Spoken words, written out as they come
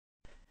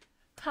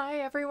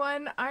Hi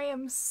everyone, I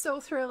am so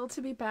thrilled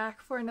to be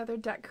back for another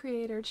deck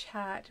creator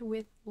chat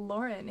with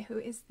Lauren, who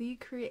is the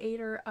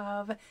creator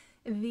of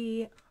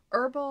the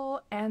Herbal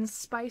and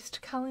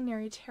Spiced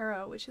Culinary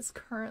Tarot, which is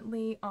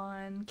currently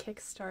on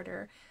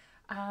Kickstarter.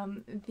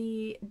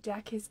 The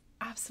deck is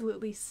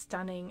absolutely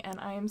stunning, and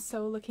I am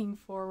so looking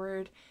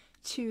forward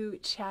to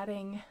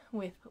chatting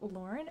with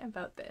Lauren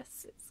about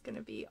this. It's going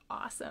to be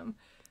awesome.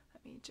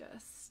 Let me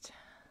just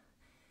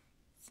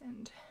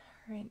send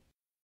her an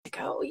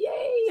go.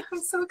 Yay!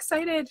 I'm so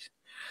excited.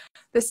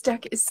 This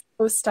deck is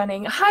so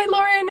stunning. Hi,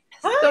 Lauren.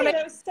 So Hi, nice.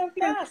 that was so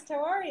fast.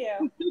 How are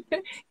you?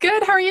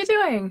 Good. How are you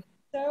doing?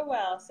 So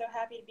well. So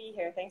happy to be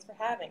here. Thanks for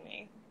having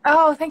me.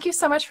 Oh, thank you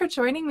so much for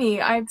joining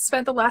me. I've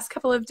spent the last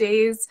couple of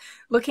days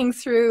looking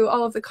through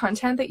all of the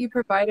content that you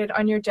provided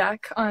on your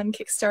deck on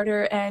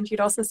Kickstarter, and you'd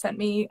also sent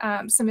me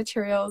some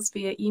materials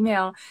via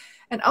email.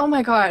 And oh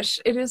my gosh,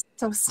 it is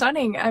so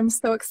stunning. I'm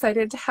so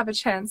excited to have a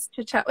chance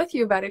to chat with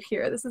you about it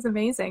here. This is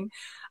amazing.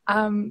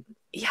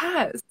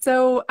 Yeah,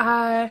 so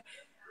I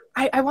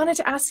wanted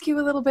to ask you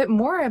a little bit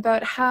more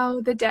about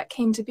how the deck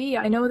came to be.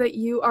 I know that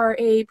you are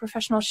a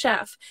professional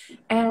chef,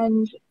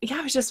 and yeah,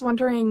 I was just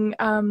wondering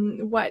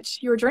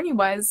what your journey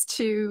was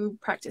to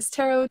practice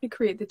tarot, to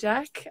create the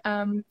deck.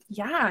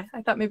 Yeah,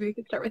 I thought maybe we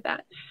could start with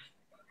that.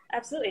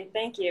 Absolutely.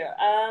 Thank you.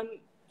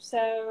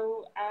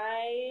 So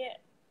I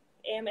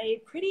am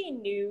a pretty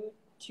new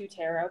to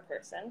tarot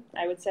person.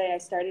 I would say I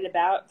started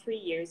about 3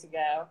 years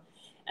ago.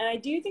 And I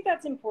do think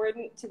that's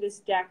important to this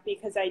deck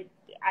because I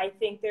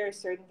think there are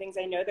certain things.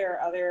 I know there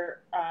are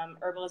other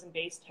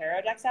herbalism-based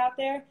tarot decks out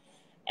there.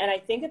 And I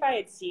think if I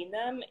had seen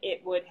them,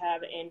 it would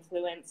have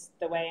influenced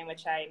the way in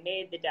which I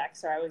made the deck.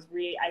 So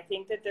I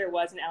think that there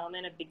was an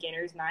element of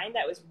beginner's mind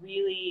that was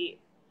really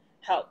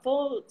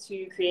helpful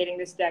to creating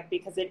this deck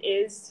because it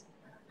is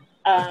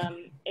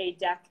a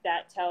deck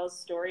that tells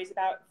stories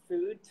about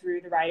food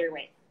through the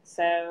Rider-Waite.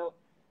 So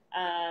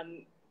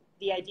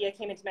the idea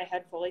came into my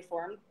head fully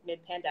formed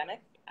mid-pandemic.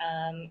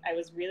 I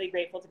was really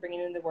grateful to bring it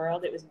into the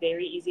world. It was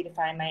very easy to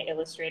find my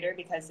illustrator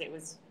because it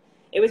was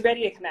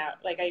ready to come out.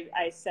 Like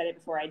I said it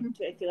before, I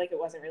feel like it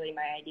wasn't really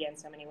my idea in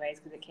so many ways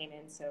because it came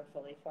in so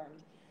fully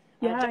formed.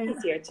 Yeah,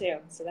 Johnny's here too,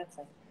 so that's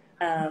like,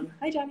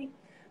 hi Johnny.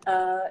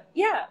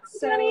 Yeah,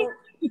 Johnny.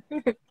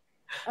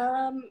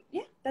 so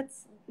yeah,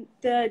 that's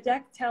the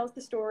deck tells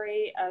the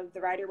story of the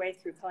Rider-Waite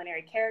through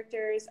culinary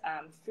characters,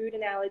 food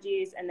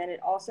analogies, and then it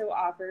also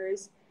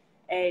offers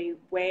a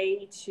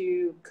way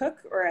to cook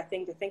or a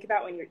thing to think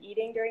about when you're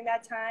eating during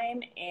that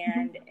time,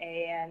 and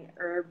an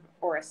herb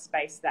or a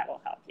spice that will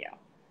help you.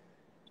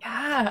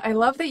 Yeah, I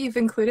love that you've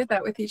included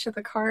that with each of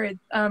the cards.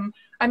 I'm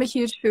a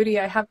huge foodie.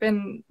 I have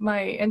been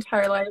my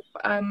entire life.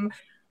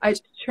 I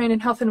train in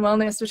health and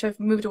wellness, which I've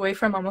moved away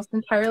from almost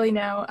entirely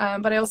now.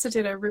 But I also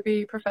did a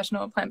Ruby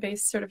professional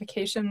plant-based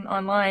certification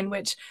online,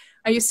 which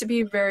I used to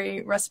be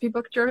very recipe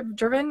book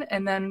driven.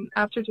 And then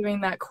after doing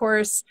that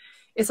course,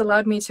 it's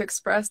allowed me to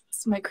express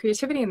my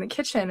creativity in the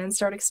kitchen and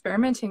start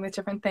experimenting with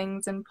different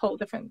things and pull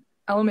different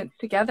elements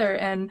together.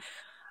 And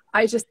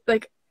I just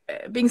like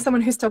being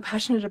someone who's so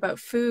passionate about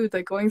food,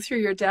 like going through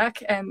your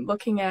deck and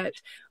looking at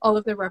all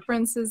of the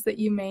references that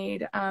you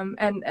made,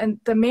 and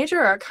the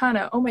major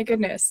arcana. Oh my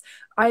goodness,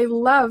 I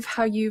love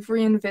how you've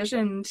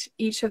re-envisioned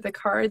each of the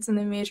cards in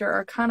the major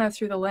arcana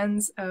through the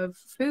lens of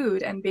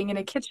food and being in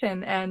a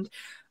kitchen. And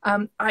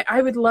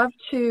I would love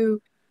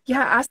to,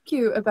 yeah, ask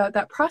you about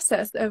that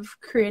process of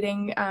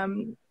creating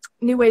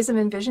new ways of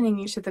envisioning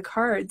each of the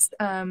cards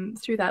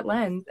through that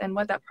lens and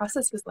what that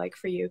process was like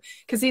for you.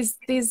 Because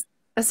these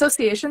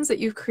associations that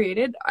you've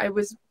created, I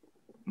was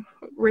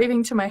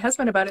raving to my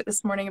husband about it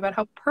this morning about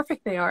how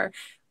perfect they are.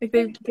 Like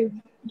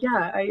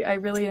yeah, I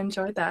really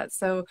enjoyed that.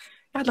 So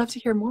I'd love to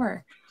hear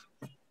more.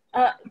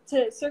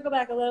 To circle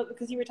back a little,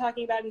 because you were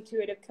talking about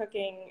intuitive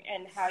cooking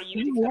and how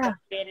you Yeah.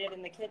 created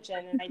in the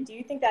kitchen, and I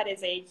do think that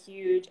is a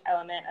huge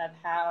element of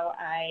how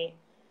I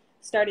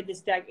started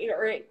this deck,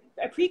 or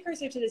a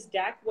precursor to this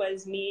deck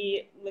was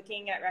me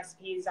looking at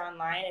recipes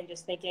online and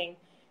just thinking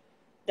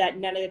that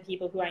none of the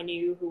people who I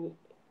knew who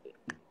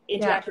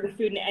interacted with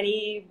food in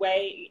any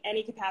way,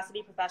 any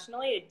capacity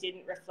professionally, it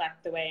didn't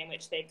reflect the way in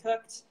which they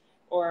cooked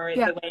or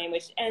the way in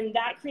which, and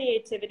that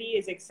creativity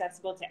is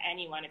accessible to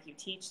anyone if you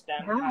teach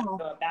them how to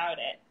go about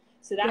it.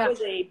 So that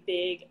was a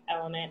big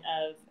element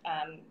of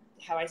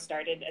how I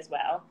started as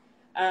well.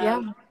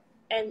 And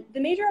the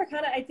major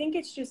arcana, I think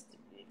it's just,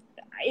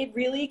 it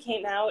really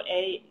came out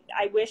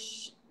I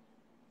wish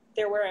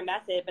there were a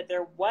method, but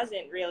there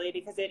wasn't really,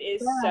 because it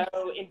is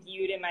so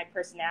imbued in my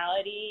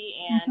personality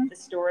and the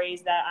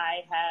stories that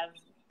I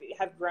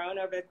have grown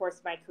over the course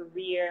of my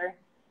career.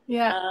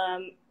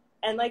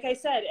 And like I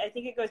said, I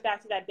think it goes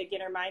back to that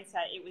beginner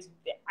mindset.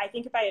 I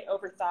think if I had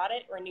overthought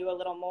it or knew a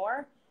little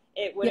more,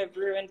 it would have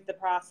ruined the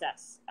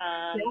process.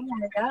 And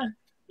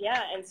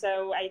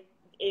so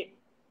it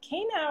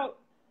came out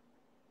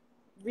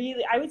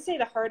really, I would say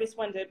the hardest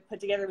one to put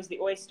together was the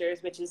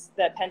oysters, which is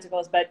the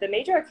pentacles, but the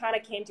major arcana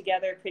came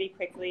together pretty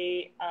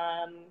quickly.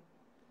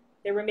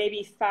 There were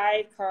maybe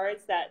 5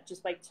 cards that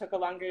just like took a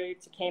longer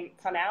to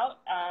come out.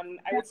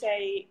 I would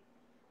say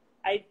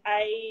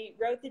I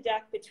wrote the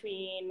deck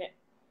between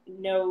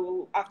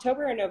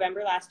October or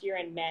November last year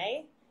and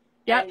May.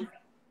 Yep. And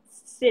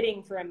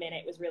sitting for a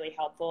minute was really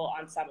helpful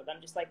on some of them,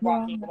 just like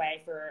walking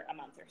away for a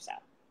month or so.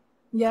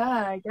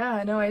 Yeah,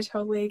 yeah, no, I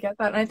totally get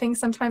that. And I think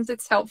sometimes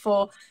it's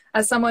helpful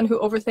as someone who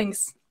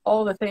overthinks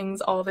all the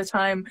things all the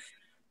time,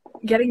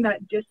 getting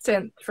that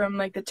distance from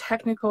like the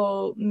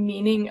technical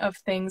meaning of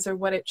things or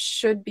what it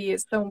should be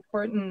is so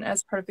important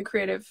as part of the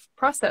creative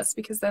process,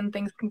 because then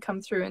things can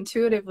come through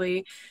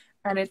intuitively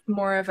and it's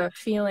more of a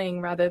feeling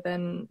rather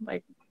than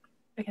like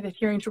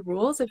adhering to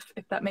rules, if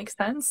that makes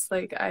sense.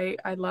 Like I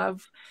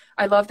love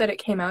that it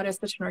came out as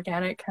such an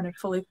organic kind of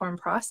fully formed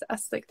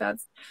process. Like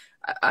that's,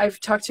 I've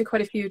talked to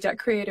quite a few deck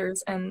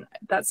creators and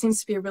that seems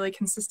to be a really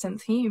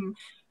consistent theme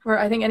for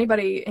I think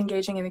anybody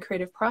engaging in the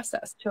creative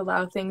process, to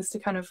allow things to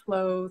kind of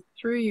flow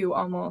through you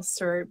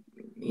almost, or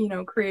you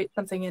know, create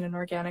something in an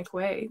organic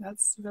way.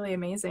 That's really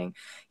amazing.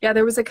 Yeah,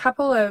 there was a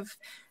couple of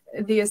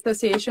the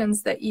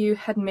associations that you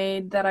had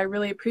made that I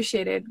really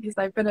appreciated, because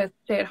I've been a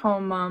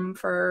stay-at-home mom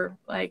for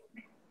like,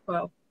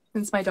 well,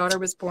 since my daughter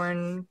was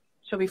born.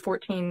 She'll be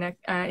 14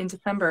 in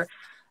December.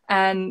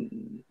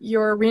 And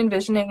your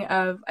re-envisioning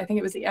of, I think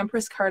it was the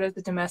Empress card as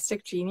the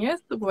domestic genius,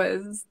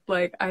 was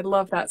like, I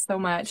love that so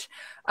much.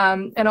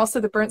 And also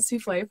the burnt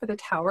souffle for the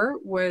tower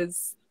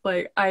was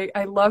like,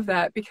 I love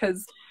that,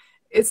 because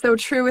it's so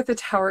true with the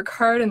tower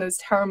card and those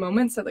tower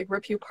moments that like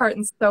rip you apart.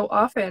 And so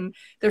often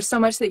there's so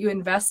much that you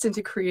invest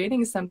into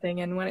creating something.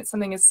 And when it's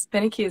something as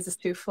finicky as a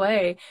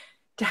souffle,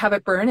 to have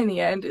it burn in the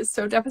end is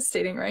so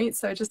devastating, right?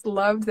 So I just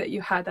loved that you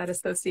had that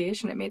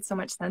association. It made so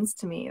much sense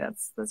to me.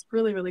 That's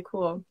really, really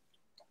cool.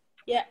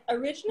 Yeah,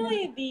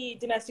 originally the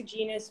domestic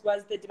genius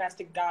was the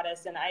domestic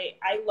goddess, and I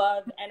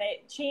love, and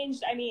it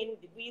changed. I mean,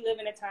 we live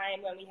in a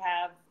time when we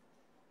have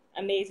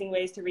amazing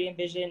ways to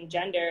re-envision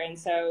gender, and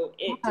so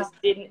it just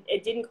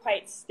didn't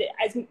quite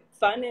as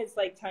fun as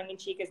like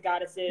tongue-in-cheek as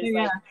goddesses.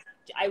 Yeah. Like,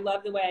 I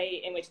love the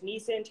way in which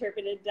Nisse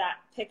interpreted that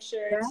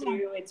picture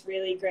too. It's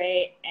really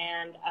great,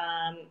 and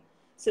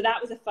so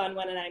that was a fun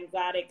one, and I'm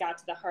glad it got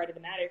to the heart of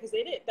the matter, because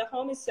the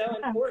home is so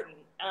important.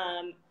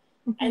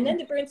 And then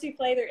the burnt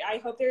souffle, I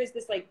hope there is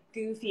this like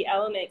goofy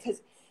element,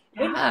 because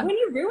when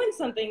you ruin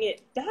something,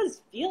 it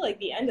does feel like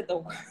the end of the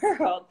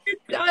world. It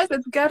does.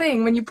 It's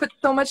gutting when you put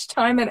so much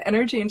time and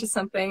energy into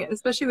something,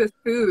 especially with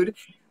food.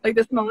 Like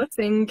the smallest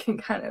thing can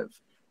kind of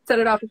set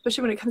it off,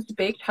 especially when it comes to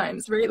bake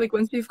times, right? Like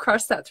once you've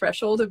crossed that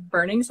threshold of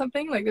burning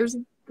something, like there's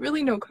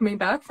really no coming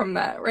back from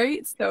that,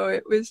 right? So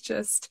it was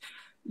just,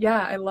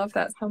 yeah, I love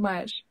that so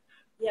much.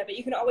 Yeah, but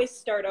you can always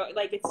start over.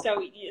 Like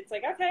it's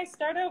like, okay,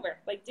 start over.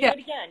 Like do it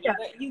again.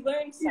 You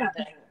learned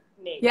something,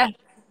 maybe.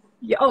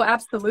 Yeah. Oh,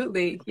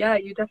 absolutely. Yeah,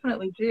 you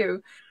definitely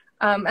do.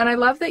 And I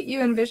love that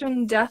you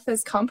envision death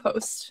as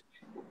compost,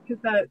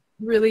 because that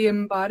really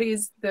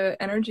embodies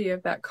the energy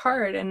of that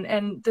card.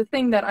 And the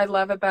thing that I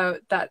love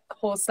about that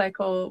whole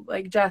cycle,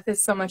 like death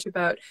is so much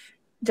about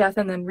death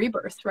and then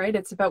rebirth, right?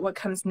 It's about what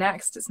comes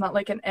next. It's not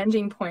like an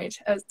ending point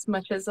as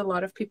much as a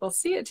lot of people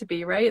see it to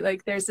be, right?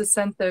 Like there's a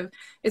sense of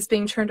it's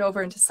being turned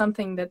over into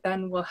something that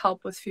then will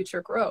help with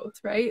future growth,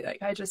 right?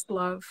 Like I just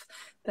love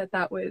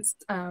that was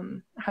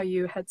how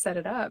you had set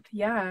it up.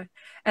 Yeah.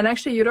 And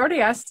actually you'd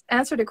already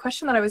answered a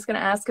question that I was going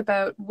to ask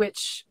about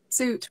which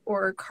suit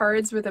or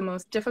cards were the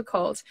most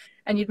difficult,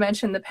 and you'd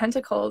mentioned the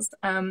pentacles,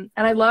 and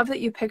I love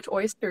that you picked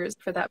oysters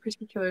for that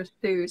particular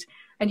suit,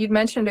 and you'd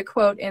mentioned a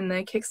quote in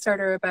the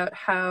Kickstarter about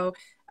how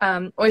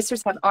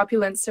oysters have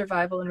opulence,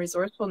 survival, and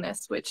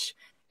resourcefulness, which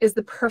is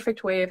the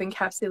perfect way of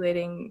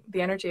encapsulating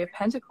the energy of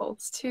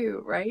pentacles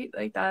too, right?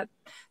 Like that.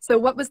 So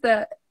what was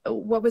the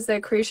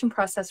creation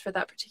process for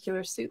that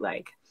particular suit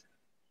like?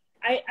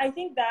 I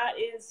think that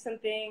is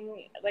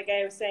something, like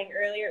I was saying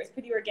earlier, it was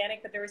pretty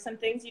organic, but there were some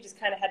things you just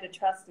kind of had to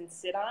trust and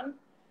sit on.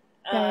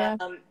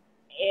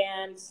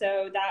 And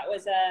so that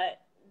was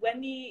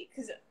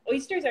because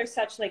oysters are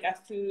such like a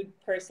food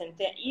person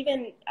that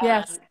even,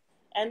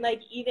 and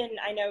like even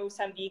I know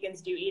some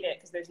vegans do eat it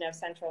because there's no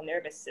central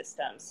nervous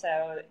system.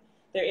 So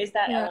there is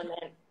that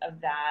element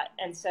of that.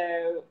 And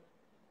so,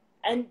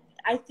 and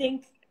I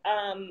think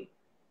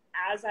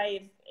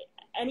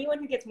anyone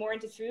who gets more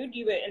into food,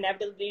 you would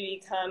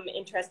inevitably become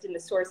interested in the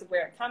source of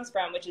where it comes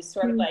from, which is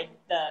sort of like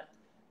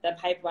the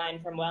pipeline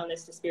from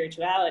wellness to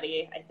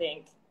spirituality, I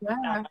think.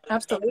 Yeah,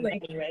 absolutely. In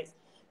many ways.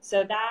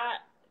 So that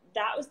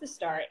was the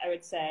start, I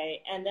would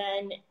say. And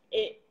then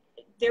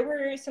there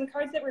were some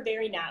cards that were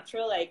very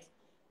natural. Like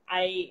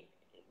I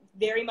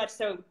very much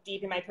so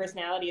deep in my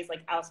personality is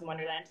like Alice in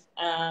Wonderland,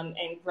 and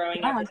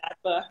growing up with that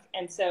book.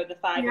 And so the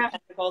Five of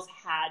Pentacles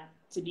had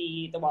to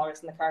be the Walrus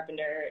and the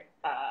Carpenter,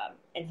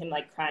 and him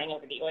like crying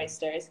over the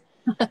oysters.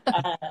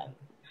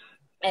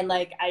 And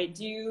like I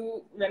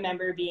do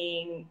remember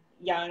being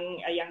a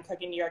young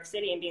cook in New York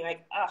City and being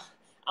like, oh,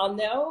 I'll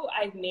know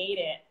I've made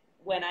it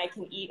when I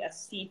can eat a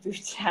seafood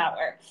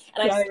tower.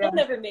 And I've still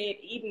never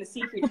eaten a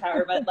seafood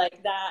tower, but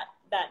like that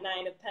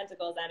Nine of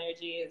Pentacles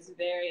energy is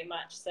very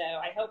much so.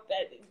 I hope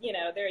that,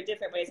 there are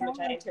different ways in which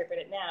I interpret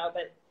it now,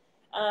 but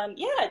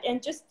Yeah,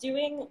 and just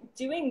doing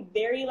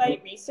very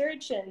light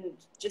research and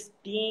just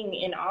being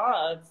in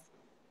awe of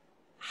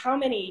how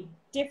many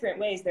different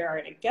ways there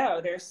are to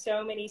go. There's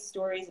so many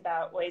stories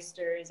about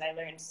oysters. I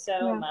learned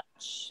so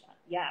much.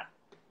 Yeah.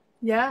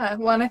 Yeah,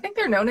 well, and I think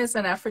they're known as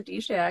an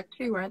aphrodisiac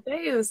too, aren't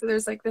they? So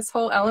there's like this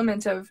whole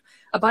element of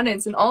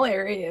abundance in all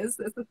areas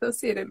that's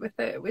associated with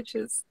it, which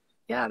is,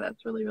 yeah,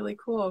 that's really, really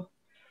cool.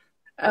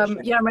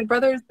 Sure. Yeah, my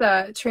brother's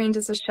trained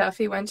as a chef.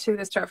 He went to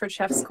the Stratford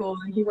Chef School,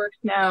 and he works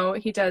now.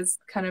 He does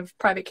kind of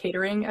private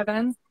catering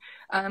events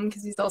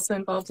because he's also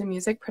involved in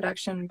music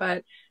production.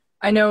 But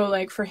I know,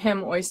 like, for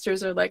him,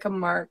 oysters are like a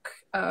mark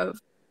of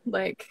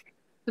like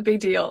the big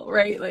deal,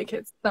 right? Like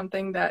it's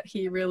something that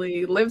he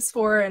really lives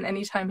for. And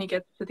anytime he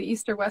gets to the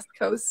East or West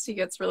Coast, he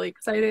gets really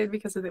excited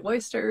because of the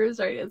oysters,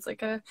 right? It's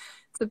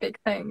a big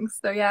thing.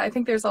 So yeah, I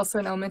think there's also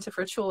an element of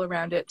ritual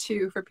around it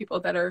too for people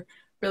that are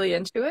really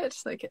into it.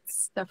 Like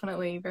it's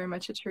definitely very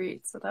much a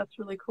treat. So that's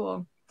really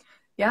cool.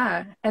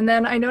 Yeah. And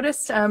then I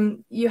noticed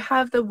you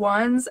have the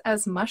wands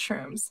as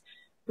mushrooms,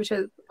 which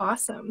is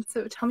awesome.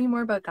 So tell me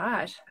more about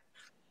that.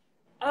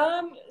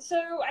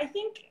 So I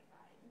think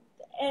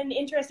an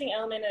interesting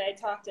element, and I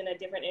talked in a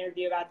different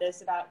interview about this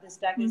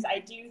deck, is I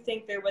do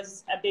think there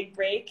was a big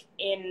break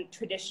in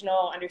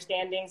traditional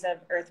understandings of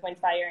earth, wind,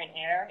 fire, and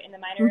air in the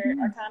minor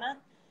arcana.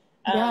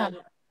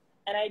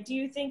 And I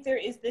do think there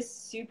is this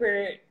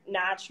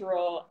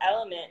supernatural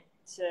element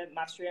to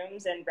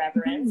mushrooms and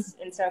reverence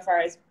insofar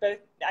as both,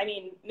 I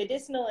mean,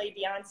 medicinally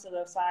beyond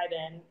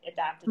psilocybin,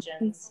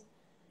 adaptogens.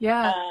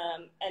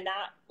 And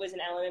that was an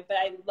element, but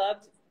I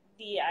loved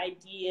the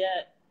idea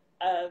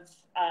of,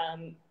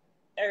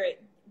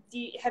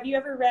 have you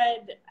ever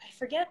read, I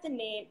forget the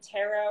name,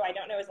 Tarot, I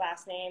don't know his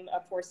last name,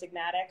 of Four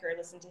Sigmatic, or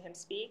listened to him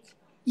speak?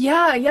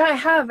 Yeah, I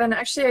have. And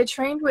actually I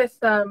trained with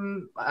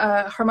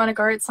Harmonic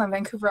Arts on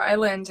Vancouver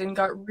Island and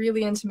got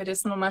really into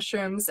medicinal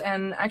mushrooms.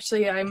 And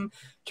actually I'm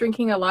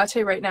drinking a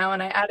latte right now,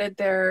 and I added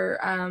their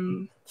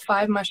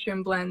 5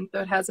 mushroom blend.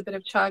 So it has a bit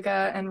of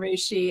chaga and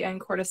reishi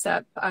and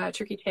cordyceps,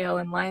 turkey tail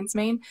and lion's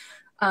mane.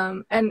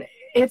 And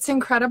it's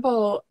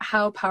incredible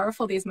how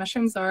powerful these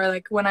mushrooms are.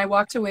 Like when I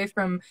walked away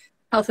from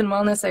health and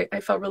wellness, I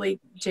felt really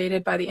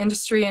jaded by the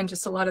industry, and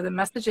just a lot of the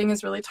messaging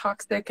is really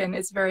toxic and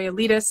it's very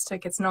elitist.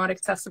 Like it's not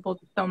accessible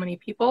to so many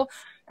people.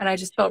 And I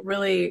just felt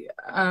really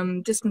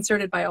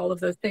disconcerted by all of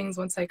those things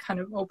once I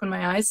kind of opened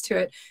my eyes to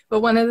it.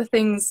 But one of the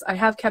things, I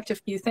have kept a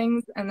few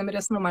things, and the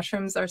medicinal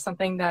mushrooms are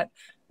something that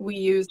we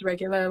use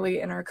regularly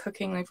in our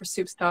cooking, like for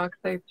soup stock.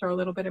 I throw a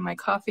little bit in my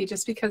coffee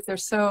just because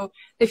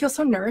they feel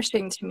so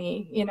nourishing to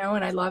me, you know,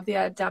 and I love the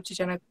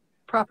adaptogenic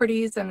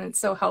properties, and it's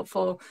so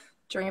helpful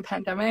during a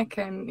pandemic.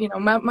 And you know,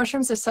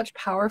 mushrooms are such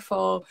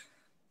powerful,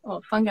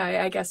 well,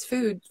 fungi, I guess,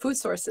 food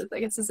sources,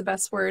 I guess is the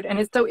best word. And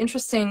it's so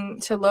interesting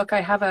to look.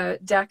 I have a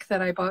deck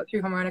that I bought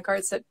through Harmonic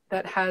Arts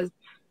that has,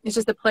 it's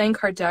just a playing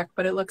card deck,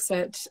 but it looks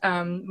at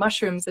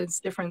mushrooms as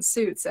different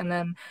suits. And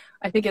then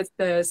I think it's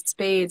the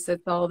spades,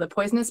 it's all the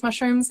poisonous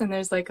mushrooms, and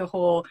there's like a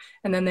whole,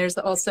 and then there's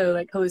also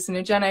like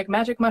hallucinogenic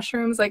magic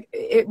mushrooms. Like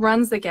it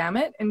runs the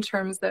gamut in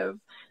terms of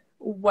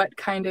what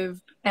kind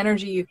of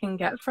energy you can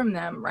get from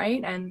them,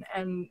 right? And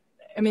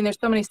I mean, there's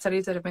so many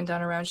studies that have been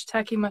done around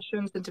shiitake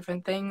mushrooms and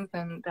different things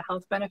and the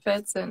health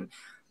benefits. And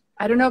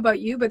I don't know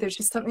about you, but there's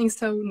just something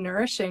so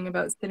nourishing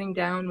about sitting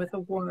down with a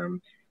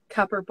warm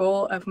cup or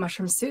bowl of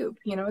mushroom soup.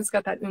 You know, it's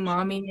got that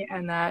umami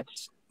and that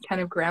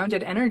kind of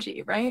grounded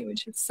energy, right?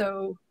 Which is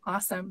so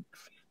awesome.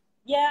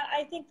 Yeah,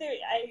 I think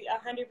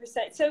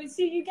 100%. So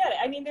you get it.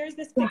 I mean, there's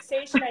this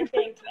fixation, I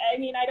think. I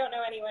mean, I don't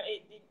know anyone.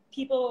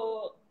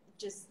 People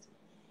just,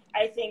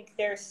 I think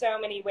there's so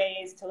many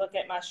ways to look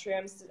at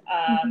mushrooms,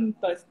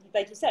 both,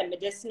 like you said,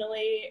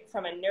 medicinally,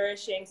 from a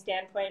nourishing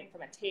standpoint,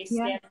 from a taste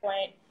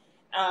standpoint.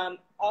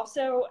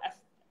 Also,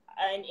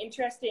 an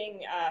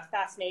interesting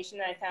fascination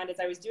that I found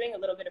as I was doing a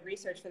little bit of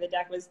research for the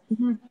deck was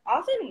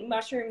often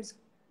mushrooms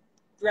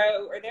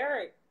grow, or there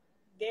are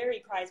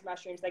very prized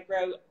mushrooms that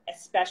grow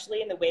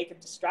especially in the wake of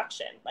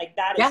destruction. Like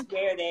that is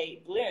where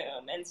they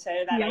bloom. And so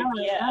that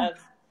idea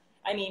of,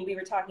 I mean, we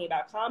were talking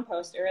about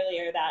compost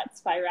earlier, that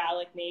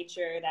spiralic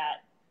nature that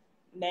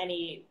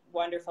many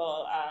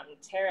wonderful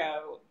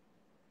tarot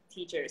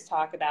teachers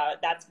talk about,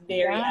 that's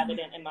very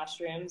evident in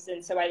mushrooms.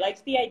 And so I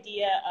liked the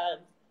idea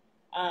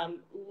of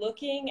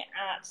looking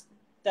at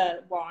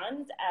the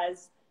wands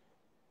as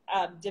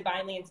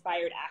divinely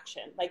inspired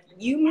action. Like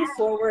you move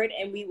forward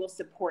and we will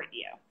support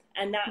you.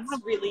 And that's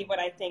really what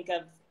I think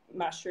of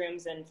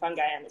mushrooms and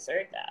fungi on this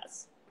earth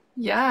as.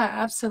 Yeah,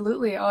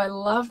 absolutely. Oh, I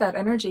love that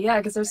energy. Yeah,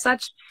 because there's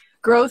such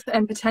growth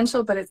and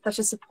potential, but it's such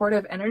a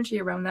supportive energy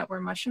around that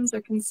where mushrooms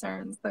are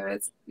concerned. So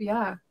it's,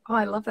 oh,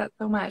 I love that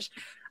so much.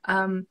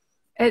 And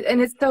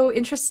it's so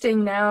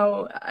interesting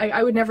now.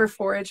 I would never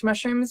forage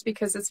mushrooms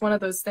because it's one of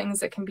those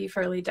things that can be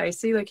fairly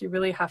dicey. Like you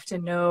really have to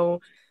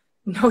know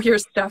your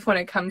stuff when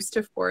it comes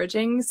to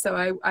foraging.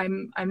 So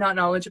I'm not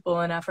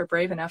knowledgeable enough or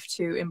brave enough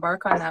to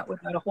embark on that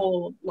without a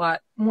whole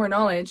lot more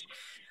knowledge.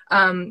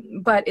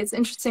 But it's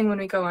interesting when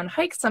we go on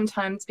hikes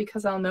sometimes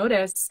because I'll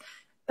notice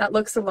that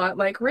looks a lot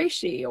like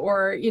reishi,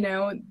 or, you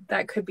know,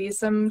 that could be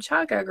some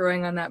chaga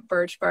growing on that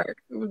birch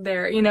bark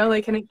there, you know,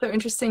 like, and it's so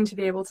interesting to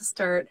be able to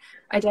start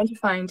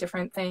identifying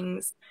different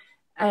things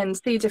and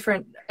see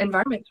different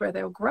environments where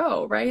they'll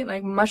grow, right?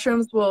 Like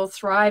mushrooms will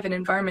thrive in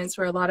environments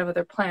where a lot of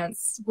other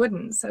plants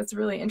wouldn't. So it's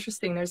really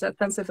interesting. There's that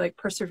sense of like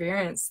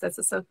perseverance that's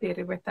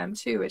associated with them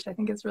too, which I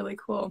think is really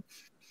cool.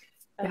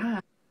 Yeah.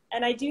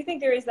 And I do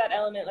think there is that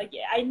element, like,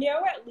 I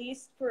know at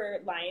least for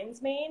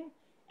lion's mane,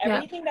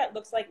 everything that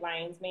looks like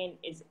lion's mane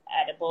is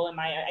edible in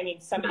my, I mean,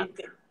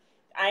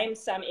 I am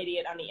some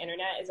idiot on the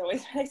internet is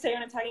always what I say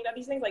when I'm talking about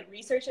these things, like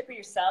research it for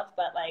yourself,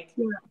 but like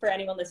for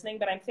anyone listening,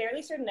 but I'm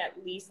fairly certain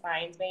at least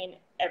lion's mane,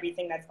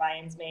 everything that's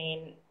lion's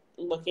mane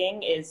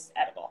looking is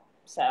edible.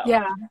 So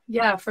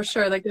yeah, for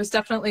sure. Like there's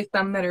definitely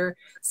some that are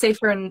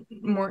safer and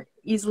more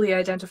easily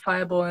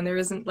identifiable, and there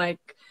isn't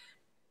like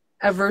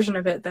a version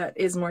of it that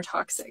is more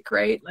toxic,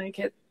 right? Like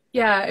it,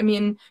 yeah, I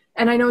mean,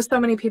 and I know so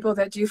many people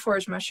that do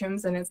forage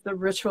mushrooms and it's the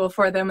ritual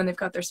for them and they've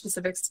got their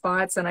specific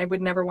spots, and I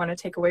would never want to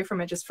take away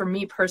from it. Just for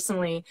me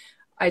personally,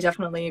 I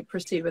definitely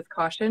proceed with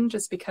caution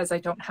just because I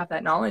don't have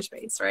that knowledge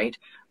base, right?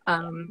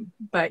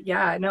 But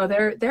yeah, no,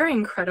 they're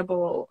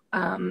incredible,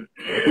 an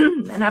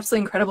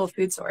absolutely incredible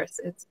food source.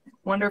 It's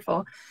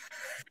wonderful.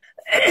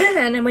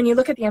 And when you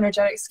look at the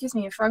energetics, excuse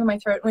me, a frog in my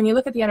throat, when you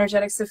look at the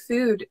energetics of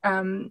food,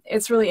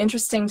 it's really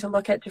interesting to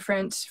look at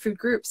different food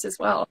groups as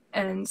well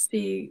and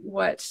see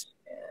what,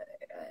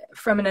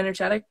 from an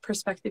energetic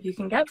perspective, you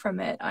can get from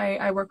it.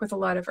 I work with a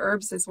lot of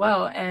herbs as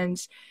well, and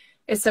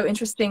it's so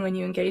interesting when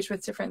you engage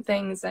with different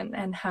things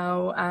and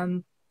how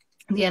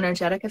the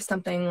energetic of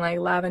something like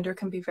lavender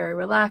can be very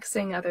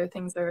relaxing. Other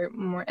things are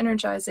more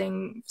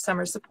energizing. Some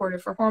are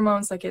supportive for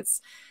hormones. Like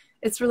it's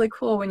really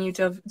cool when you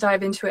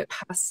dive into it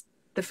past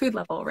the food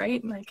level,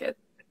 right? Like it,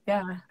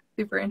 yeah,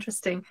 super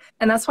interesting.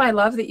 And that's why I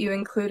love that you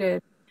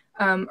included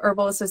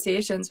herbal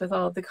associations with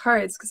all of the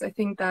cards, because I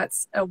think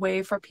that's a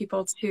way for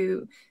people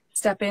to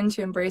step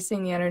into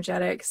embracing the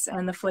energetics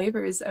and the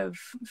flavors of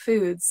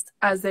foods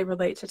as they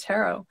relate to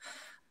tarot,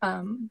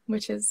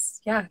 which is,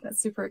 yeah,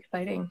 that's super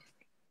exciting.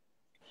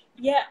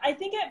 Yeah, I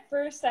think at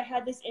first I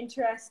had this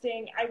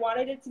interesting, I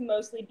wanted it to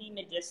mostly be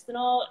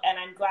medicinal, and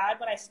I'm glad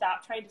when I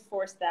stopped trying to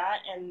force that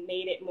and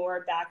made it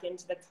more back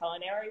into the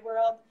culinary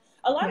world.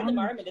 A lot of them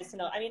are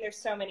medicinal. I mean, there's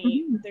so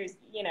many, there's,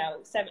 you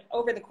know,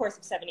 over the course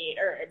of 78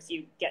 herbs,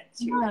 you get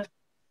to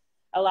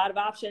a lot of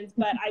options,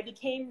 but I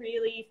became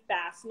really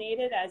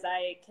fascinated as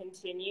I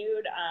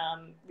continued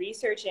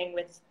researching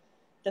with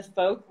the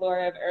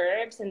folklore of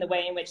herbs and the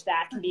way in which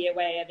that can be a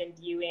way of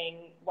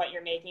imbuing what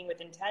you're making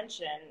with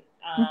intention.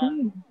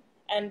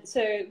 And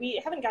so we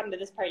haven't gotten to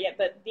this part yet,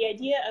 but the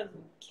idea of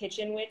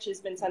kitchen witch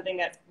has been something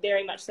that's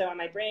very much so on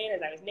my brain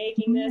as I was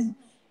making this.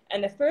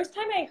 And the first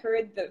time I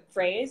heard the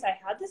phrase, I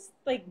had this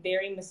like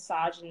very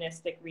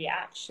misogynistic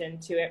reaction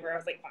to it where I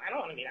was like, well, I don't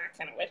want to be that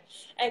kind of witch.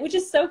 And which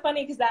is so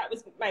funny because that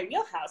was my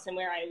wheelhouse and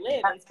where I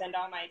live and spend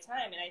all my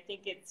time. And I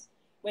think it's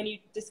when you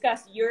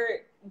discuss your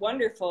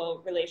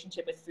wonderful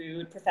relationship with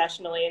food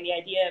professionally and the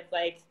idea of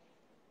like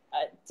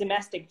a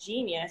domestic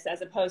genius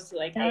as opposed to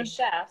like a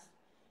chef.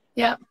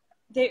 Yeah.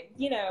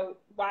 You know,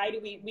 why do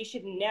we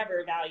should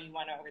never value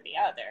one over the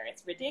other.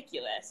 It's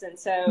ridiculous. And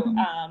so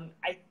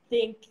I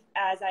think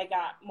as I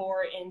got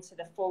more into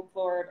the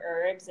folklore of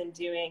herbs and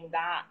doing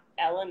that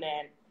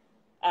element,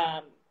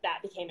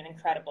 that became an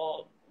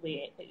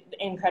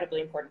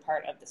incredibly important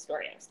part of the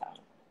story I was telling.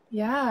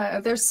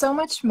 Yeah, there's so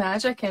much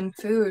magic in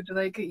food.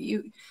 Like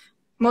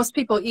most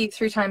people eat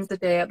 3 times a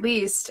day at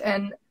least.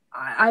 And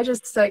I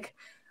just like,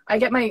 I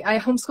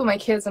homeschool my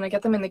kids and I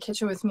get them in the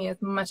kitchen with me as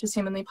much as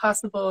humanly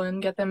possible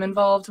and get them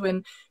involved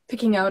when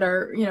picking out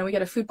our, you know, we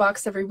get a food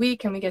box every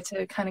week and we get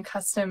to kind of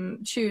custom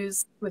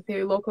choose with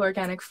the local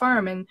organic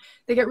farm, and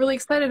they get really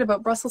excited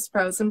about Brussels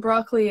sprouts and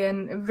broccoli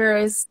and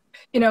various,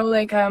 you know,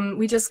 like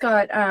we just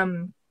got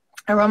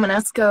a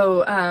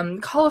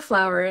Romanesco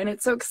cauliflower, and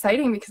it's so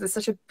exciting because it's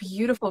such a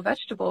beautiful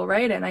vegetable,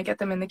 right? And I get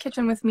them in the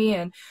kitchen with me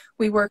and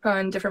we work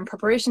on different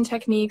preparation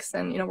techniques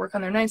and, you know, work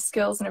on their knife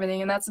skills and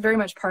everything, and that's very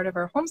much part of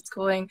our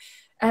homeschooling.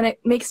 And it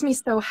makes me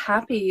so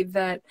happy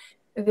that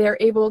they're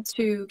able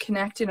to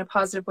connect in a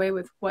positive way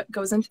with what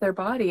goes into their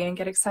body and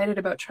get excited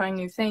about trying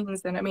new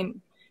things. And I mean,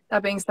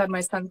 that being said,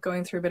 my son's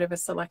going through a bit of a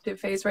selective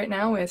phase right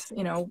now with,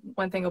 you know,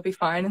 one thing will be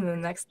fine and then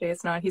the next day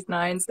it's not. He's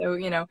 9, so,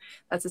 you know,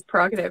 that's his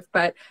prerogative.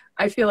 But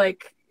I feel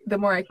like the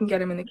more I can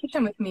get him in the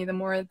kitchen with me, the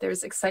more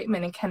there's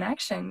excitement and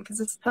connection, because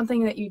it's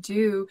something that you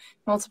do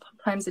multiple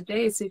times a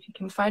day. So if you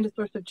can find a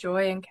source of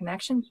joy and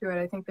connection to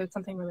it, I think there's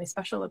something really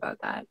special about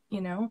that,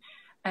 you know?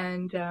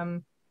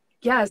 And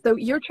yeah, so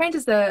you're trained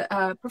as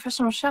a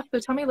professional chef. So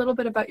tell me a little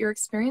bit about your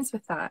experience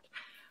with that.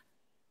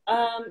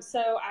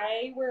 So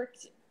I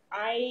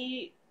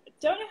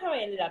don't know how I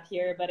ended up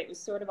here, but it was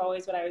sort of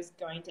always what I was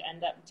going to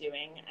end up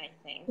doing, I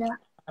think. Yeah.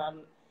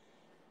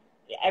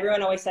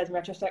 Everyone always says in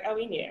retrospect, oh,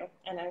 we knew.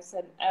 And I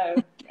said, oh,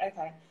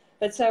 okay.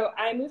 But so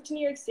I moved to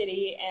New York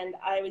City and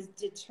I was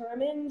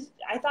determined,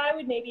 I thought I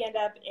would maybe end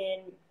up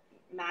in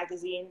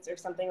magazines or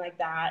something like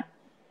that.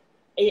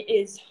 it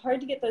is hard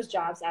to get those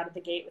jobs out of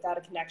the gate without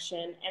a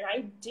connection. And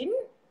I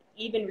didn't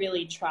even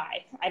really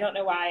try. I don't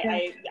know why.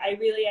 Yeah.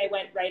 I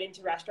went right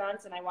into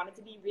restaurants, and I wanted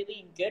to be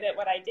really good at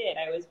what I did.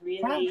 I was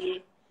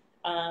really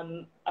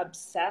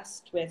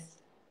obsessed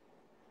with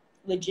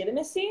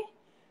legitimacy,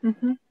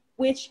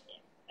 which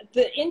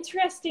the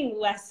interesting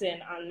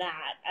lesson on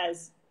that,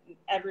 as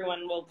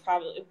everyone will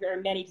probably,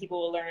 or many people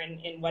will learn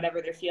in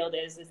whatever their field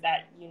is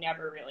that you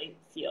never really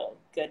feel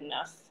good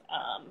enough.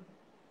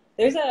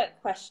 There's a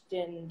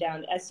question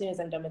down, as soon as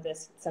I'm done with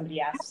this, somebody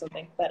asked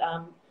something, but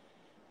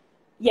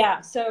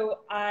yeah, so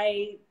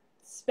I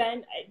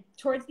spent,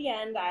 towards the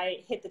end,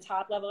 I hit the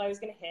top level I was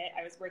going to hit.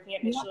 I was working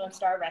at Michelin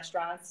star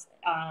restaurants.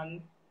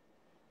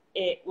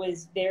 It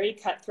was very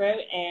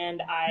cutthroat,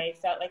 and I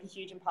felt like a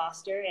huge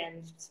imposter,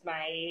 and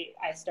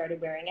I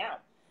started wearing out.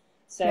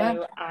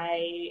 So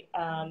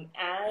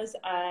as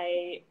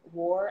I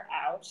wore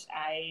out,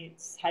 I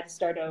had to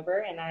start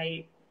over, and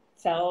I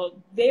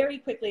fell very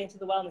quickly into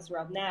the wellness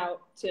world. Now,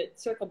 to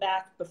circle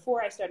back,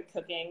 before I started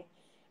cooking,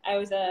 I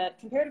was a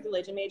comparative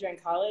religion major in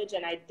college,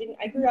 and I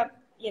grew up,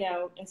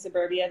 in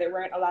suburbia. There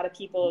weren't a lot of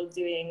people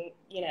doing,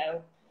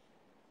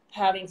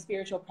 having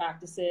spiritual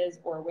practices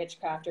or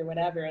witchcraft or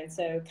whatever. And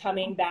so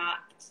coming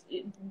back,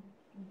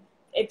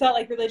 it felt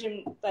like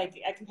religion,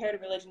 like a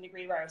comparative religion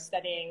degree where I was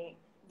studying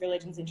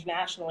religions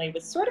internationally,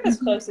 was sort of as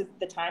close at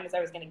the time as I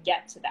was going to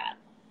get to that.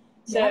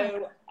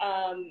 So,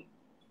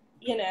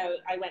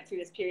 I went through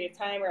this period of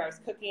time where I was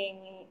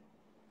cooking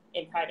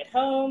in private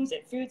homes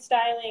and food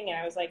styling. And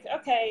I was like,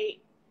 okay,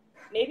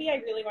 maybe I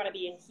really want to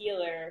be a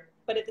healer.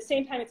 But at the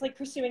same time, it's like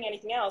pursuing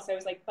anything else. I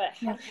was like, but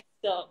how do I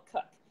still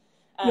cook?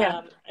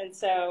 And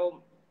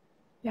so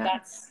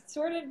that's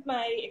sort of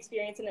my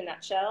experience in a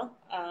nutshell.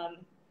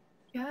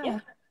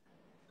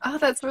 Oh,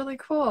 that's really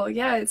cool.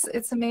 Yeah,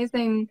 it's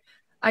amazing.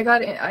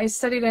 I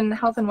studied in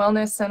health and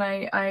wellness, and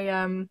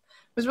I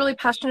was really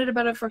passionate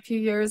about it for a few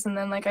years. And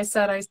then, like I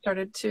said, I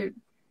started to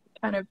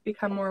kind of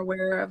become more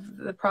aware of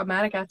the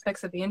problematic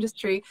aspects of the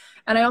industry.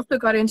 And I also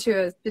got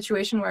into a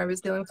situation where I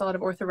was dealing with a lot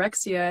of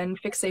orthorexia and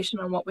fixation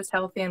on what was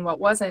healthy and what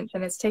wasn't.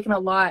 And it's taken a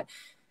lot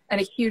and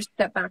a huge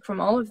step back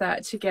from all of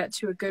that to get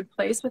to a good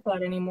place with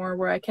that anymore,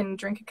 where I can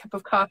drink a cup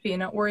of coffee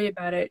and not worry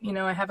about it.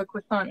 I have a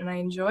croissant and I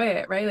enjoy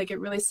it, right? Like, it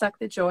really sucked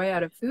the joy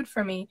out of food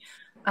for me.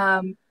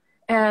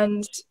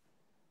 And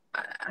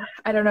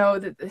I don't know,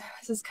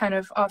 this is kind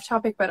of off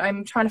topic, but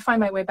I'm trying to find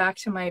my way back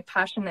to my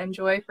passion and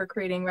joy for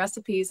creating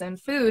recipes and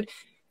food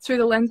through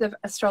the lens of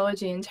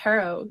astrology and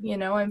tarot.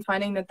 I'm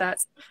finding that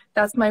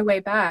that's my way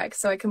back.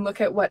 So I can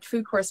look at what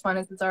food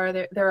correspondences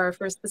there are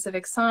for a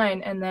specific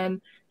sign, and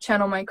then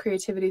channel my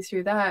creativity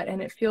through that.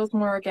 And it feels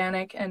more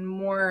organic and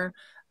more,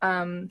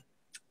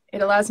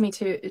 it allows me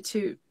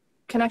to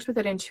connect with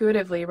it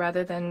intuitively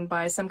rather than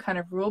by some kind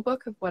of rule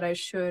book of what I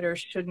should or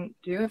shouldn't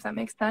do, if that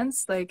makes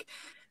sense. Like,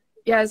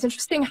 yeah, it's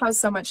interesting how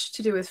so much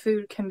to do with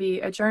food can be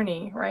a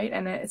journey, right?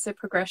 And it's a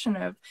progression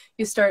of,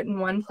 you start in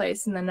one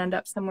place and then end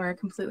up somewhere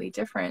completely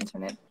different.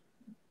 And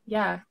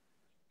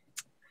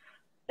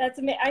That's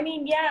amazing. I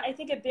mean, I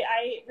think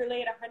I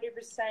relate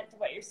 100% to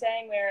what you're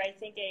saying, where I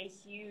think a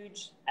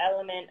huge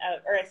element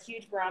of, or a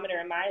huge barometer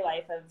in my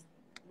life of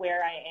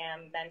where I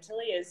am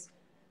mentally is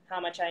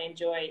how much I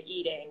enjoy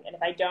eating. And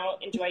if I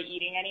don't enjoy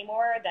eating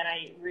anymore, then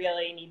I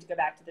really need to go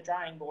back to the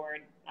drawing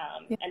board.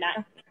 And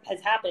that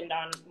has happened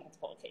on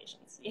multiple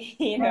occasions.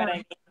 You know what I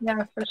mean?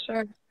 Yeah, for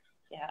sure.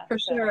 Yeah, for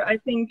sure. I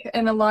think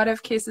in a lot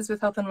of cases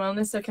with health and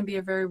wellness, there can be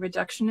a very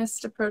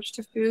reductionist approach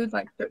to food.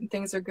 Like, certain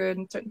things are good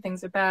and certain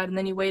things are bad. And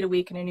then you wait a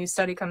week and a new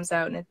study comes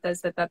out and it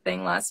says that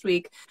thing last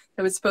week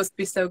that was supposed to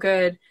be so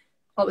good,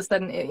 all of a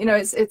sudden,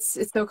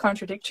 it's so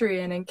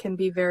contradictory, and it can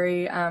be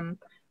very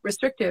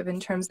restrictive in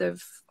terms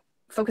of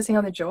focusing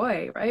on the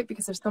joy, right?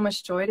 Because there's so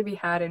much joy to be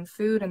had in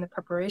food and the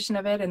preparation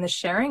of it and the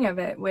sharing of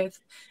it with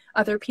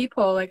other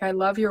people. Like, I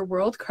love your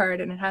world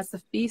card, and it has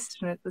the feast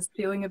and it's this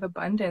feeling of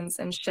abundance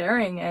and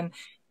sharing and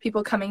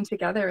people coming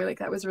together. Like,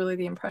 that was really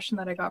the impression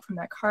that I got from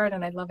that card,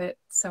 and I love it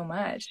so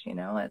much.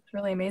 It's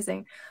really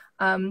amazing.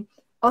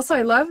 Also,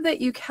 I love that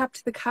you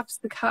kept the cups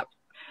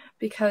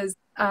because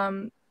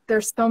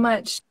there's so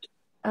much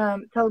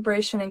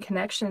celebration and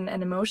connection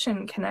and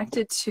emotion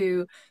connected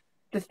to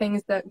the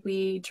things that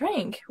we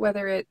drink,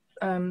 whether it's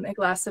a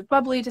glass of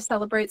bubbly to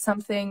celebrate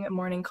something, a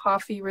morning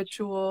coffee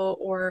ritual,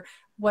 or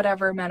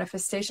whatever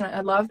manifestation.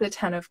 I love the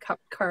 10 of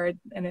Cups card,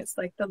 and it's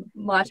like the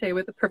latte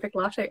with the perfect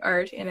latte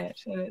art in it,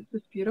 and it's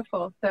just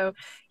beautiful. So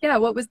yeah,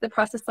 what was the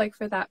process like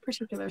for that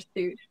particular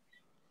suit?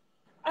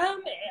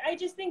 I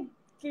just think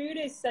food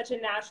is such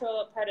a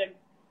natural part of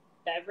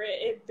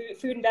beverage.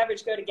 Food and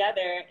beverage go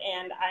together,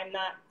 and I'm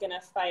not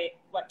gonna fight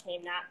what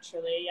came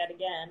naturally yet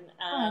again.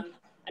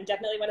 I'm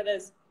definitely one of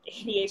those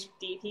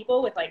ADHD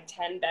people with like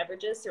 10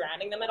 beverages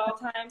surrounding them at all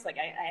times. Like,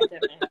 I have to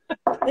have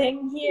a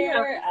thing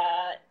here.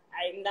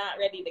 I'm not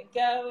ready to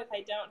go if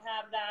I don't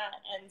have that.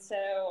 And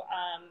so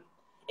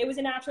it was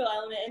a natural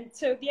element. And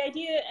so the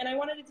idea, and I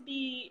wanted it to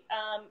be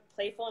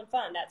playful and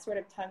fun, that sort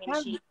of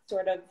tongue-in-cheek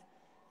sort of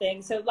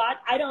thing. So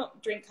I don't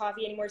drink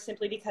coffee anymore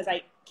simply because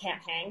I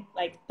can't hang.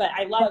 Like, but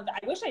I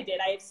wish I did.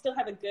 I still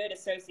have a good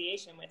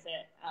association with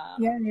it.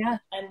 Yeah.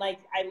 And like,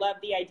 I love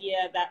the idea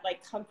of that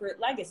like comfort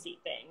legacy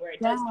thing where it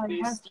does Yeah.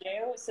 boost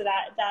you. So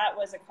that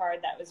was a card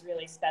that was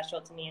really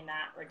special to me in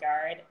that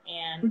regard.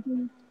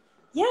 And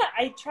yeah,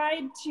 I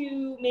tried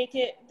to make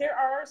it, there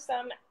are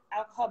some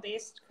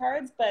alcohol-based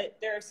cards, but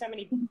there are so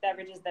many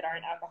beverages that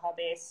aren't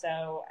alcohol-based.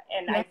 So,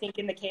 and I think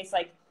in the case,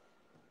 like,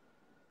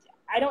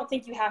 I don't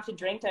think you have to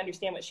drink to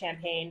understand what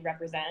champagne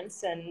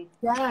represents, and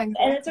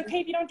it's okay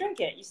if you don't drink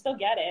it, you still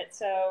get it.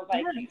 So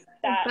like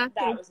that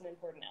was an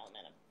important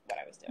element of what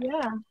I was doing.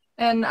 Yeah.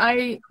 And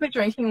I quit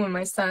drinking when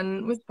my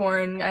son was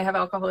born. I have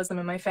alcoholism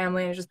in my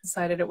family, and I just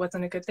decided it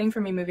wasn't a good thing for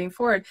me moving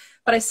forward.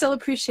 But I still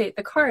appreciate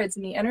the cards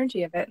and the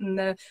energy of it and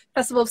the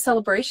festival of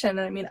celebration.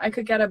 I mean, I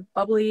could get a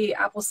bubbly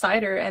apple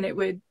cider and it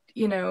would,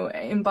 you know,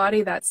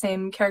 embody that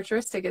same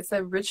characteristic. It's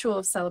a ritual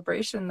of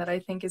celebration that I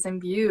think is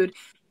imbued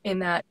in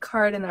that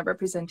card and that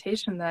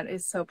representation that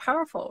is so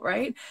powerful,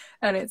 right?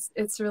 And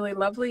it's really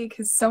lovely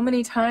because so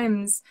many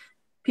times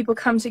people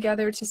come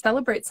together to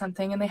celebrate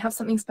something and they have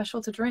something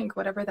special to drink,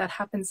 whatever that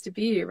happens to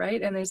be,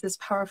 right? And there's this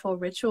powerful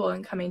ritual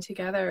and coming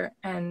together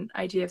and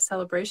idea of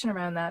celebration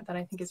around that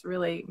I think is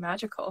really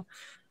magical.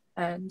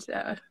 And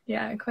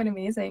yeah, quite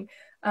amazing.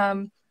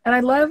 And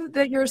I love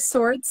that your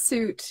sword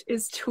suit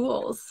is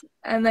tools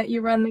and that you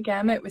run the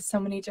gamut with so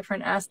many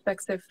different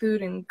aspects of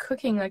food and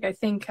cooking. Like I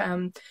think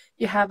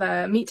you have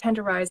a meat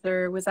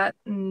tenderizer. Was that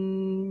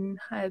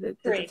the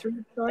three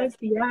swords?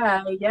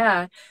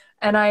 Yeah.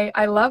 And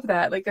I love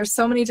that. Like there's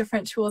so many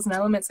different tools and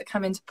elements that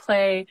come into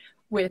play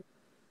with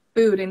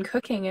food and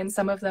cooking, and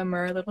some of them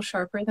are a little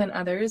sharper than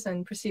others,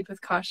 and proceed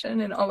with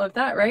caution and all of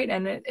that, right?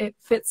 And it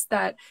fits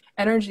that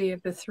energy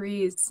of the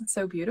threes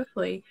so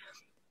beautifully.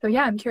 So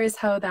yeah, I'm curious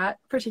how that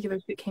particular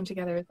suit came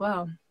together as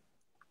well.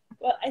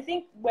 Well, I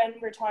think when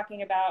we're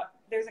talking about,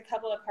 there's a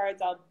couple of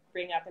cards I'll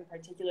bring up in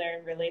particular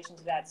in relation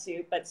to that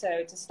suit. But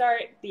so to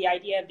start, the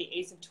idea of the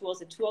Ace of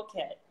Tools, a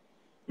toolkit.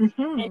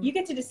 And you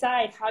get to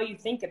decide how you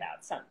think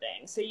about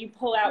something. So you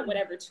pull out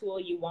whatever tool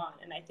you want.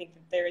 And I think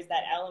that there is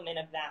that element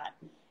of that.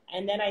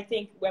 And then I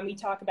think when we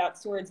talk about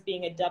swords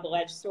being a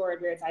double-edged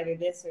sword where it's either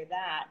this or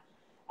that,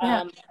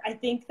 I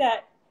think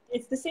that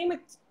it's the same with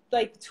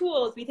like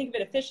tools. We think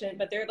of it efficient,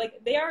 but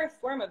they are a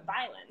form of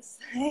violence.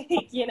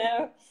 You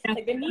know,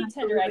 like the meat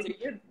tenderizer,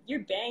 you're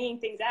banging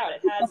things out.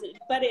 It has,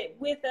 but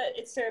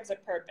it serves a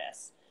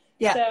purpose.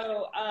 Yeah.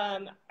 So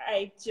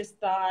I just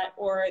thought,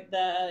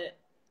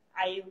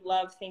 I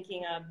love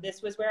thinking of,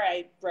 this was where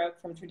I broke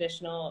from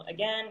traditional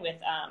again with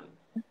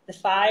the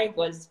 5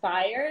 was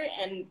fire,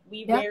 and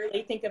we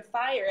rarely think of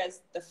fire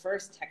as the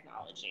first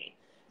technology.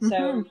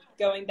 So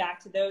going back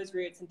to those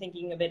roots and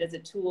thinking of it as a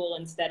tool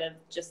instead of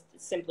just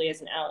simply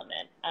as an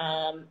element.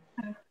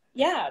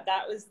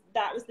 That was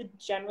the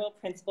general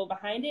principle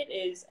behind it,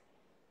 is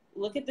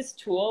look at this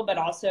tool, but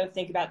also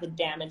think about the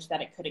damage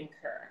that it could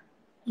incur.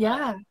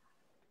 Yeah,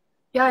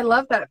 I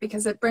love that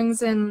because it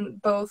brings in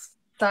both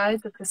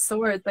sides of the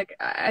sword. Like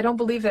I don't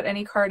believe that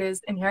any card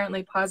is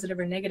inherently positive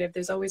or negative.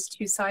 There's always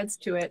two sides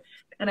to it.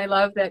 And I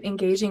love that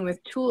engaging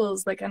with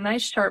tools, like a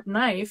nice sharp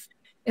knife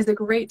is a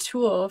great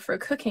tool for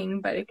cooking,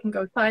 but it can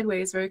go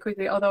sideways very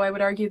quickly. Although I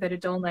would argue that a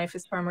dull knife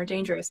is far more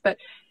dangerous. But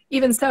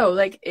even so,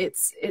 like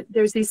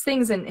there's these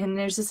things, and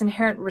there's this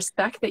inherent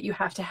respect that you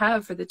have to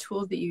have for the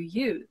tools that you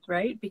use,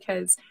 right?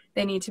 Because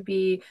they need to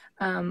be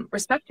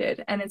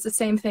respected. And it's the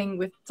same thing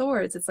with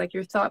swords. It's like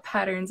your thought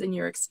patterns and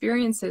your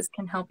experiences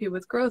can help you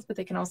with growth, but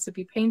they can also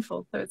be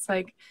painful. So it's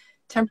like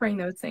tempering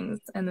those things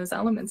and those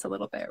elements a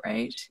little bit,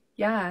 right?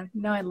 Yeah,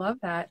 no, I love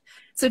that.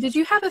 So did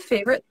you have a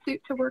favorite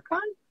suit to work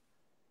on?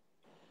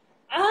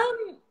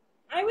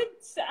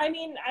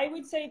 I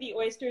would say the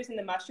oysters and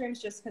the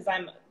mushrooms, just because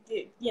I'm,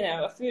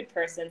 a food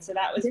person. So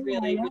that was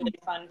really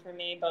fun for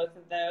me, both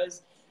of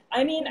those.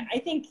 I mean, I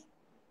think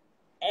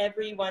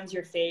everyone's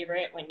your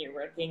favorite when you're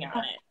working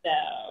on it,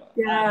 though.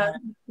 Yeah,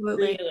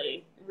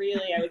 absolutely.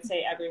 Really, I would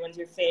say everyone's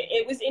your favorite.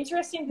 It was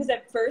interesting because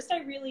at first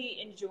I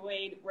really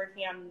enjoyed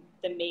working on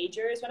the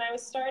majors when I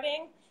was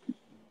starting.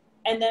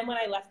 And then when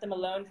I left them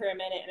alone for a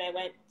minute and I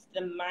went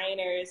to the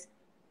minors,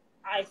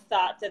 I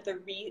thought that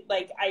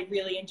I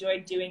really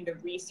enjoyed doing the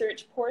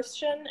research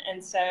portion.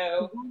 And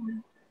so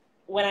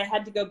when I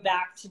had to go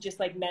back to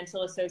just like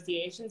mental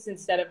associations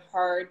instead of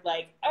hard,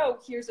 like, oh,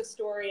 here's a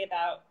story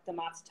about the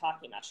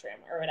matsutake mushroom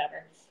or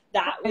whatever.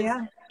 That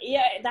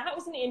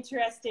was an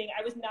interesting,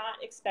 I was not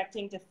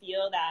expecting to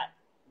feel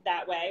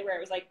that way, where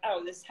it was like,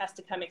 oh, this has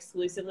to come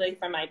exclusively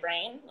from my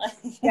brain.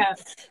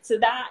 So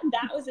that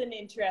was an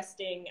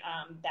interesting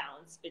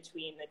balance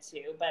between the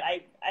two. But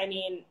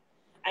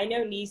I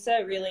know Nisse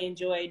really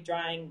enjoyed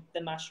drawing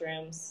the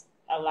mushrooms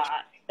a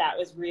lot. That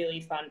was really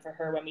fun for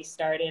her when we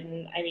started.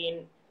 And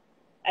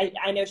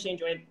I know she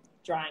enjoyed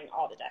drawing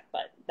all the deck,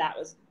 but that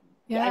was,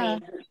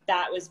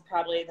 that was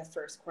probably the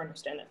first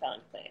cornerstone that fell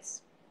into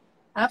place.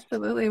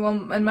 Absolutely.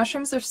 Well, and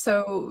mushrooms are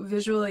so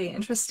visually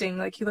interesting.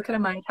 Like you look at a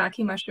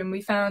maitake mushroom,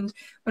 we found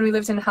when we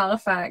lived in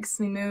Halifax,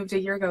 we moved a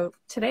year ago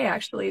today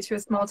actually to a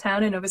small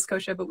town in Nova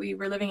Scotia, but we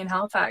were living in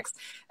Halifax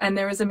and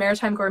there was a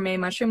maritime gourmet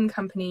mushroom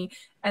company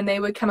and they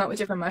would come out with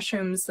different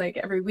mushrooms like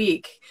every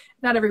week.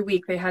 Not every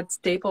week, they had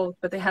staples,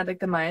 but they had like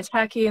the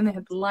maitake and they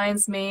had the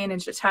lion's mane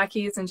and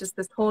shiitakes and just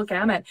this whole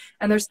gamut.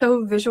 And they're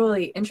so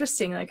visually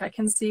interesting. Like I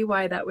can see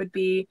why that would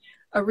be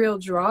a real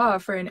draw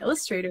for an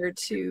illustrator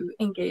to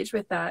engage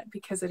with that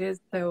because it is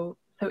so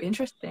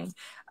interesting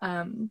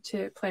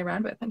to play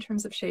around with in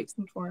terms of shapes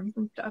and forms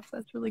and stuff.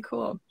 That's really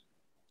cool.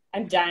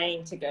 I'm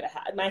dying to go to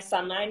my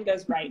sunline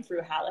goes right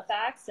through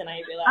Halifax, and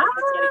I realized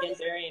this yet again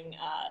during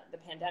the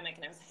pandemic,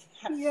 and I was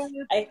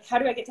like, how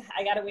do I get to?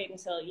 I gotta wait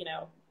until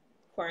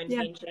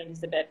quarantine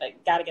changes a bit,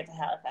 but gotta get to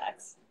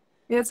Halifax.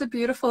 Yeah, it's a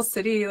beautiful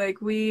city.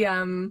 Like we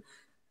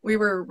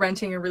were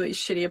renting a really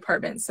shitty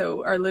apartment,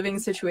 so our living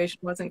situation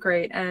wasn't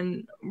great,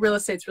 and real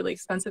estate's really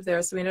expensive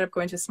there, so we ended up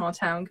going to a small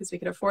town because we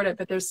could afford it.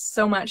 But there's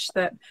so much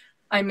that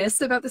I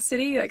miss about the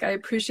city. Like I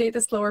appreciate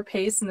the slower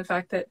pace and the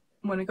fact that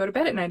when we go to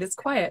bed at night, it's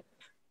quiet.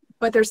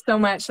 But there's so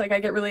much, like I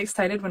get really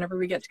excited whenever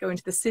we get to go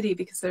into the city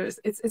because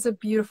it's a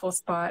beautiful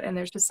spot and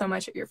there's just so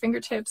much at your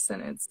fingertips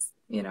and it's,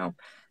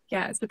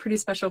 yeah, it's a pretty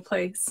special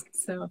place.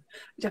 So I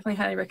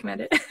definitely highly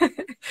recommend it.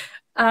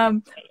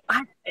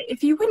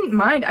 If you wouldn't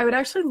mind, I would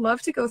actually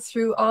love to go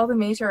through all the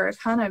major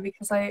arcana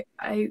because I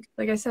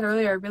like I said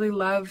earlier, I really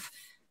love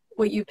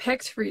what you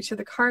picked for each of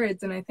the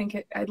cards, and I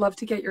think I'd love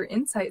to get your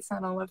insights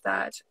on all of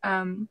that,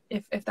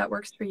 if that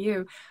works for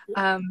you.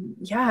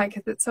 Yeah,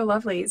 because it's so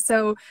lovely.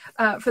 So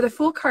for the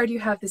Fool card, you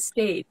have the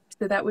State.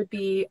 So that would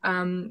be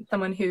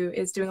someone who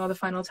is doing all the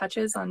final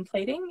touches on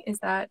plating. Is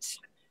that?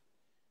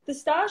 The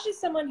Stage is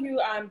someone who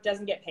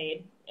doesn't get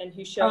paid and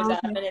who shows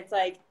up, and it's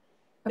like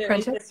there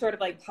is this sort of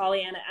like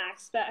Pollyanna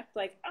aspect,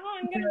 like, oh,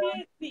 I'm going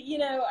to be,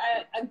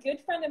 a good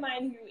friend of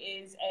mine who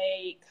is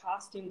a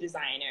costume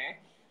designer.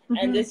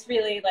 And this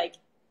really, like,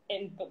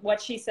 in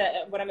what she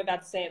said, what I'm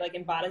about to say, like,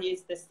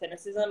 embodies this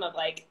cynicism of,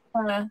 like,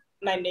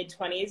 my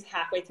mid-20s,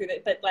 halfway through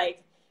but,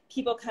 like,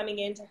 people coming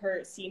into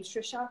her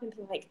seamstress shop and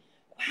being like,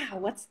 wow,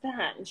 what's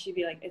that? And she'd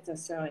be like, it's a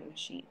sewing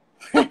machine.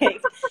 Like,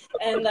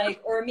 and,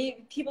 like, or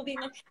people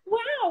being like,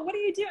 wow, what are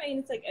you doing? And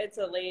it's like, it's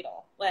a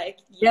ladle. Like,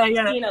 you've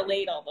seen a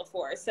ladle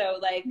before. So,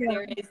 like,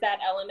 there is that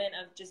element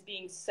of just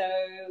being so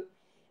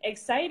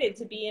excited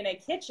to be in a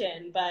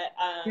kitchen, but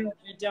you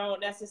don't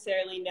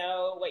necessarily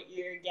know what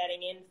you're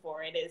getting in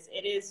for. It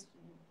is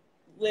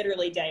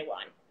literally day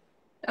one.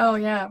 Oh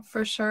yeah,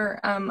 for sure.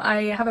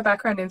 I have a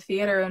background in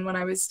theater, and when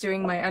I was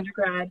doing my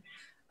undergrad,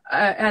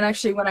 and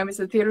actually when I was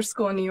at theater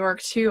school in New York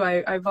too,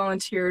 I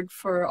volunteered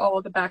for all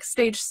of the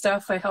backstage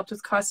stuff. I helped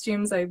with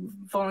costumes. I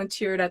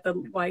volunteered at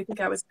I think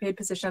I was paid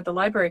position at the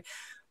library.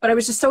 But I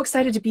was just so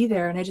excited to be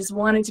there and I just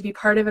wanted to be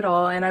part of it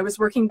all. And I was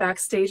working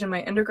backstage in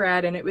my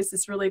undergrad and it was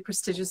this really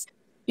prestigious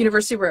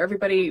university where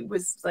everybody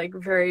was like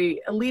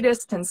very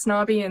elitist and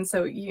snobby. And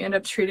so you end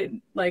up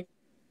treated like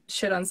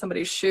shit on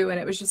somebody's shoe. And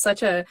it was just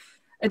such a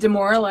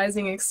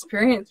demoralizing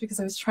experience because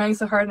I was trying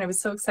so hard and I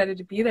was so excited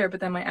to be there.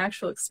 But then my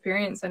actual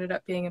experience ended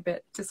up being a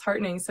bit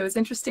disheartening. So it's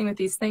interesting with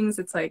these things.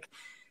 It's like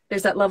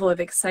there's that level of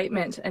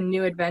excitement and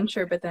new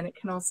adventure, but then it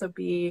can also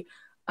be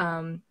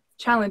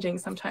challenging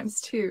sometimes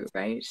too,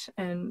 right?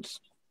 And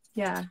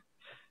yeah,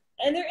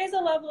 and there is a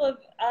level of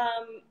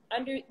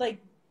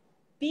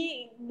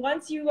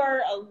once you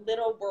are a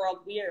little world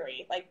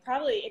weary, like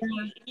probably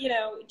if you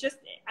just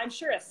I'm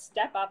sure a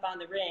step up on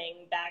the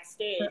ring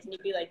backstage and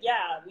you'd be like,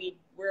 yeah,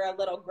 we're a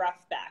little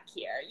gruff back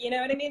here, you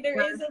know what I mean?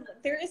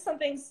 There is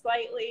something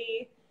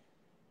slightly,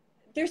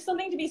 there's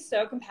something to be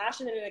so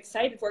compassionate and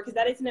excited for, because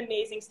that is an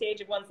amazing stage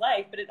of one's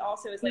life, but it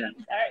also is like, all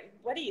right,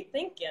 what are you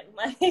thinking?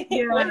 Like, what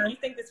do you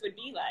think this would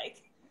be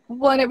like?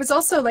 Well, and it was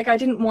also like I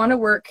didn't want to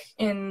work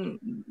in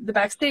the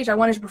backstage. I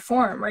wanted to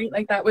perform, right?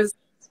 Like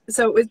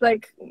so it was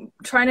like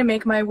trying to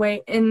make my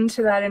way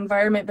into that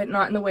environment, but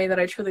not in the way that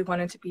I truly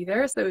wanted to be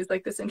there. So it was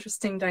like this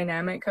interesting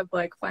dynamic of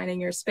like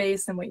finding your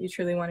space and what you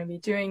truly want to be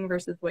doing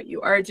versus what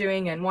you are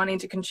doing and wanting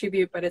to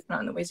contribute, but it's not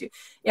in the ways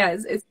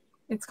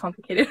it's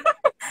complicated.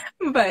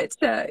 But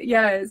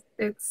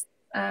it's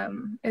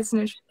an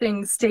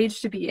interesting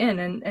stage to be in,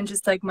 and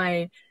just like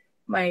my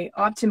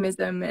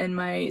optimism and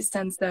my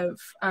sense of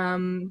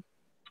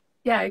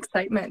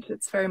excitement.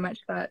 It's very much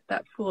that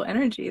Fool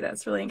energy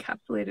that's really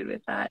encapsulated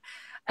with that.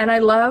 And I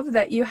love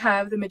that you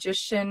have the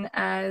Magician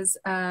as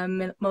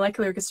a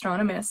molecular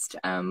gastronomist.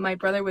 My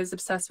brother was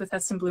obsessed with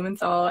Heston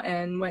Blumenthal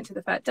and went to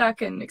the Fat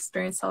Duck and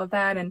experienced all of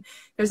that. And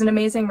there's an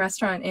amazing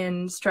restaurant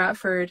in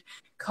Stratford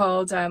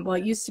called,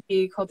 it used to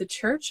be called The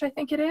Church, I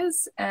think it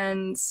is.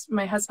 And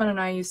my husband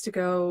and I used to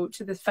go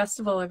to the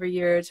festival every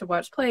year to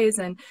watch plays.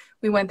 And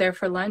we went there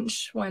for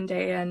lunch one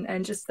day,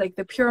 and just like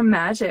the pure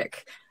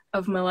magic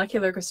of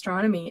molecular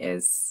gastronomy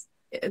is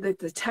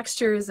the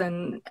textures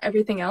and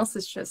everything else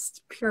is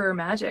just pure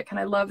magic. And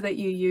I love that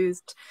you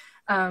used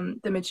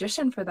the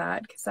Magician for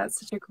that, because that's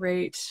such a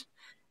great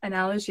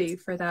analogy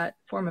for that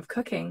form of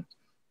cooking.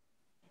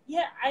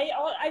 Yeah,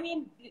 I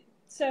mean,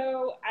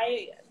 So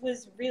I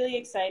was really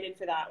excited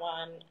for that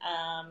one.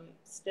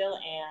 Still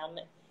am.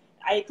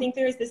 I think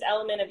there's this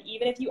element of,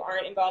 even if you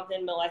aren't involved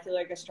in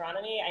molecular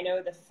gastronomy, I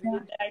know the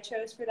food that I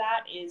chose for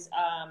that is,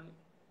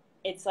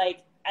 it's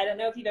like, I don't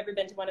know if you've ever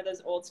been to one of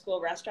those old school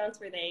restaurants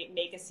where they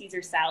make a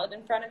Caesar salad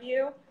in front of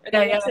you, or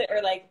they mix it,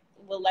 or like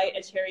will light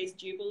a cherry's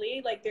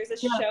jubilee. Like there's a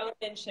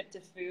showmanship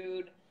to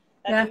food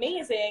that's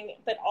amazing,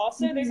 but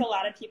also there's a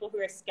lot of people who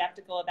are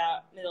skeptical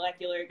about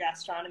molecular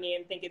gastronomy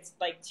and think it's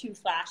like too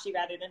flashy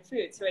rather than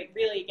food. So it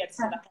really gets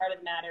to the heart of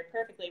the matter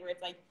perfectly, where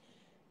it's like,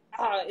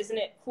 oh, isn't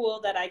it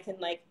cool that I can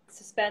like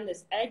suspend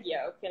this egg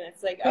yolk? And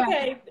it's like,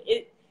 okay,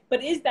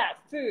 but is that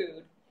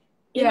food?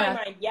 In my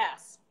mind,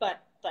 yes,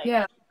 but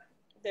like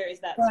there is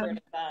that sort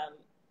of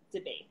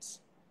debate.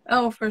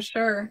 Oh, for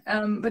sure.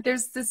 But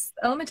there's this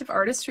element of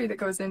artistry that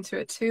goes into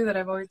it too that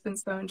I've always been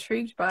so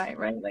intrigued by,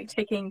 right? Like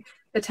taking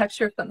the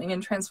texture of something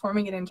and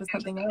transforming it into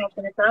something else.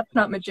 And if that's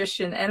not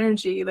magician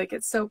energy, like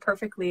it so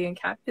perfectly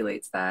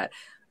encapsulates that.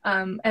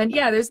 And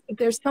yeah,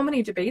 there's so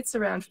many debates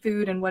around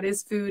food and what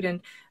is food.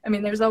 And I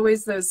mean, there's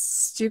always those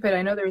stupid,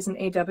 I know there was an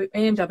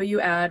A&W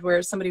ad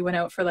where somebody went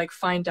out for like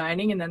fine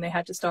dining and then they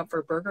had to stop for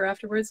a burger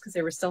afterwards because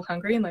they were still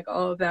hungry, and like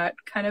all of that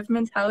kind of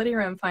mentality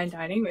around fine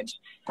dining, which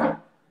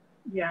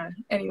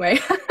anyway,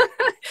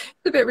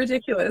 it's a bit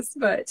ridiculous,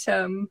 but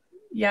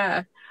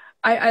yeah,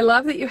 I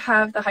love that you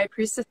have the high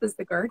priestess as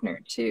the gardener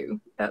too.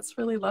 That's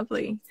really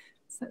lovely.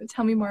 So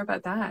tell me more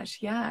about that.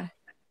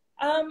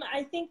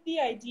 I think the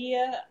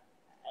idea,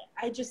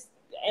 I just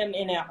am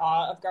in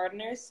awe of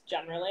gardeners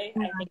generally.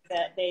 I think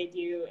that they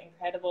do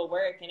incredible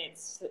work, and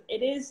it's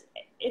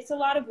a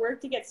lot of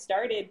work to get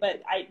started,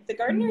 but the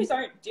gardeners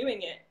aren't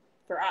doing it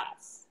for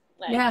us.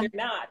 Like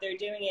they're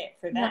doing it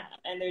for them,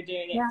 and they're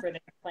doing it for their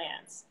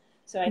plants.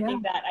 So I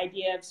think that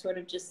idea of sort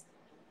of just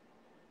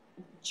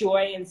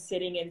joy and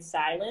sitting in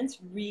silence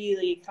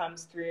really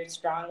comes through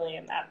strongly,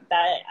 and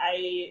that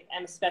I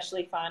am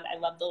especially fond. I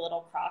love the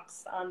little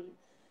crocs on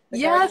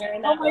the gardener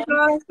in that one.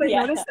 Gosh, I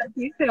noticed that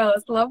detail.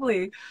 It's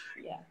lovely.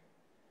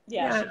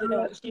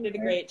 She did a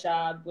great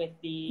job with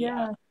the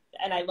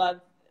and I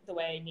love the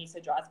way Nisse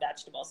draws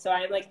vegetables. So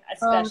I'm like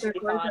especially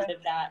fond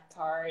of that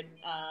card.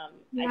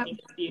 I think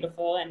it's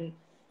beautiful, and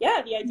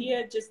the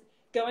idea of just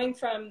going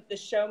from the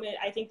showman,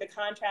 I think the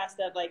contrast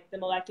of like the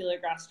molecular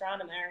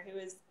gastronomer who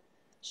is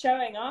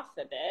showing off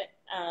a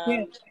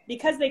bit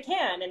because they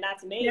can, and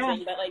that's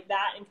amazing. But like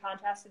that in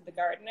contrast to the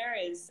gardener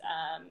is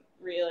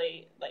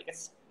really like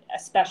a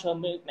special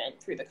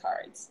movement through the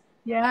cards.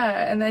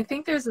 Yeah, and I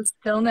think there's a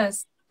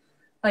stillness,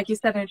 like you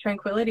said, and a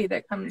tranquility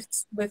that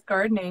comes with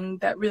gardening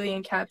that really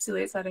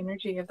encapsulates that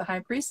energy of the high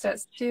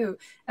priestess too.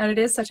 And it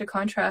is such a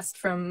contrast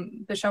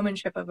from the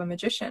showmanship of a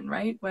magician,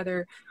 right?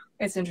 Whether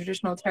it's in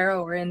traditional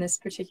tarot or in this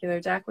particular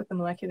deck with the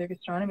molecular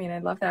gastronomy. And I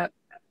love that.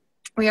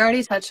 We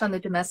already touched on the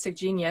domestic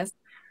genius,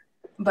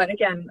 but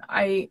again,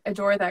 I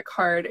adore that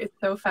card. It's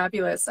so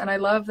fabulous. And I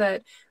love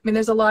that, I mean,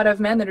 there's a lot of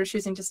men that are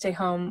choosing to stay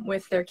home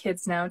with their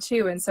kids now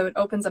too. And so it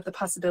opens up the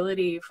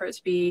possibility for it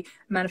to be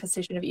a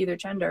manifestation of either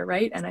gender,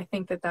 right? And I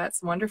think that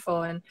that's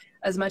wonderful. And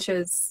as much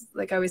as,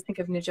 like, I always think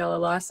of Nigella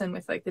Lawson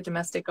with like the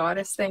domestic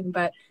goddess thing,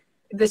 but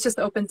this just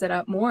opens it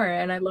up more.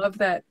 And I love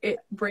that it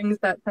brings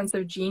that sense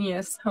of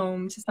genius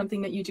home to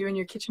something that you do in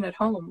your kitchen at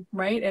home,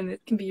 right? And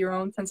it can be your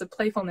own sense of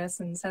playfulness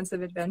and sense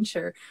of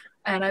adventure.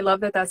 And I love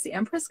that that's the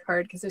Empress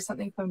card, because there's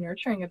something so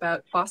nurturing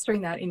about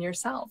fostering that in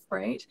yourself,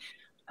 right?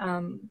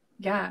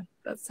 Yeah,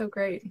 that's so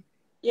great.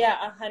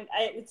 Yeah,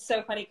 it's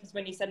so funny because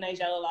when you said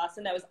Nigella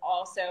Lawson, that was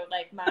also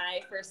like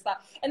my first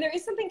thought. And there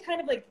is something kind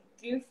of like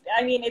goof.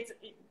 I mean, it's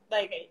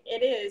like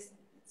it is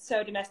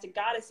so domestic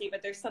goddessy,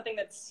 but there's something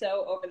that's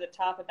so over the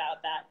top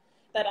about that.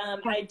 But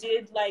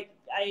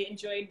I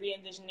enjoyed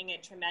re-envisioning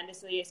it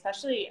tremendously,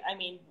 especially, I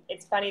mean,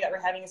 it's funny that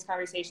we're having this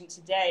conversation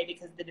today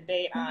because the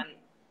debate on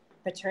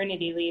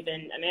paternity leave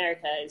in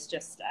America is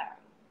just,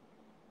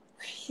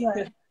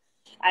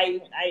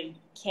 I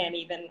can't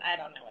even, I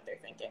don't know what they're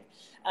thinking.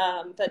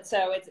 But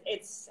so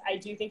I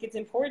do think it's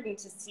important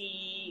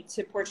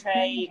to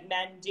portray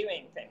men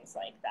doing things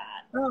like that.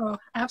 Oh,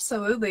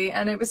 absolutely.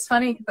 And it was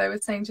funny because I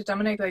was saying to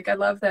Dominic, like, I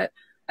love that.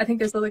 I think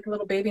there's like a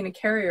little baby in a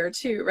carrier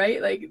too,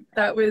 right? Like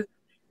that was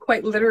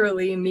quite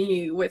literally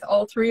me with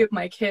all three of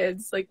my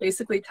kids, like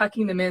basically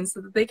tucking them in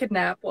so that they could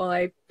nap while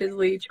I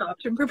busily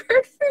chopped and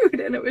prepared food.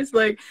 And it was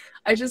like,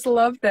 I just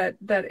love that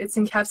it's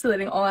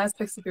encapsulating all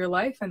aspects of your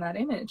life in that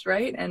image,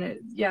 right? And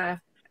it's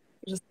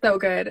just so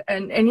good.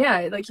 And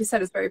yeah, like you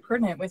said, it's very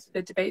pertinent with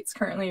the debates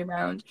currently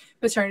around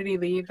paternity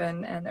leave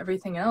and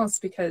everything else,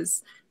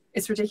 because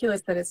it's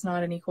ridiculous that it's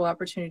not an equal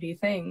opportunity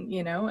thing,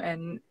 you know,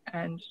 and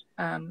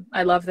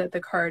I love that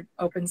the card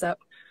opens up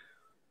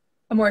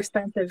a more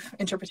expansive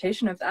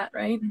interpretation of that,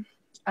 right?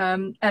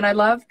 And I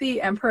love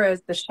the Emperor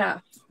as the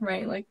chef,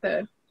 right? Like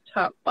the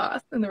top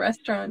boss in the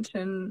restaurant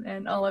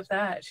and all of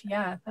that.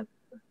 Yeah,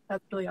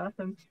 that's really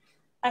awesome.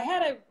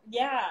 That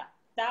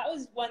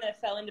was one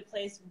that fell into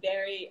place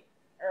very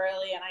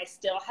early, and I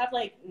still have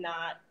like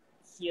not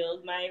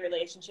healed my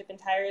relationship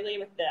entirely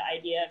with the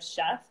idea of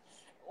chef.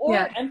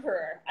 or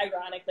Emperor,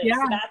 ironically. Yeah.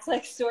 So that's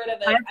like sort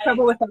of I have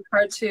trouble with that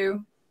card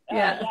too.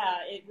 Yeah.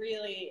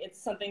 It's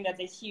something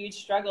that's a huge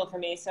struggle for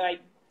me. So I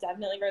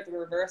definitely wrote the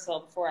reversal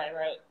before I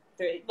wrote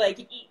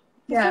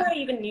before I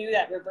even knew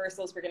that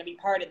reversals were going to be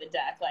part of the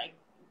deck. Like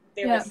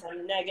there was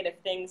some negative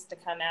things to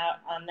come out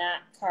on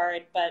that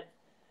card, but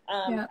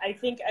I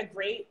think a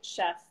great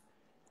chef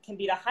can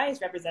be the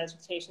highest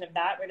representation of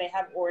that, where they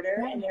have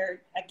order and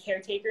they're a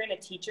caretaker and a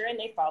teacher and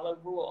they follow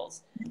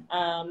rules.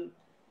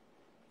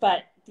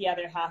 But the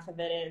other half of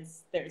it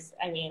is there's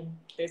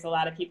a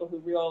lot of people who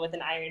rule with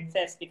an iron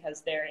fist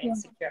because they're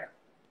insecure.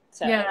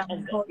 So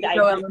and the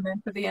ego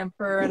element of the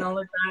Emperor and all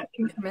of that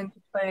can come into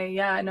play.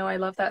 Yeah, no, I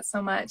love that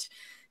so much.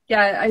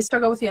 Yeah, I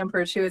struggle with the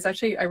Emperor too. It's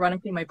actually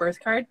ironically my birth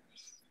card.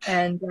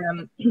 And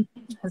I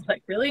was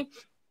like, really?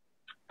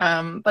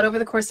 But over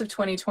the course of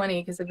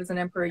 2020, because it was an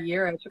Emperor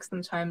year, I took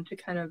some time to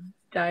kind of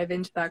dive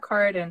into that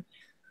card and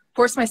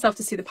force myself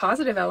to see the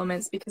positive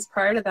elements, because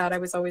prior to that, I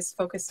was always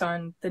focused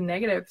on the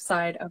negative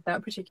side of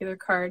that particular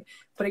card.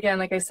 But again,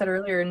 like I said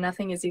earlier,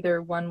 nothing is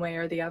either one way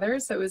or the other.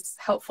 So it was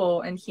helpful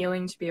and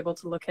healing to be able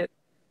to look at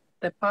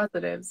the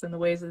positives and the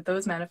ways that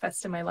those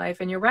manifest in my life.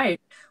 And you're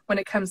right, when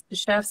it comes to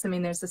chefs, I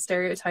mean, there's a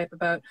stereotype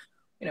about,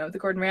 you know, the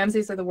Gordon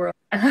Ramsays of the world.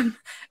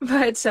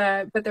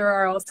 But there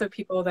are also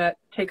people that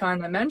take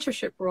on a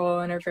mentorship role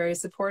and are very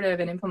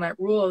supportive and implement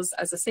rules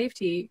as a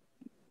safety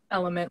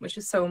element, which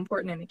is so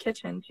important in the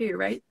kitchen too,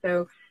 right?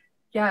 So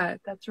yeah,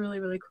 that's really,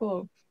 really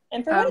cool.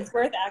 And for what it's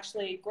worth,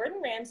 actually, Gordon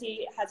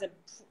Ramsay has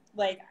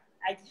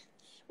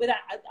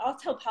I'll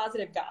tell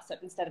positive gossip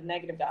instead of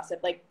negative gossip.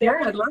 Like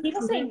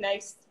people say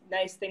nice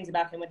things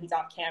about him when he's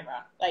off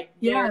camera, like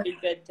very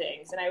good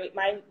things. And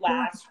my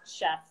last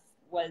chef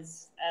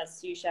was a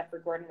sous chef for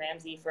Gordon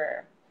Ramsay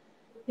for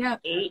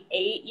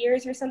 8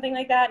 years or something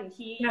like that, and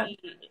he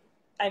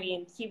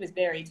was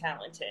very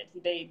talented.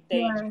 They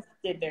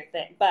did their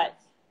thing, but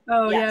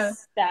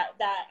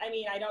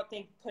I don't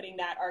think putting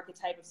that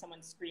archetype of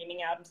someone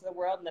screaming out into the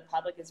world and the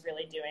public is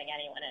really doing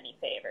anyone any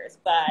favors.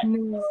 But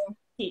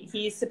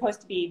he's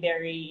supposed to be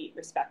very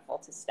respectful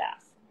to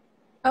staff.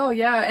 Oh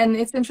yeah, and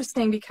it's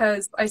interesting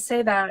because I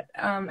say that,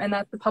 and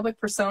that's the public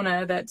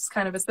persona that's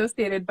kind of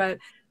associated, but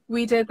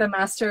we did the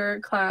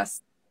master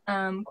class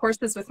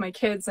courses with my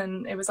kids,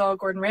 and it was all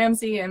Gordon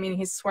Ramsay. I mean,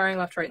 he's swearing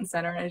left, right, and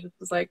center, and I just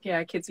was like,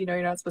 yeah, kids, you know,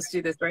 you're not supposed to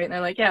do this, right? And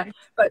they're like, yeah.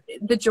 But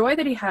the joy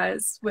that he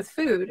has with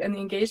food and the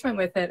engagement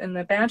with it and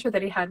the banter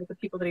that he had with the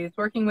people that he was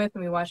working with,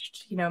 and we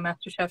watched, you know,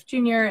 Master Chef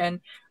Junior, and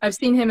I've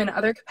seen him in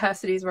other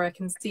capacities where I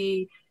can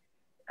see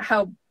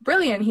how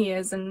brilliant he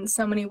is in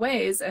so many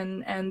ways,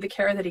 and the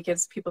care that he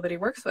gives people that he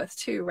works with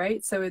too,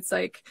 right? So it's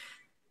like,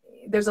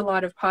 there's a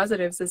lot of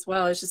positives as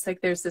well. It's just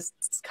like there's this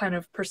kind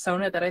of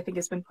persona that I think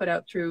has been put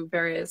out through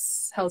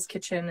various Hell's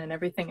Kitchen and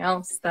everything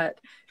else that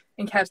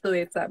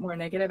encapsulates that more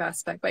negative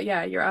aspect. But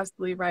yeah, you're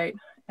absolutely right.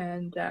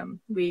 And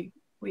we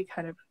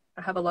kind of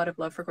have a lot of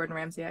love for Gordon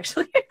Ramsay,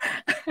 actually.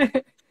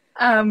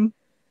 And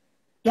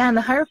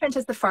the Hierophant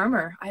is the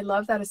farmer. I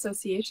love that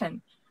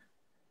association.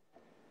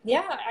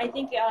 Yeah, I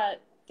think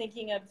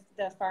thinking of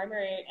the farmer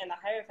and the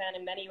Hierophant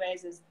in many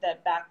ways is the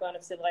backbone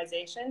of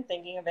civilization,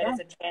 thinking of it as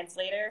a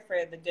translator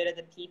for the good of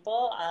the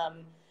people.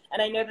 And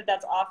I know that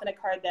that's often a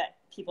card that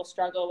people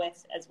struggle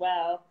with as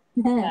well,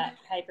 that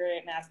hyper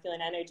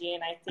masculine energy.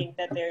 And I think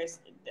that there's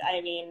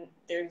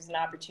an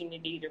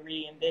opportunity to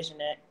re-envision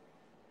it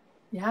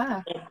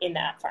in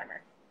that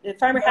farmer. The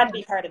farmer had to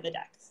be part of the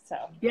deck, so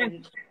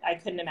I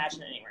couldn't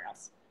imagine it anywhere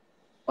else.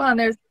 Well,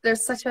 and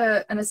there's such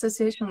an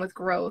association with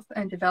growth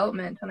and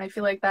development, and I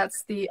feel like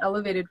that's the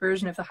elevated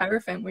version of the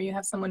Hierophant, where you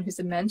have someone who's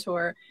a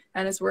mentor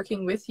and is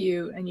working with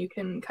you, and you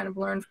can kind of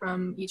learn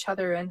from each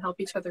other and help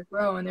each other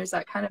grow. And there's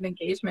that kind of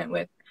engagement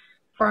with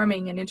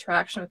farming and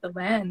interaction with the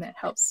land that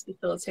helps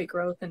facilitate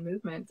growth and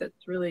movement.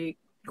 That's really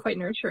quite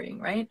nurturing,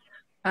 right?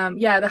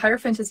 The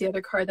Hierophant is the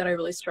other card that I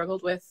really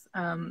struggled with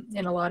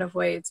in a lot of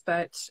ways,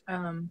 but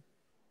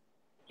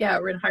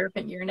we're in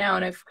Hierophant year now,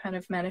 and I've kind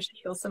of managed to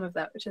heal some of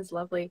that, which is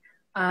lovely.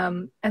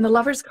 And the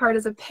Lover's card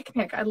is a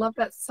picnic. I love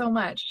that so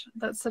much.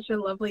 That's such a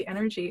lovely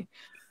energy.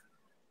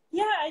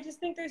 Yeah, I just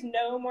think there's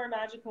no more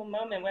magical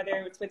moment, whether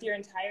it's with your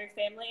entire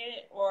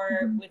family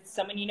or with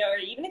someone you know, or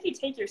even if you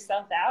take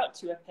yourself out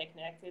to a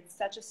picnic. It's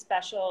such a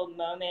special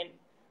moment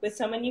with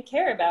someone you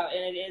care about,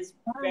 and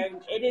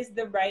it is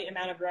the right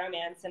amount of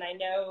romance. And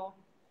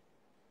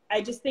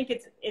I just think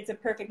it's a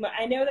perfect moment.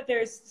 I know that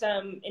there's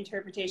some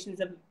interpretations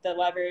of the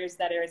Lovers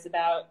that is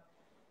about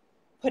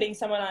putting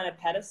someone on a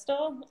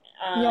pedestal.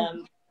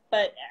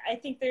 But I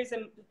think there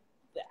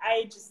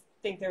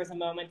was a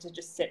moment to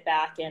just sit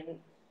back and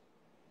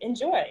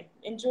enjoy,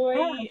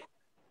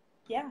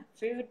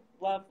 food,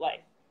 love,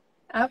 life.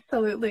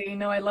 Absolutely.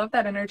 No, I love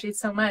that energy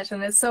so much.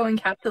 And it's so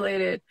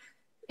encapsulated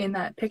in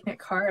that picnic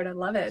card. I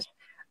love it.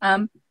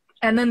 And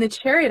then the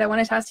Chariot, I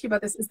wanted to ask you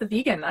about this, is the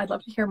vegan. I'd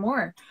love to hear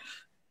more.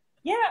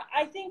 Yeah,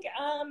 I think,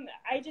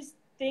 I just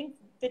think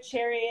the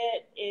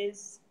Chariot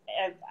is,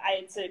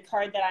 it's a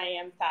card that I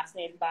am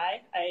fascinated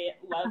by. I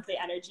love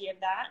the energy of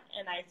that.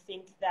 And I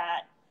think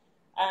that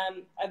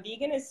a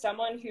vegan is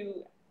someone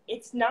who,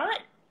 it's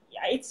not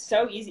it's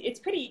so easy. It's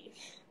pretty,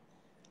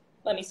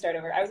 let me start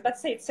over. I was about to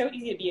say it's so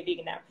easy to be a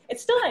vegan now.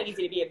 It's still not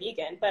easy to be a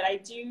vegan, but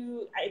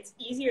it's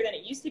easier than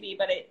it used to be,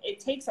 but it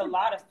takes a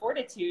lot of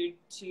fortitude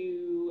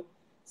to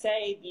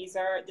say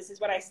this is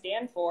what I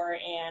stand for,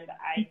 and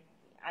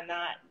I'm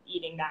not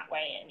eating that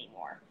way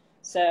anymore.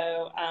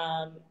 So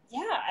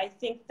yeah, I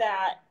think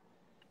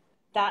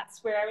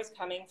that's where I was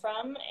coming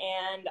from.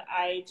 And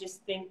I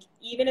just think,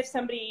 even if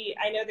somebody,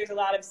 I know there's a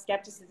lot of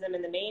skepticism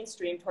in the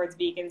mainstream towards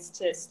vegans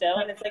still,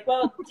 and it's like,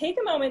 well, take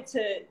a moment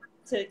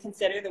to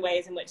consider the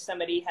ways in which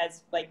somebody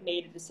has like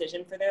made a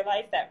decision for their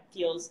life that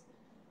feels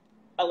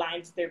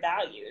aligned to their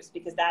values,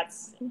 because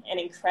that's an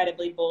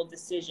incredibly bold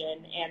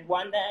decision, and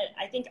one that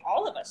I think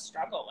all of us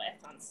struggle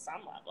with on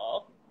some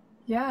level.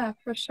 Yeah,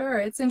 for sure.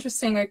 It's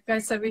interesting. Like I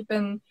said, we've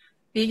been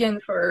vegan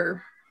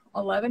for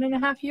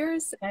 11.5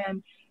 years,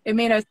 and it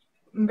made us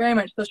very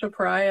much social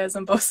pariahs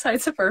on both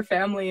sides of our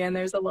family. And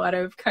there's a lot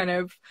of kind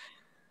of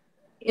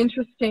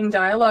interesting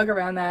dialogue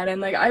around that. And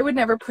like, I would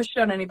never push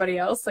it on anybody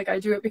else. Like, I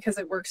do it because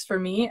it works for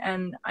me,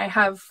 and I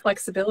have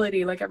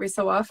flexibility. Like, every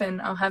so often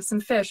I'll have some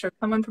fish, or if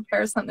someone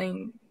prepares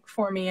something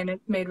for me and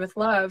it's made with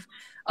love,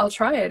 I'll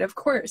try it, of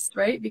course,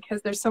 right?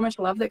 Because there's so much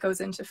love that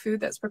goes into food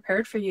that's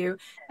prepared for you.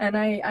 And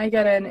I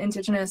get an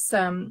Indigenous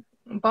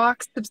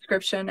box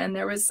subscription, and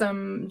there was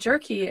some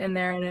jerky in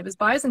there, and it was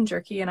bison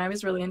jerky, and I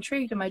was really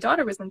intrigued, and my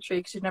daughter was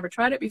intrigued. She'd never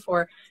tried it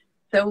before.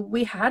 So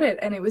we had it,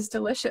 and it was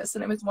delicious,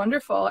 and it was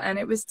wonderful, and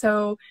it was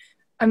so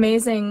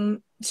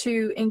amazing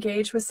to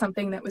engage with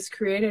something that was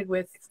created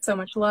with so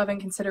much love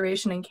and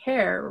consideration and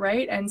care,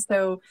 right? And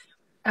so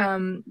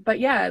but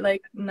yeah,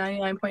 like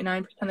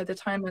 99.9% of the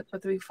time, that's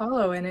what we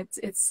follow. And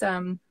it's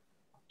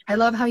I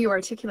love how you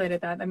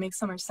articulated that. That makes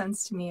so much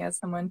sense to me as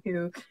someone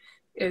who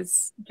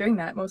is doing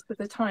that most of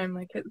the time.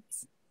 Like,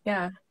 it's,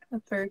 yeah,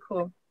 that's very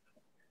cool.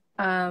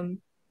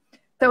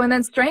 So, and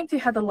then strength, you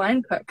had the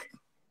line cook,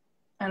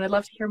 and I'd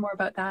love to hear more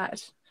about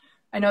that.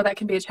 I know that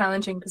can be a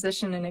challenging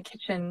position in a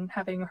kitchen,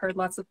 having heard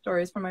lots of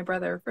stories from my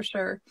brother, for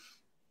sure.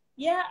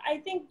 Yeah, I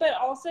think, but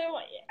also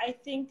I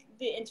think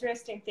the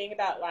interesting thing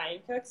about line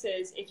cooks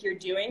is, if you're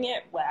doing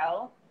it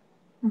well,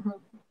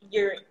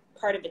 you're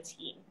part of a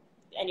team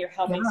and you're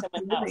helping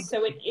someone else.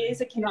 So it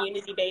is a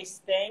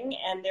community-based thing,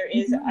 and there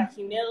is a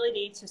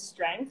humility to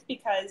strength,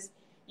 because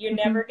you're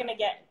never going to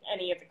get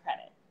any of the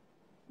credit.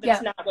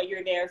 That's not what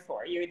you're there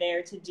for. You're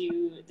there to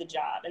do the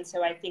job. And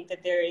so I think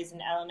that there is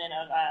an element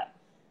of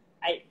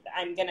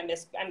I'm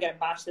gonna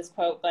botch this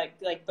quote, but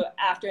like, but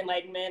after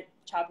enlightenment,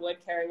 chop wood,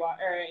 carry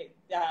water, or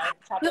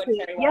chop wood,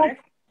 carry water.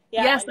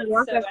 Yeah. Yes, and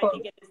so I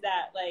think it is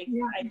that, like,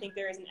 I think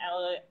there is an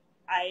element.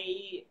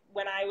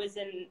 When I was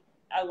in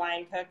a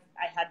line cook,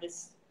 I had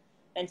this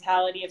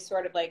mentality of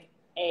sort of like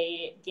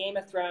a Game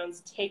of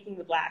Thrones taking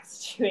the black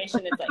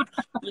situation. It's like,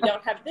 you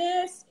don't have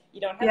this,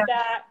 you don't have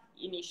that,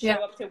 and you show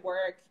up to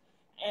work.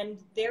 And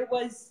there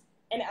was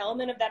an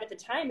element of that at the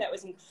time that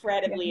was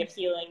incredibly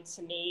appealing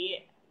to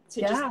me, to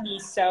just be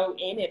so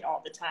in it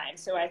all the time.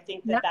 So I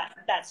think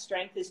that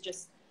strength is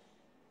just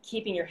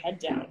keeping your head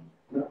down.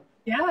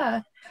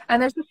 Yeah.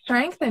 And there's a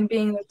strength in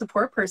being the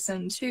support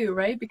person too,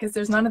 right? Because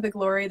there's none of the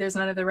glory, there's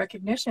none of the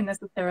recognition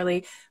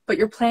necessarily, but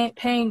you're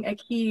playing a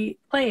key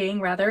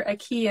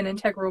and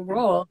integral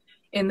role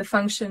in the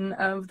function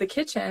of the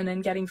kitchen,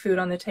 and getting food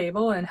on the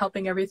table, and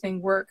helping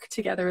everything work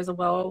together as a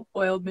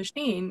well-oiled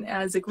machine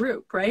as a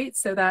group, right?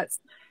 So that's,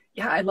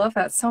 I love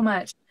that so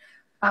much.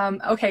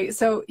 Okay,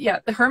 so yeah,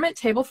 the hermit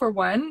table for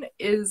one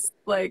is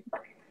like,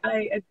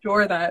 I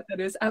adore that. That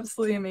is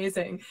absolutely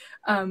amazing.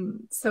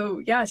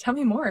 So yeah, tell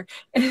me more.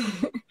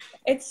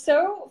 It's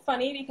so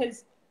funny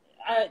because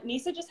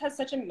Nisse just has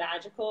such a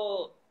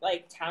magical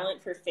like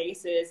talent for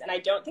faces, and I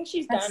don't think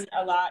she's done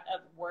a lot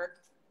of work.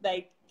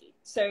 Like,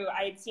 so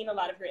I had seen a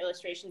lot of her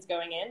illustrations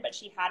going in, but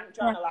she hadn't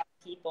drawn a lot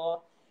of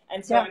people,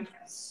 and so I'm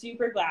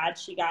super glad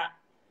she got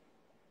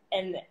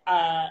an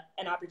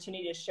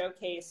opportunity to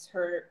showcase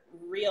her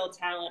real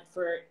talent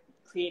for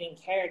creating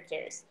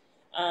characters.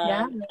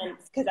 And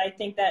because I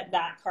think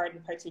that card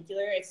in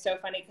particular, it's so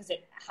funny because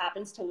it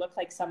happens to look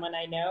like someone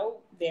I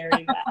know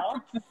very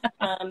well.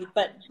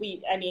 But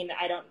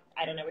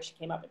I don't know where she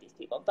came up with these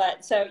people,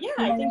 but so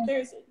I think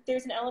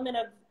there's an element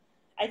of,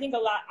 I think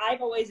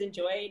I've always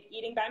enjoyed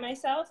eating by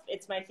myself.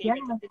 It's my favorite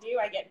thing to do.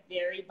 I get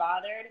very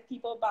bothered if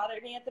people bother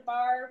me at the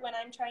bar when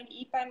I'm trying to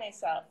eat by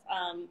myself.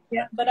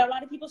 But a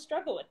lot of people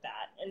struggle with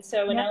that. And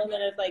so an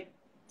element of like,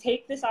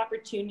 take this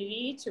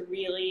opportunity to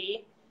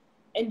really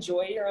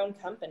enjoy your own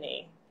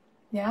company.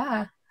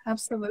 Yeah,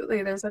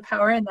 absolutely. There's a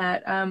power in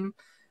that.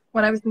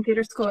 When I was in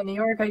theater school in New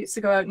York, I used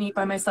to go out and eat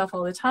by myself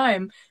all the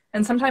time.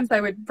 And sometimes I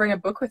would bring a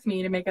book with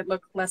me to make it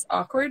look less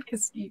awkward,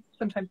 because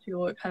sometimes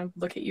people would kind of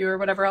look at you or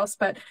whatever else.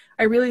 But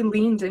I really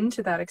leaned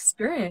into that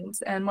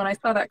experience. And when I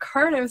saw that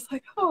card, I was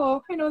like,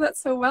 oh, I know that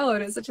so well.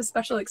 It is such a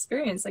special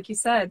experience. Like you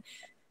said,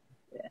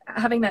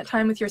 having that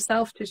time with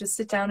yourself to just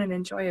sit down and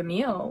enjoy a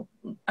meal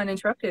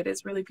uninterrupted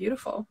is really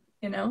beautiful.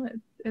 You know,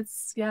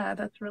 it's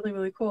that's really,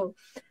 really cool.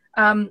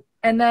 And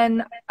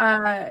then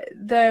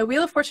the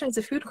Wheel of Fortune is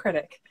a food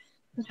critic.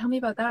 So tell me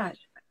about that.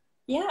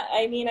 Yeah,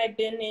 I mean, I've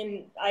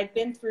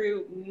been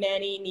through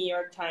many New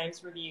York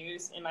Times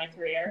reviews in my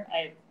career.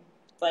 I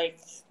like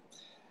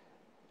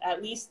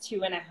at least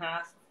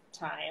 2.5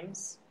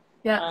 times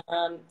Yeah.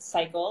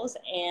 cycles,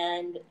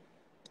 and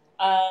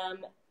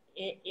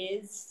it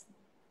is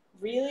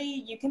really,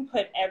 you can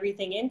put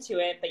everything into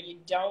it, but you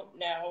don't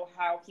know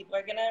how people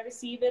are going to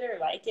receive it or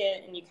like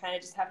it, and you kind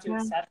of just have to Yeah.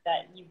 accept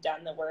that you've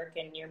done the work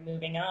and you're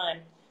moving on.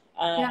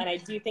 Yeah. And I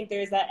do think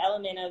there's that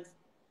element of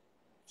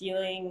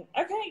feeling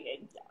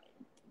okay.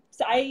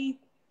 So I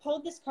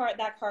pulled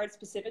that card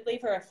specifically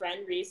for a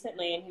friend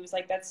recently, and he was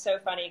like, "That's so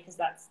funny because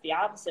that's the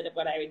opposite of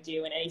what I would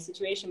do in any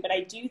situation." But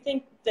I do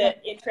think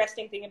the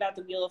interesting thing about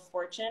the Wheel of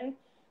Fortune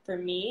for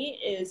me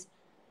is,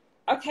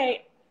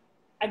 okay,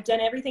 I've done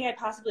everything I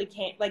possibly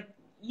can. Like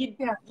you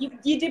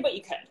did what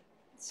you could,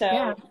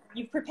 so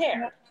you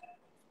prepared.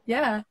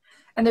 Yeah.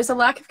 And there's a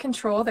lack of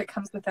control that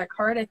comes with that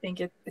card. I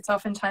think it's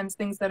oftentimes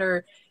things that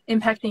are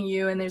impacting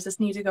you, and there's this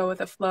need to go with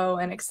the flow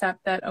and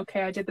accept that,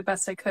 okay, I did the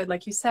best I could,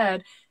 like you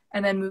said,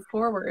 and then move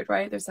forward,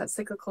 right? There's that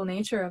cyclical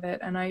nature of it.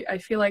 And I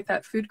feel like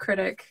that food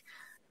critic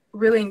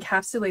really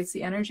encapsulates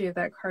the energy of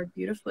that card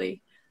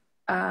beautifully.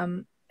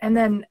 And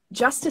then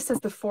justice as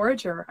the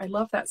forager. I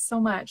love that so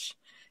much,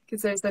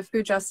 because there's the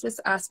food justice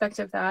aspect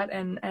of that,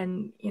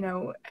 and you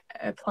know,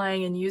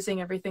 applying and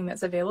using everything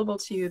that's available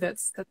to you.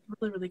 That's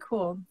really, really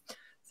cool.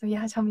 So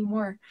yeah, tell me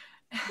more.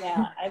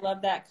 Yeah, I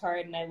love that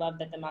card, and I love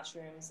that the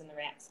mushrooms and the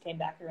rats came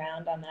back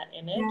around on that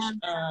image.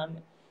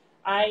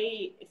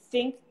 I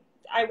think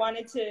I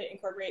wanted to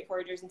incorporate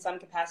foragers in some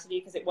capacity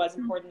because it was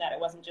important that it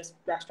wasn't just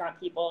restaurant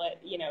people.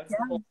 You know, it's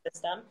the whole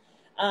system.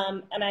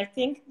 And I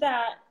think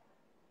that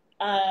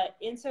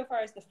insofar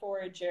as the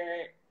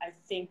forager, I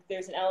think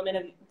there's an element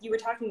of, you were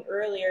talking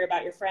earlier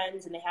about your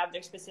friends and they have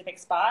their specific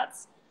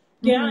spots.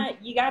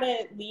 You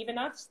gotta leave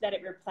enough so that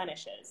it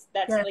replenishes.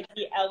 That's like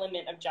the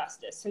element of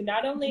justice. So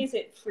not only is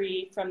it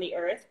free from the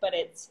earth, but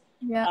it's,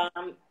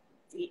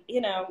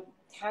 you know,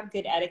 have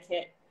good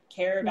etiquette,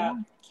 care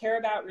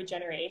about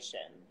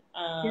regeneration.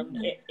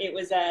 That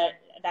was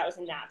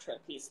a natural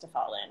piece to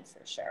fall in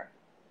for sure.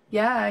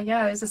 Yeah,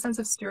 there's a sense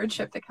of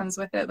stewardship that comes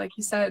with it, like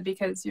you said,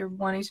 because you're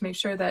wanting to make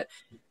sure that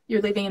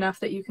you're leaving enough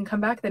that you can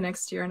come back the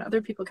next year and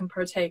other people can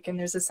partake. And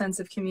there's a sense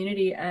of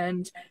community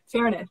and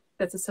fairness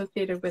that's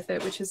associated with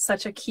it, which is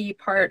such a key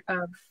part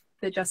of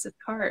the justice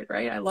card,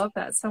 right? I love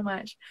that so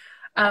much.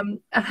 And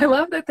I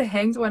love that the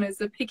hanged one is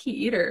the picky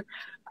eater.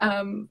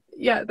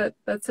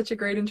 That's such a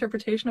great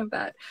interpretation of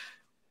that.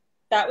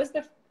 That was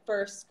the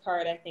first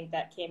card I think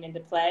that came into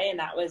play, and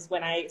that was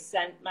when I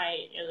sent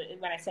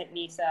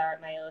Nisse,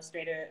 my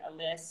illustrator, a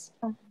list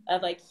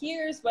of like,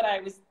 here's what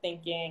I was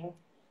thinking.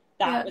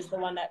 That was the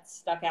one that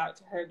stuck out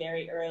to her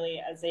very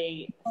early as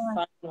a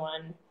fun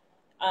one.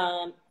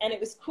 And it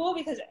was cool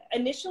because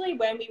initially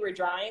when we were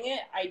drawing it,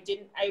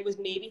 I was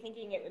maybe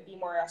thinking it would be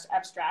more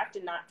abstract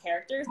and not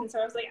characters. And so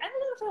I was like, I don't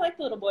know if I like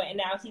the little boy. And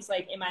now he's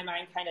like, in my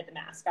mind, kind of the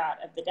mascot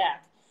of the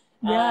deck.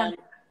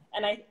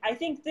 And I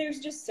think there's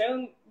just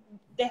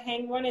the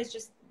hanged one is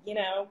just, you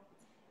know,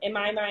 in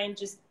my mind,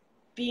 just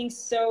being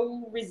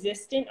so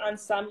resistant on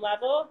some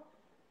level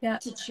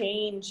to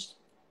change.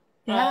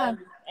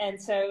 And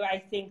so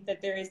I think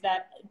that there is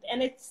that,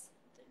 and it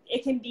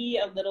can be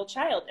a little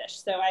childish.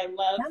 So I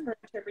love her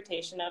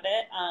interpretation of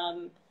it.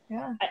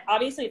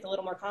 Obviously it's a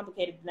little more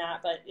complicated than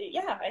that, but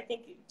I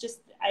think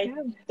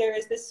there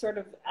is this sort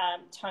of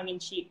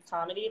tongue-in-cheek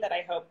comedy that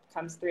I hope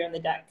comes through in the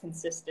deck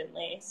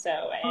consistently.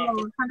 So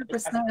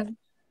 100%.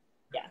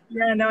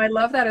 No, I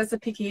love that as a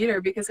picky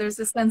eater, because there's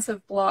a sense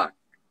of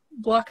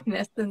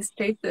blockness and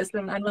stasis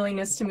and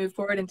unwillingness to move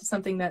forward into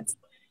something that's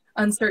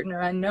uncertain or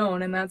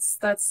unknown, and that's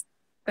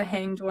the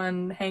hanged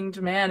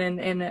man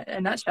in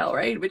a nutshell,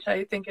 right? Which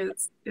I think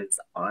is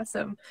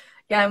awesome.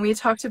 And we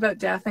talked about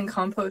death and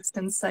compost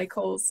and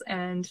cycles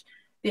and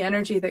the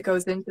energy that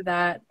goes into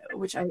that,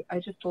 which I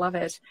just love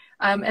it.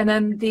 And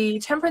then the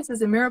temperance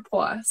is a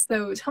mirepoix.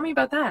 So tell me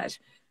about that.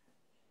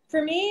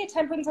 For me,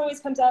 temperance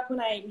always comes up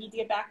when I need to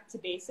get back to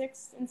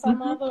basics in some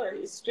level, or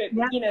strip,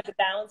 you know, the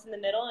balance in the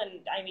middle. And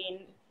I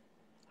mean,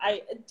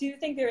 I do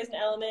think there is an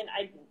element,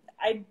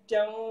 I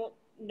don't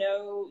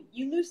know,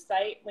 you lose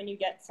sight when you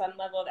get some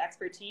level of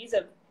expertise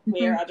of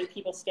where other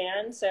people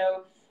stand.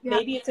 So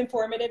maybe it's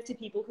informative to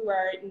people who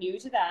are new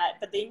to that,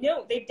 but they've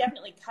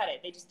definitely cut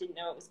it. They just didn't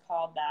know it was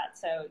called that.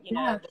 So, you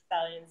know, the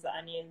scallions, the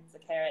onions, the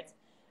carrots.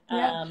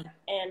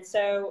 And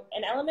so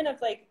an element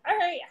of like, all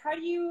right, how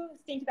do you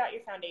think about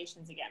your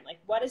foundations again? Like,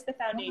 what is the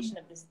foundation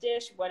of this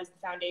dish? What is the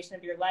foundation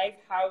of your life?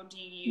 How do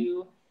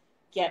you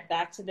get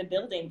back to the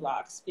building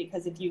blocks?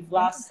 Because if you've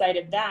lost sight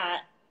of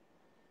that,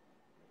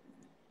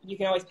 you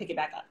can always pick it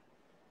back up.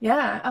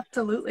 Yeah,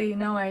 absolutely.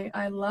 No,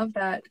 I love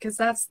that, because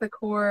that's the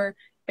core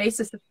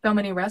basis of so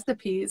many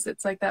recipes.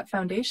 It's like that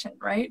foundation,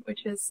 right?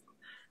 Which is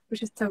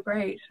so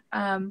great.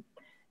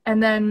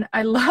 And then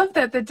I love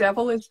that the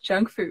devil is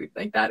junk food.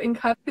 Like, that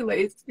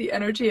encapsulates the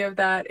energy of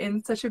that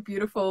in such a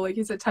beautiful, like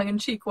you said,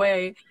 tongue-in-cheek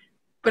way.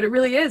 But it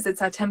really is.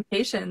 It's that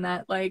temptation,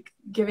 that like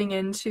giving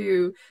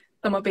into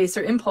somewhat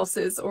baser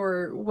impulses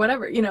or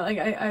whatever, you know, like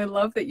I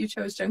love that you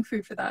chose junk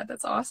food for that.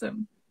 That's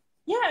awesome.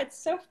 Yeah,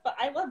 it's so fun.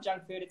 I love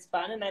junk food. It's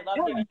fun, and I love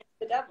Yeah, giving it to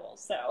the devil.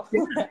 So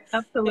yeah,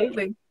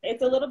 absolutely.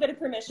 it's a little bit of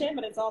permission,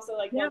 but it's also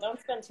like, Yeah. well, don't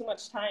spend too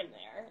much time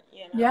there,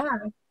 you know?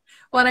 Yeah.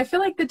 Well, and I feel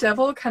like the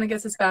devil kind of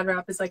gets this bad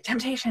rap as like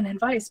temptation and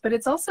vice, but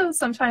it's also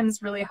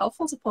sometimes really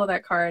helpful to pull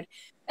that card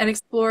and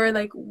explore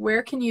like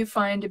where can you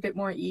find a bit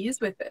more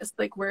ease with this?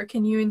 Like where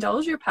can you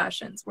indulge your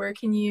passions? Where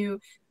can you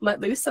let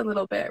loose a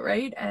little bit,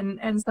 right?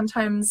 And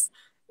sometimes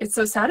it's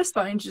so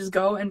satisfying to just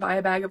go and buy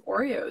a bag of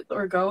Oreos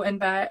or go and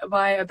buy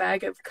a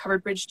bag of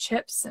Covered Bridge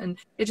chips. And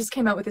it just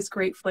came out with this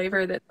great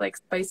flavor that's like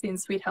spicy and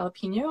sweet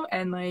jalapeno.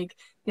 And like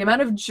the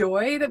amount of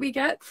joy that we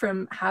get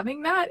from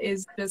having that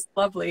is just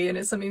lovely. And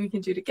it's something we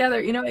can do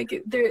together. You know,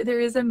 like there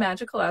is a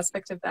magical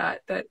aspect of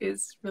that that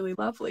is really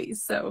lovely.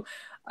 So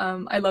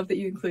I love that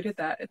you included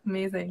that. It's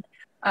amazing.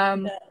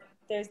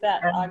 There's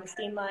that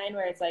Augustine line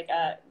where it's like,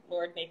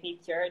 Lord, make me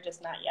pure,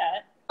 just not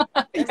yet.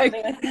 Yeah.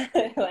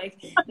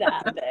 Like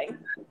that thing.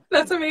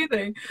 That's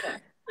amazing.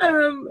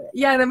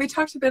 Yeah, and then we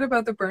talked a bit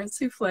about the burnt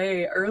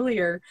souffle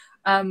earlier.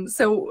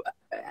 So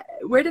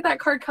where did that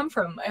card come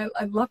from?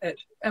 I love it.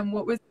 And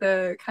what was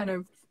the kind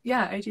of,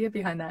 idea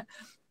behind that?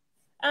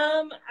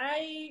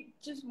 I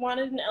just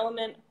wanted an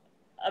element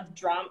of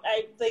drama.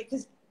 I like,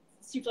 because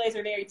souffles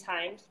are very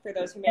timed for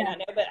those who may not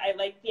know, but I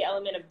like the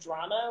element of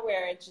drama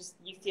where it just,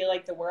 you feel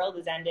like the world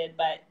is ended,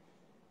 but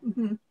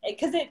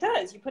because it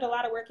does, you put a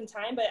lot of work and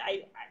time, but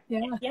at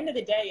the end of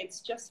the day, it's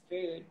just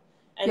food.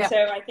 And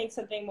so I think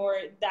something more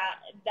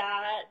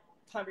that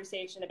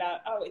conversation about,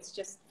 oh, it's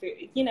just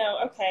food, you know,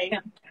 okay,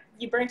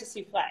 you burnt a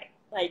souffle,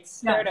 like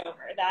start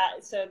over that.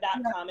 So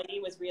that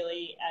comedy was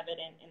really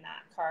evident in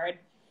that card.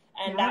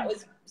 And that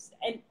was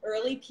an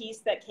early piece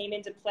that came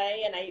into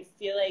play. And I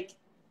feel like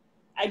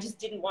I just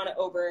didn't want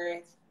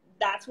to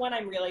that's when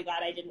I'm really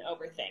glad I didn't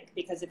overthink,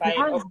 because if I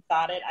had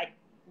overthought it, I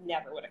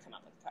never would have come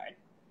up with a card.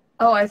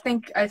 Oh, I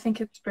think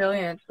it's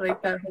brilliant.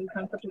 Like that whole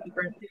concept of the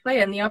burnt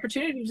souffle and the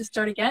opportunity to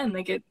start again.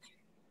 Like it's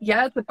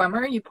a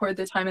bummer. You poured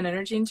the time and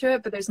energy into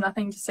it, but there's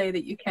nothing to say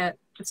that you can't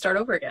just start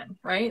over again,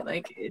 right?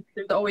 Like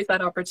there's always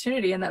that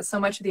opportunity, and that's so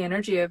much of the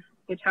energy of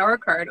the Tower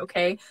card.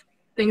 Okay,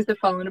 things have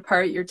fallen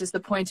apart. You're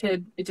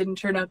disappointed. It didn't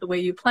turn out the way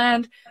you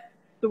planned.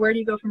 So where do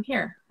you go from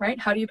here, right?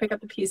 How do you pick up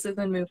the pieces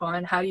and move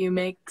on? How do you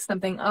make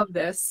something of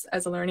this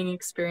as a learning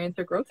experience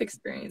or growth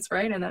experience,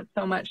 right? And that's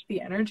so much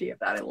the energy of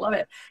that. I love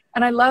it.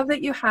 And I love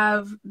that you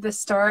have the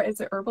star as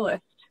an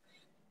herbalist.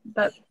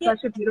 That's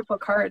such a beautiful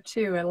card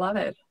too. I love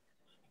it.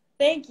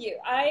 Thank you.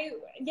 I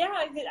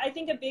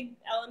think a big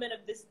element of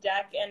this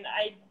deck, and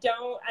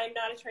I'm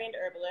not a trained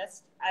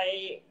herbalist.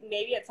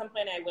 Maybe at some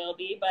point I will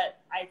be, but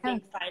I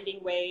think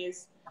finding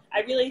ways,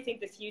 I really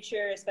think the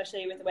future,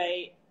 especially with the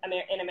way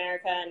in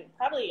America and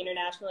probably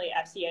internationally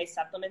FDA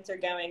supplements are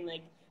going,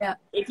 like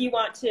if you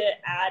want to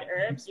add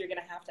herbs, you're going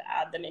to have to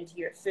add them into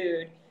your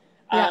food.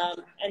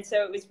 And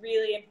so it was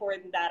really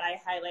important that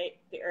I highlight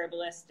the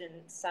herbalist in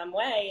some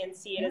way and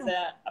see it as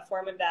a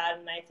form of that.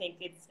 And I think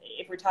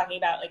if we're talking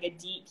about like a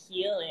deep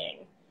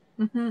healing,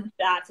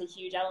 that's a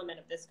huge element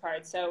of this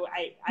card. So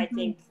I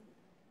think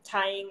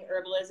tying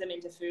herbalism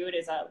into food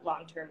is a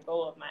long-term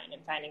goal of mine,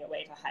 and finding a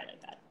way to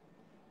highlight that.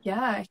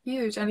 Yeah,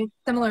 huge. And it's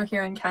similar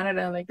here in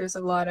Canada. Like there's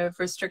a lot of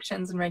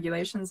restrictions and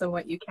regulations on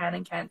what you can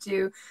and can't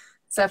do.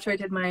 So after I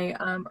did my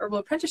herbal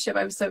apprenticeship,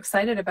 I was so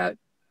excited about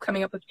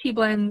coming up with tea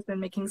blends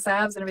and making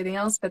salves and everything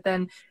else, but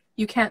then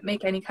you can't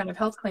make any kind of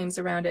health claims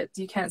around it.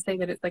 You can't say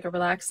that it's like a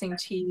relaxing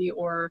tea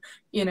or,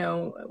 you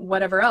know,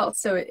 whatever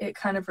else. So it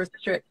kind of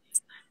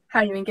restricts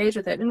how you engage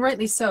with it. And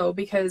rightly so,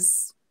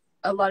 because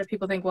a lot of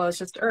people think, well, it's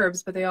just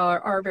herbs, but they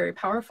are very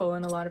powerful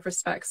in a lot of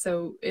respects.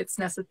 So it's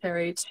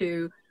necessary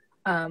to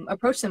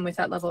approach them with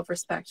that level of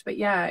respect. But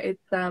yeah,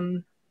 it's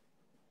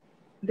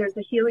there's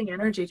a healing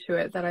energy to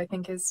it that I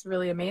think is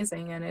really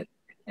amazing, and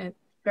it's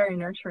very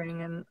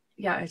nurturing. And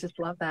yeah, I just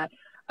love that.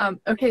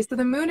 Okay, so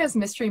the moon as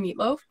mystery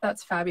meatloaf.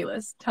 That's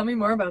fabulous. Tell me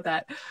more about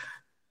that.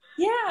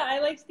 Yeah, I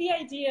liked the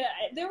idea.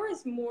 There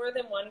was more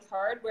than one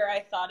card where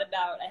I thought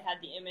about, I had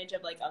the image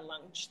of like a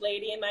lunch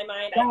lady in my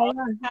mind. I also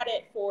had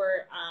it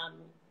for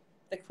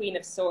the Queen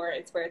of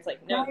Swords, where it's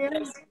like, no,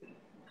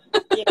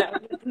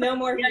 no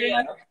more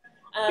Rio.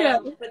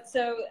 But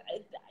so,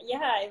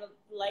 I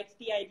liked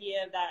the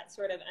idea of that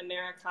sort of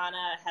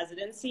Americana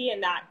hesitancy,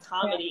 and that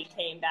comedy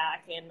came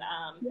back. And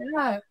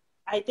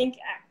I think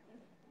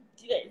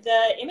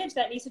the image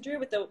that Nisse drew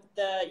with the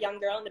young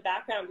girl in the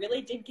background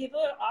really did give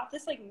off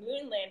this like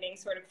moon landing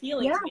sort of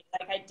feeling to me.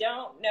 Like, I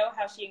don't know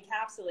how she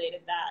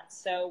encapsulated that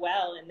so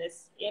well in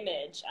this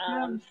image.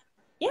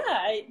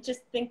 I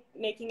just think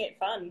making it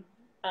fun.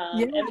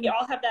 And we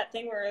all have that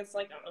thing where it's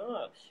like,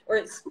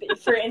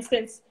 for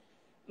instance,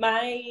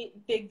 my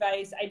big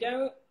vice, I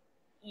don't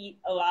eat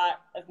a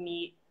lot of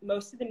meat.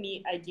 Most of the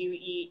meat I do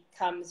eat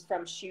comes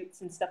from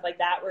shoots and stuff like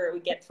that where it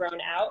would get thrown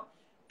out.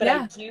 But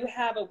I do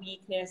have a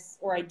weakness,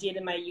 or I did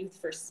in my youth,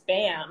 for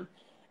Spam.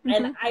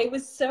 And I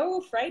was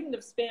so frightened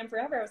of Spam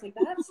forever. I was like,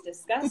 that's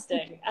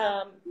disgusting.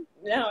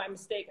 No, I'm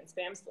mistaken.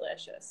 Spam's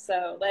delicious.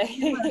 So,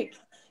 like,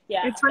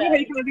 Yeah. It's funny how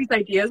you have these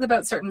ideas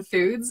about certain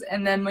foods,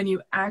 and then when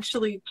you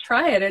actually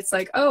try it, it's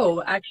like,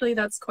 oh, actually,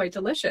 that's quite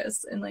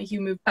delicious. And like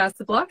you move past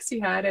the blocks you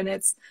had, and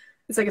it's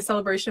like a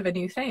celebration of a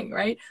new thing,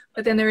 right?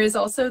 But then there is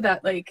also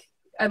that like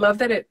I love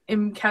that it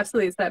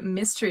encapsulates that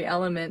mystery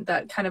element,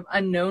 that kind of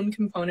unknown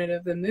component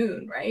of the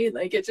moon, right?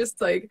 Like it just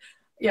like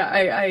yeah,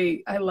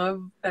 I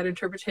love that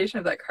interpretation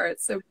of that card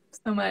so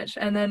much.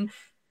 And then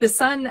the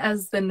sun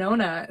as the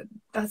Nona,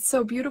 that's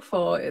so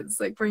beautiful. It's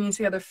like bringing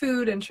together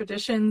food and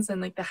traditions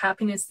and like the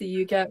happiness that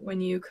you get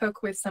when you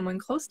cook with someone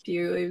close to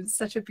you. It's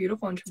such a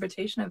beautiful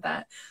interpretation of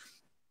that.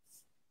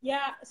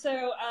 Yeah,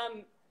 so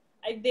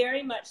I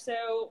very much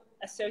so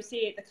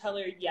associate the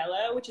color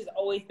yellow, which has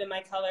always been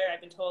my color. I've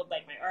been told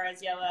like my aura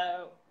is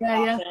yellow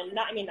often.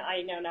 Not, I mean,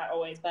 I know not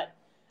always, but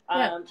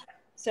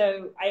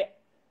so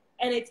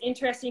and it's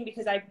interesting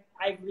because I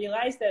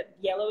realized that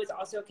yellow is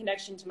also a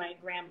connection to my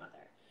grandmother.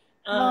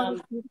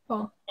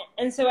 Beautiful.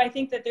 And so I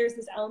think that there's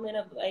this element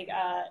of like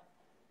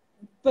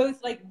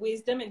both like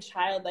wisdom and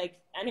childlike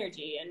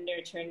energy and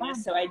nurturingness.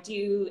 So I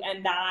do,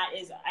 and that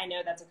is, I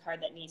know that's a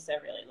card that Nisse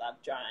really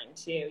loved drawing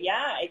too.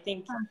 Yeah, I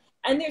think,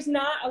 and there's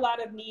not a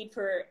lot of need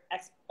for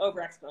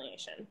over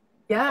explanation.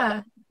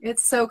 Yeah,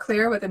 it's so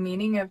clear what the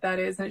meaning of that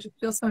is, and it just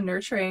feels so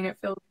nurturing. It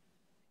feels,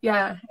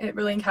 yeah, it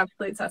really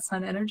encapsulates that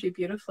sun energy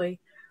beautifully.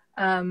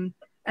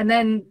 And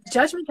then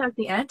Judgment as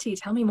the Auntie,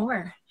 tell me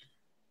more.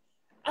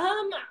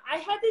 I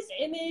had this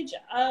image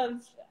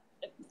of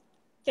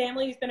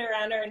family who's been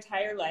around our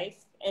entire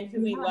life and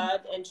who we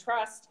love and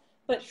trust,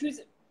 but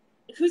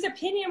whose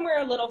opinion we're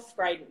a little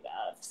frightened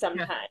of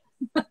sometimes.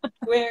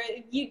 Where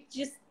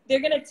they're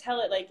gonna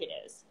tell it like it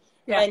is.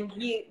 And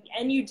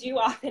you do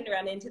often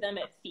run into them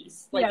at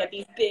feasts, like at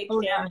these big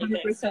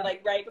family things. So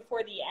like right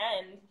before the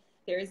end,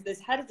 there's this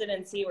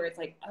hesitancy where it's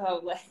like,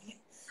 oh, like,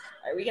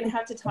 are we gonna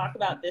have to talk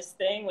about this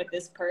thing with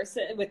this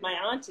person, with my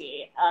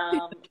auntie?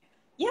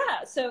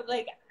 So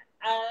like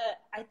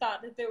I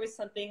thought that there was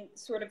something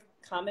sort of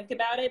comic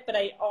about it, but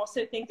I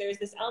also think there's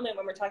this element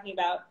when we're talking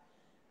about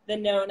the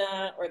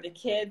Nona or the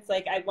kids,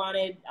 like I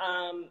wanted,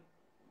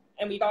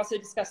 and we've also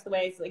discussed the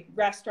ways like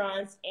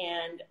restaurants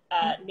and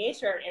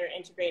nature are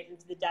integrated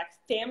into the deck.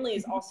 Family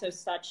is also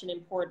such an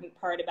important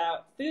part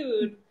about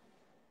food,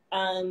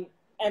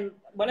 and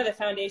one of the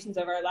foundations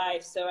of our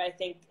life. So I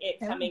think it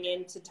coming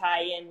in to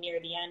tie in near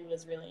the end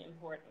was really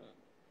important.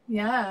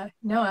 Yeah,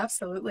 no,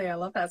 absolutely. I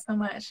love that so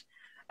much.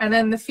 And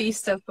then the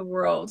Feast of the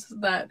World,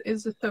 that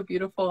is just so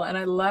beautiful. And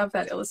I love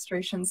that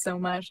illustration so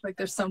much. Like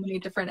there's so many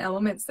different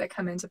elements that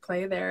come into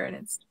play there, and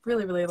it's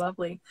really, really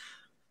lovely.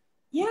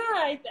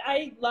 Yeah,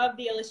 I love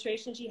the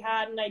illustration she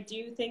had, and I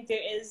do think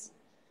there is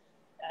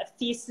a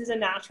feast is a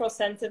natural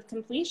sense of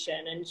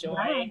completion and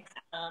joy.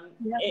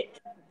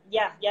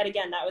 Yet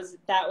again, that was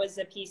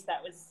a piece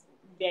that was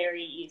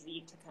very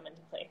easy to come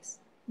into place.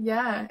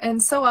 Yeah,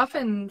 and so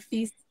often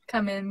feasts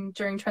come in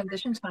during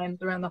transition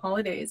times around the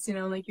holidays. You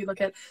know, like you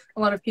look at a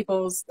lot of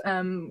people's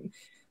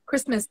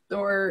Christmas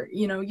or,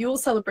 you know, Yule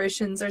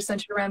celebrations are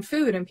centered around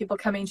food and people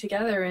coming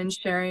together and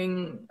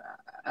sharing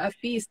a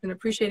feast and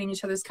appreciating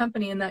each other's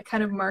company. And that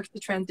kind of marks the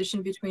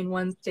transition between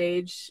one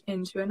stage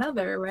into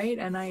another, right?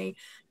 And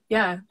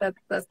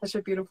that's such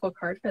a beautiful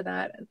card for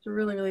that. It's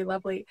really, really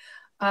lovely.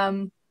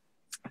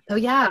 So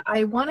yeah,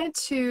 I wanted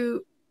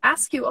to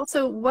ask you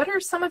also, what are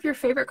some of your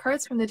favorite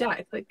cards from the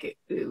deck? Like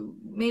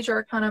major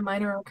arcana,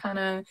 minor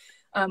arcana.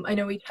 I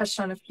know we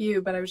touched on a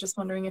few, but I was just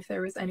wondering if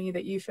there was any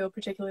that you feel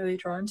particularly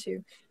drawn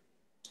to.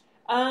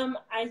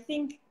 I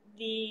think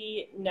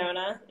the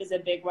Nona is a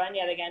big one,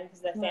 yet again,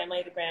 because the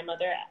family, the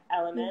grandmother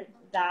element,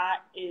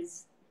 that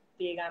is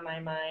big on my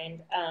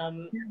mind.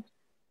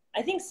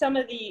 I think some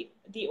of the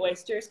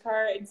Oysters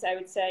cards, I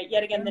would say,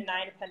 yet again, the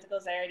Nine of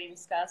Pentacles I already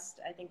discussed.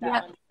 I think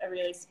that one's a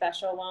really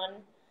special one.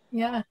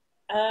 Yeah.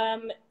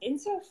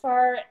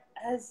 Insofar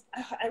as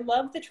I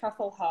love the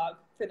Truffle Hog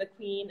for the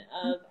Queen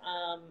of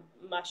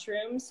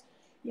Mushrooms,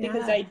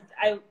 because I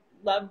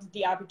loved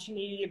the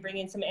opportunity to bring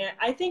in some.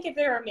 I think if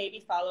there are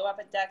maybe follow-up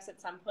at decks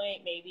at some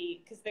point,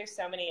 maybe because there's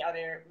so many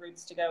other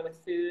routes to go with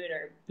food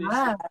or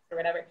booster or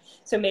whatever,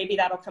 so maybe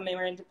that'll come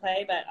more into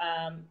play. But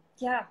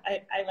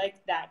I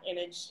like that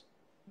image.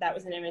 That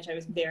was an image I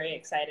was very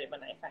excited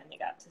when I finally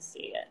got to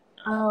see it.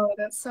 Oh,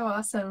 that's so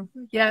awesome.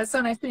 Yeah, it's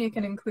so nice when you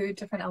can include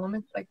different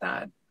elements like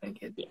that. Like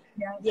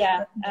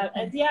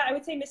I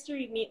would say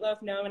Mystery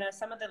Meatloaf Nona.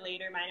 Some of the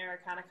later minor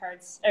arcana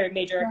cards or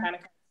major arcana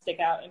cards stick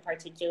out in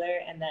particular,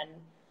 and then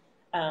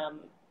Oh,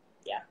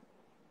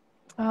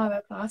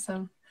 that's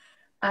awesome.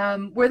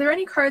 Were there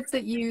any cards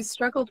that you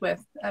struggled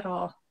with at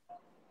all?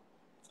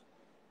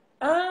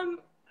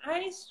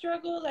 I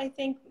struggled, I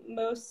think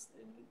most,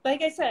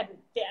 like I said,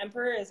 the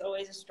Emperor is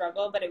always a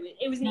struggle, but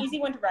it was an easy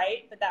one to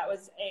write, but that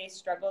was a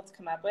struggle to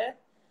come up with.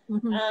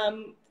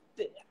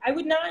 I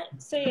would not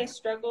say I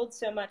struggled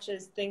so much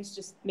as things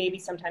just maybe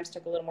sometimes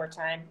took a little more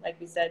time, like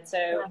we said.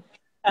 So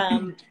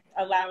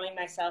allowing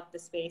myself the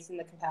space and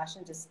the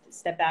compassion to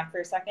step back for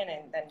a second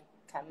and then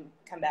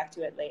come back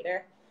to it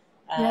later.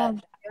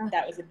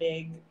 That was a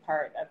big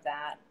part of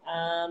that.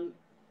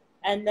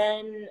 And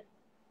then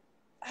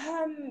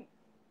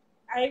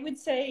I would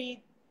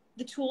say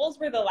the tools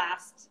were the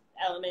last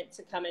element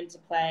to come into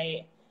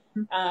play.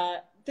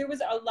 There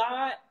was a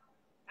lot,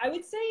 I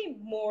would say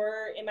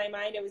more in my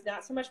mind. I was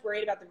not so much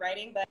worried about the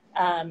writing, but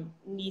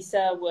Nisse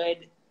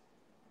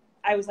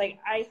I was like,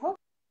 I hope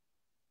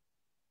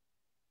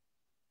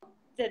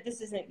that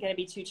this isn't going to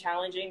be too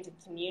challenging to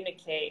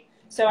communicate.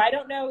 So I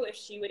don't know if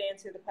she would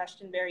answer the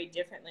question very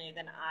differently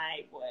than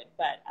I would,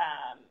 but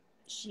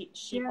she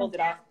pulled it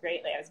off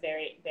greatly. I was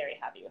very, very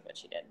happy with what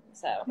she did.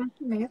 So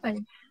that's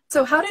amazing.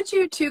 So how did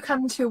you two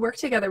come to work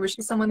together? Was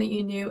she someone that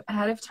you knew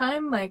ahead of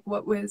time? Like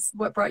what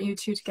brought you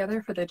two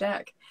together for the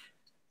deck?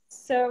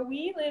 So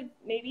we live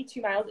maybe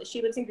 2 miles.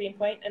 She lives in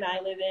Greenpoint and I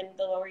live in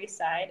the Lower East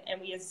Side,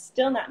 and we have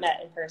still not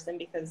met in person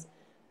because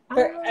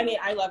I mean,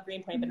 I love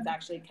Greenpoint, but it's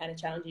actually kind of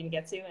challenging to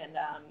get to. And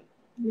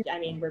I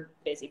mean, we're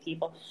busy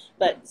people.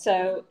 But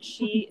so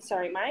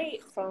sorry, my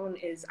phone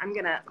is, I'm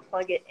going to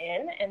plug it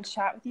in and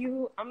chat with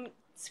you. I'm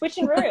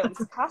switching rooms,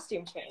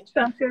 costume change.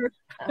 Sounds good.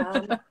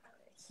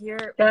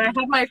 Here. Yeah, I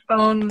had my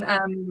phone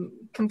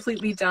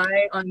completely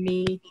die on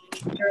me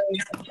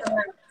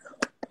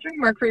during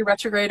Mercury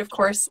retrograde, of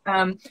course.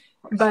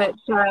 But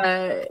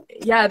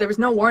yeah, there was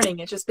no warning.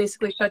 It just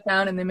basically shut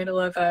down in the middle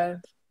of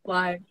a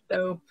live.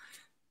 So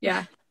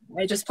yeah,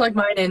 I just plugged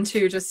mine in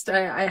too.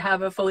 I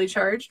have a fully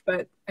charged,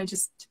 but I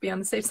just to be on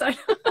the safe side.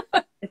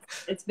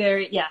 it's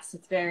very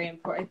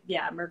important.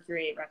 Yeah,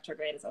 Mercury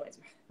retrograde is always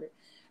Mercury.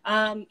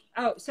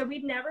 So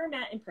we've never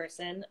met in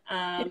person.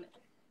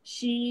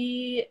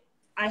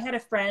 I had a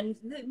friend,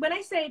 when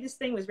I say this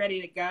thing was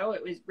ready to go,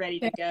 it was ready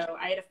to go.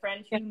 I had a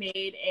friend who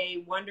made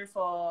a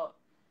wonderful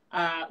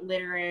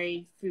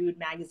literary food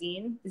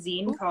magazine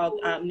zine called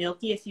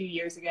Milky a few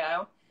years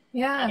ago.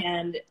 Yeah.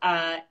 And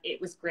it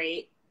was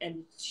great.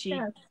 And she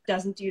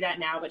doesn't do that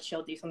now, but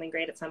she'll do something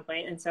great at some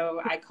point. And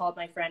so I called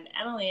my friend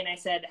Emily and I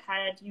said,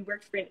 had you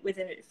worked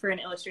for an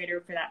illustrator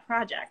for that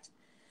project?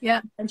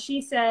 Yeah. And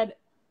she said,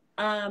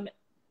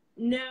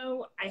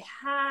 no, I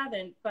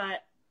haven't,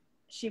 but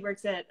she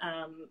works at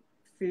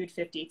Food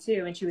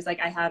 52. And she was like,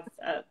 I have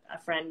a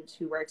friend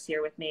who works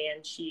here with me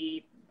and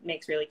she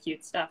makes really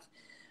cute stuff.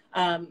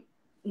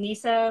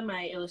 Nisse,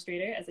 my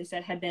illustrator, as I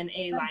said, had been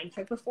a line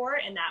cook before,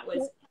 and that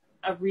was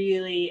a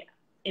really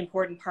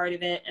important part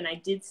of it. And I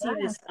did see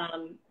this,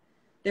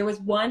 there was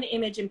one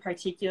image in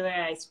particular,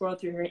 I scrolled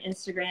through her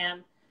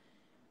Instagram,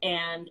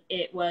 and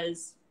it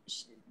was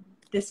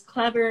this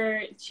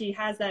clever, she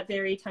has that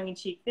very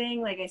tongue-in-cheek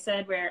thing, like I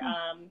said, where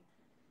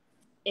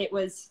it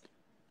was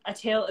a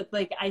tale,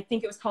 like I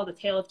think it was called A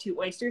Tale of Two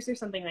Oysters or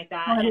something like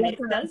that. And it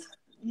does,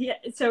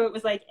 so it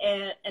was like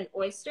an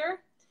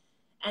oyster,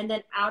 and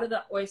then out of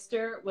the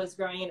oyster was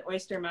growing an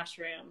oyster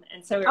mushroom.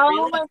 And so it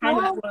really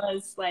kind of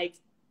was like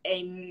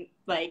a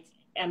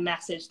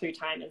message through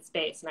time and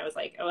space. And I was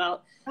like, oh,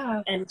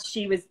 well, and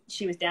she was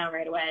down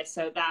right away.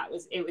 So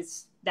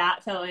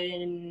that fell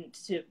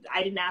into,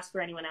 I didn't ask for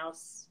anyone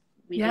else.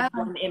 We did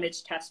one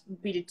image test.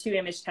 We did 2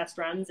 image test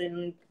runs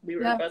and we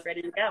were both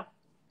ready to go.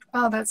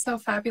 Oh, that's so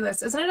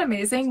fabulous. Isn't it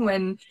amazing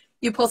when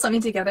you pull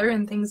something together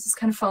and things just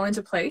kind of fall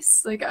into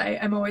place? Like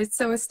I'm always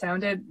so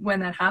astounded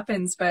when that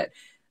happens, but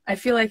I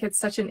feel like it's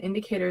such an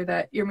indicator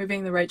that you're moving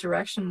in the right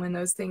direction when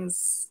those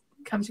things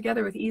come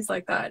together with ease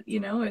like that. You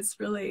know, it's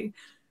really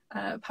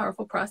a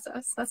powerful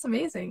process. That's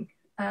amazing.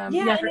 Her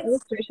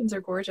illustrations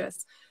are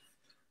gorgeous.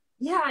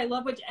 Yeah, I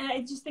love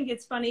I just think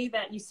it's funny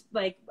that you,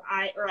 like,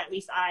 or at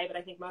least but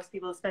I think most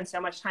people spend so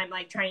much time,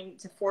 like, trying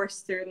to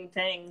force certain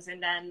things,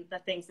 and then the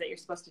things that you're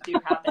supposed to do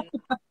happen.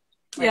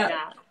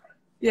 That.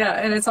 Yeah,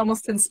 and it's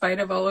almost in spite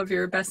of all of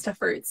your best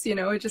efforts, you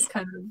know, it just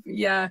kind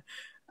of,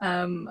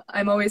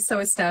 I'm always so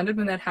astounded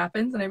when that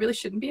happens, and I really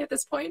shouldn't be at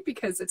this point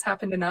because it's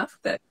happened enough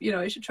that, you know,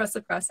 I should trust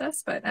the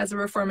process. But as a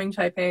reforming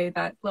type A,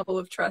 that level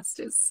of trust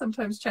is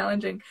sometimes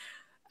challenging.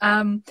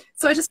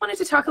 So I just wanted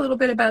to talk a little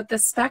bit about the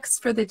specs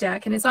for the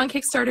deck, and it's on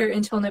Kickstarter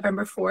until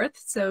November 4th.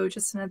 So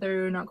just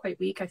another not quite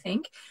week, I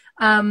think.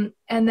 And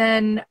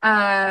then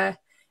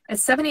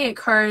it's 78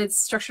 cards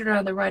structured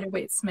around the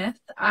Rider-Waite-Smith.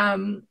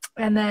 And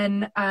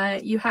then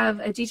you have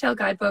a detailed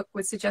guidebook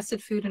with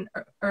suggested food and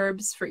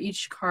herbs for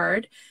each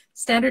card,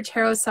 standard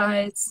tarot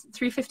size,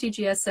 350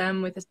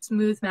 GSM with a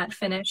smooth matte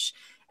finish.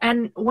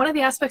 And one of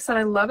the aspects that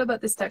I love about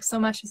this deck so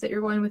much is that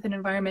you're going with an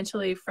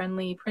environmentally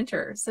friendly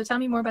printer. So tell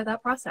me more about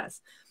that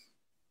process.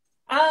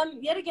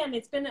 Yet again,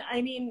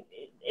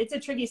 it's a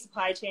tricky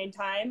supply chain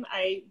time.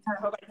 I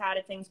hope I've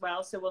added things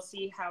well, so we'll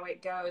see how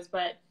it goes.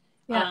 But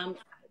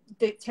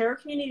the tarot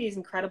community is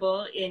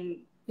incredible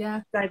in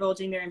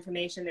divulging their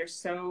information. They're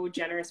so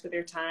generous with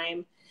their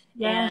time.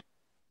 Yeah.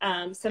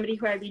 And somebody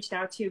who I reached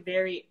out to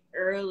very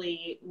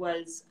early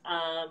was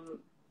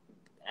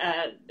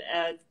a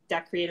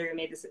deck creator who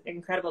made this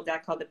incredible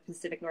deck called the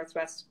Pacific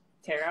Northwest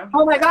Tarot.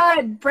 Oh my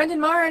God, Brendan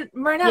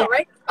Marnell,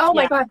 right? Oh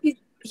my God,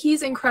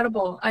 he's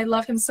incredible. I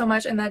love him so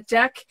much, and that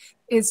deck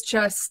is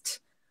just,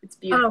 it's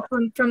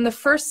beautiful. From the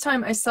first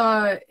time I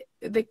saw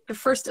the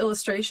first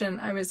illustration,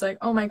 I was like,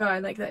 oh my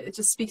God, like that, it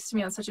just speaks to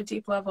me on such a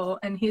deep level,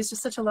 and he's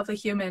just such a lovely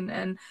human,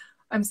 and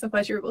I'm so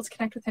glad you were able to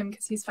connect with him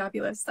because he's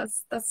fabulous.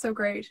 That's so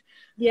great.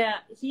 Yeah,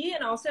 he,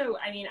 and also,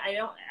 I mean,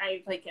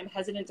 I like am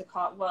hesitant to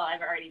call, well,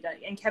 I've already done,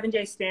 and Kevin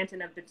J.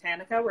 Stanton of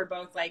Botanica were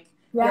both like,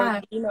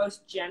 wrote the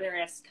most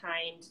generous,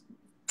 kind,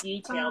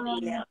 detailed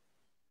email.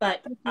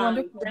 But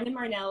Brendan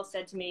Marnell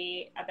said to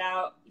me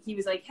about, he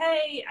was like,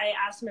 hey, I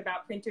asked him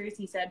about printers.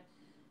 He said,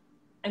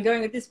 I'm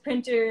going with this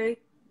printer.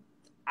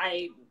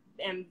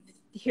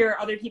 Here are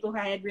other people who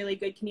I had really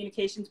good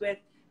communications with.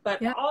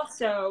 But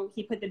also,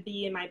 he put the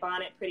bee in my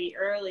bonnet pretty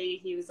early.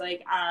 He was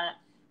like,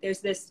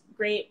 there's this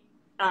great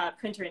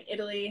printer in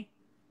Italy.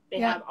 They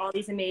have all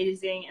these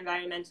amazing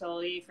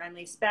environmentally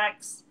friendly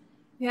specs.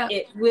 Yeah.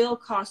 It will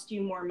cost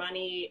you more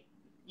money.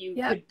 You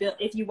could build,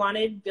 if you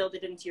wanted, build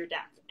it into your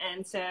deck.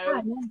 And so,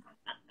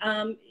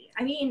 I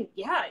mean,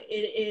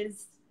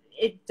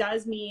 it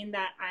does mean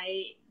that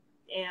I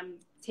am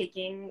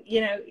taking,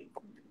 you know,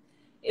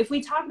 if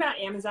we talk about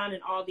Amazon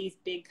and all these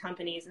big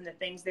companies and the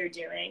things they're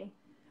doing,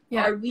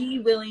 are we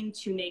willing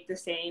to make the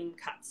same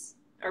cuts?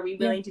 Are we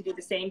willing to do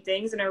the same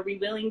things? And are we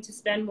willing to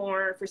spend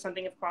more for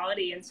something of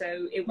quality? And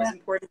so it was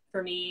important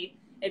for me,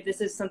 if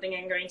this is something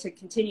I'm going to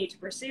continue to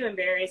pursue in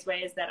various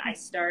ways, that I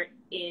start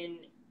in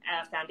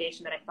a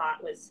foundation that I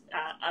thought was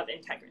of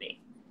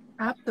integrity.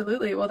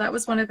 Absolutely. Well, that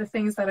was one of the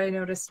things that I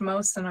noticed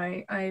most, and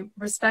I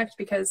respect,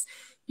 because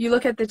you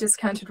look at the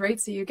discounted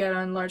rates that you get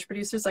on large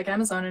producers like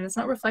Amazon, and it's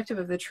not reflective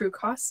of the true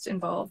cost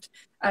involved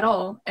at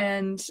all.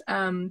 And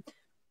and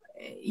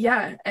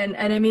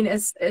I mean,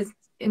 as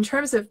in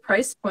terms of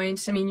price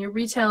point, I mean, you're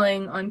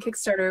retailing on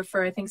Kickstarter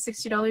for, I think,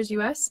 $60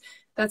 US.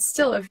 That's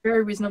still a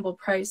very reasonable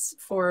price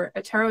for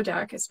a tarot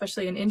deck,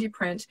 especially an indie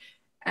print.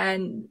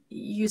 And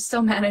you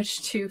still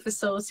manage to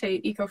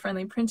facilitate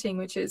eco-friendly printing,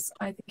 which is,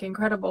 I think,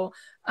 incredible.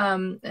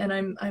 And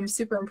I'm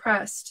super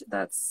impressed.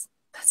 That's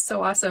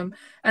so awesome.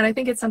 And I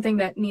think it's something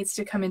that needs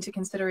to come into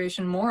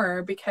consideration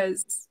more,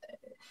 because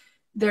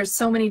there's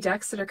so many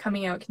decks that are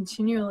coming out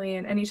continually.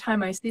 And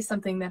anytime I see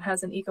something that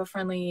has an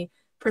eco-friendly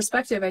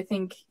perspective, I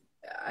think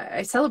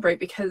I celebrate,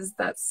 because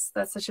that's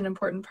such an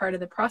important part of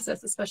the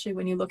process, especially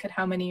when you look at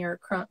how many are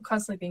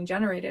constantly being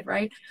generated,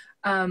 right?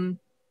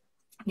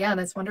 Yeah,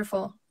 that's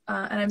wonderful.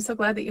 And I'm so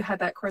glad that you had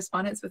that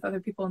correspondence with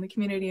other people in the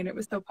community, and it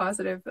was so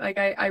positive. Like,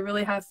 I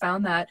really have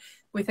found that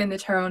within the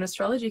tarot and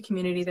astrology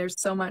community, there's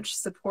so much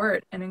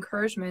support and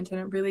encouragement, and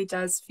it really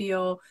does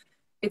feel,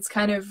 it's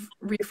kind of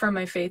reaffirmed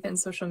my faith in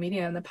social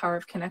media and the power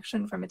of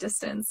connection from a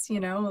distance, you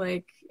know,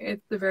 like,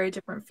 it's a very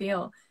different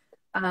feel.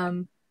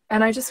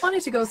 And I just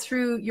wanted to go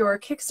through your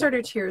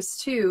Kickstarter tiers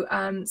too.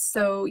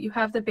 So you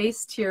have the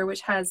base tier,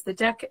 which has the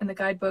deck and the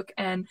guidebook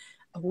and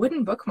a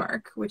wooden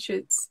bookmark, which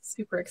is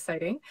super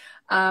exciting.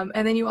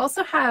 And then you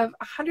also have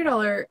a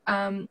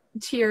 $100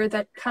 tier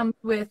that comes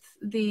with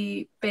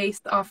the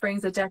base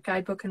offerings, a deck,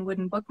 guidebook, and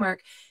wooden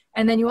bookmark.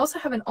 And then you also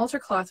have an altar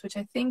cloth, which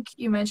I think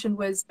you mentioned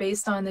was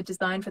based on the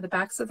design for the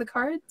backs of the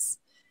cards.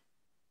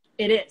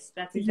 It is.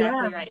 That's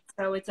exactly right.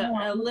 So it's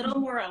a little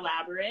more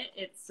elaborate.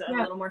 It's a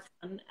little more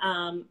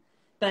fun.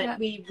 But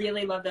we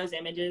really love those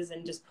images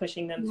and just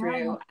pushing them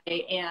through.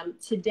 I am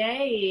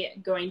today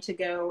going to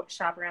go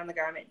shop around the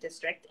garment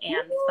district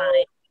and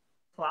find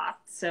cloth.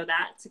 So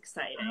that's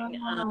exciting.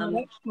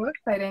 That's so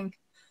exciting.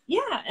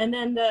 Yeah, and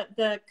then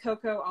the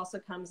cocoa also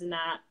comes in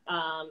that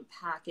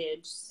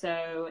package.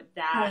 So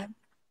that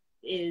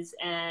is,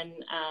 and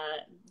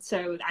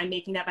so I'm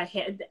making that by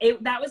hand.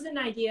 That was an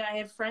idea. I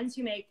have friends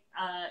who make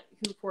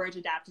who forage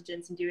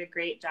adaptogens and do a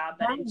great job.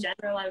 But in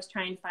general, I was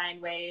trying to find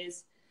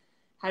ways.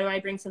 How do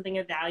I bring something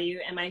of value?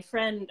 And my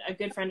friend, a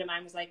good friend of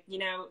mine, was like, you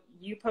know,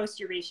 you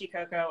post your reishi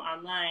cocoa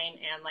online,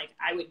 and like,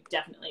 I would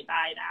definitely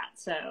buy that.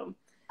 So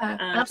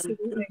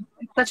absolutely,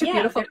 it's such a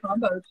beautiful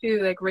combo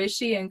too. Like,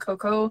 reishi and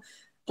cocoa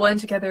blend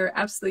together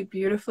absolutely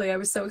beautifully. I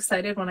was so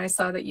excited when I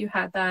saw that you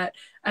had that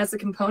as a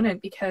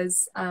component,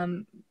 because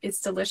it's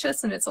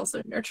delicious, and it's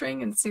also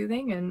nurturing and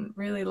soothing and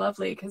really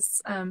lovely,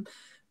 because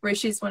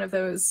reishi is one of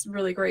those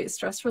really great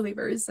stress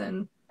relievers.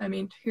 And I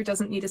mean, who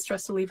doesn't need a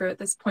stress reliever at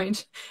this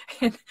point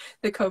in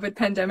the COVID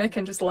pandemic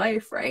and just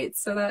life, right?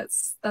 So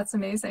that's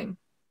amazing.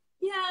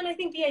 Yeah, and I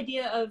think the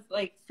idea of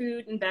like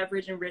food and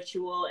beverage and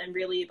ritual, and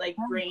really like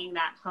bringing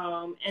that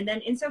home. And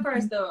then insofar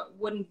as the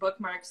wooden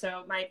bookmark,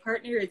 so my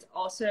partner is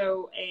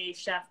also a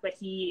chef, but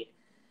he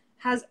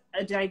has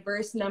a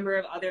diverse number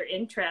of other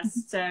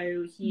interests.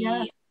 So we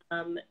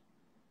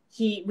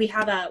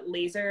have a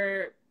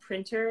laser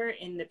printer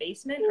in the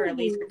basement, or a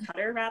laser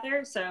cutter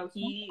rather. So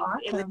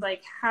it was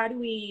like, how do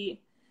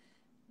we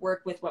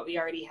work with what we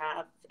already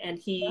have? And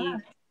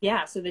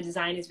so the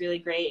design is really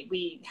great.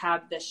 We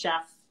have the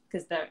chef,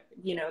 because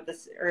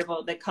this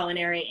herbal, the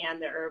culinary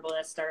and the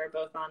herbalist are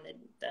both on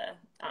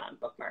the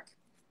bookmark.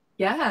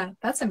 Yeah,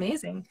 that's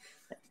amazing.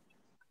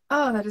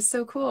 Oh, that is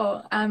so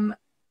cool.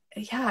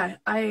 Yeah,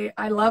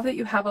 I love that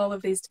you have all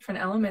of these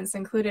different elements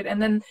included.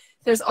 And then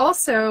there's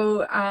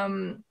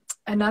also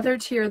another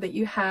tier that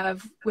you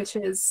have, which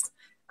is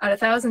at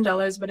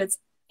 $1,000, but it's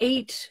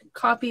 8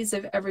 copies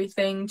of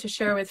everything to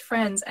share with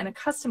friends and a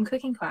custom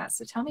cooking class.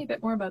 So tell me a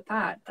bit more about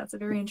that. That's a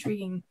very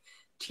intriguing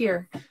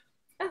tier.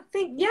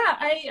 Yeah,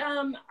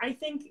 I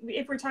think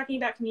if we're talking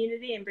about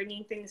community and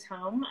bringing things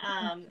home,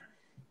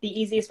 the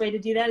easiest way to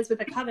do that is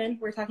with a coven.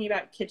 We're talking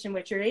about kitchen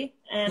witchery,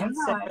 and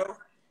so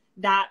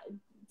that,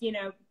 you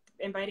know,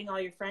 inviting all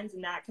your friends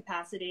in that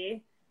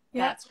capacity,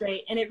 that's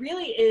great. And it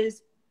really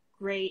is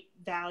great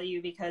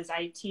value, because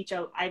I've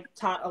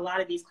taught a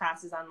lot of these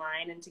classes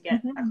online, and to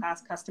get a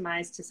class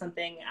customized to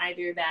something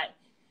either that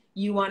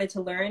you wanted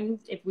to learn,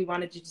 if we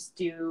wanted to just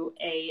do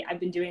I've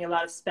been doing a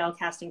lot of spell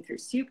casting through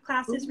soup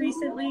classes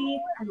recently.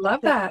 I love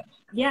that.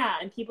 Yeah,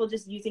 and people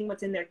just using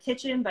what's in their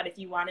kitchen, but if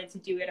you wanted to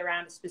do it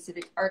around a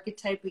specific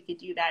archetype, we could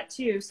do that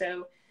too.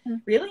 So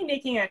really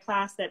making a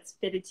class that's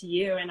fitted to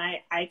you, and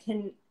I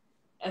can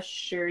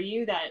assure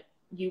you that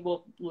you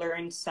will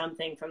learn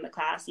something from the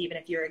class, even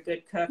if you're a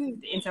good cook,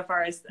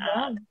 insofar as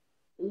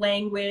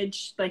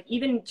language, like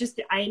even just,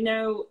 I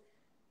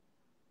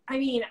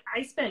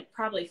spent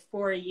probably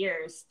 4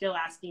 years still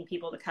asking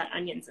people to cut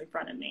onions in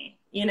front of me.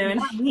 You know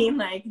what I mean?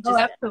 Like, just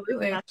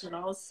absolutely.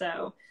 Professionals.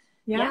 So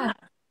that's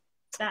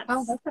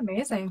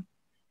amazing.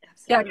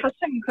 Absolutely. Yeah,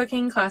 custom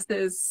cooking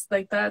classes,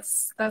 like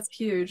that's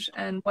huge,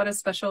 and what a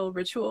special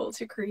ritual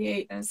to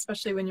create, and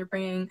especially when you're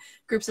bringing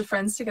groups of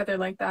friends together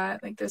like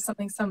that. Like, there's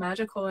something so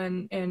magical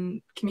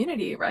in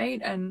community,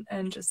 right?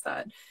 And just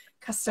that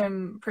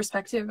custom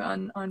perspective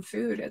on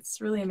food. It's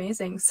really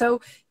amazing.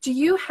 So do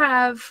you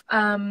have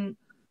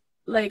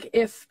like,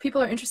 if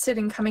people are interested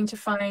in coming to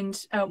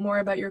find out more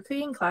about your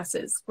cooking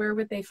classes, where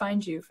would they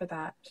find you for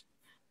that?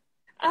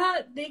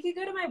 They could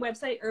go to my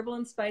website,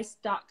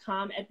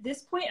 herbalandspice.com. At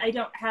this point, I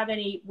don't have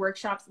any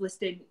workshops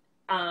listed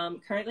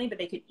currently, but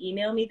they could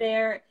email me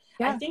there.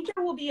 I think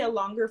there will be a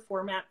longer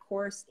format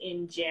course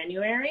in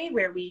January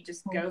where we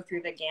just go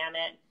through the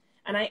gamut.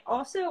 And I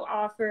also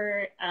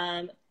offer,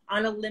 on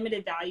a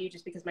limited value,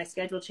 just because my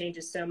schedule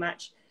changes so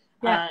much,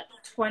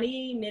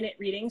 20-minute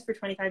readings for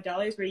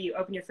 $25, where you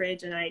open your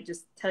fridge and I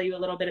just tell you a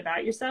little bit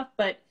about yourself.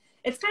 But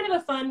it's kind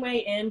of a fun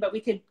way in, but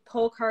we could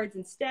pull cards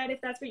instead if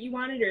that's what you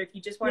wanted, or if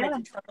you just wanted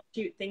to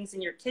troubleshoot things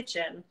in your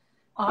kitchen.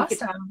 We could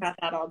talk about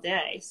that all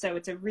day. So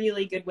it's a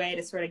really good way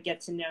to sort of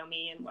get to know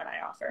me and what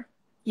I offer.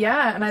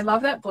 Yeah, and I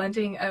love that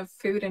blending of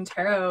food and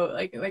tarot.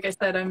 Like I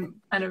said,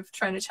 I'm kind of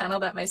trying to channel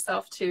that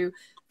myself to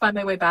find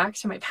my way back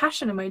to my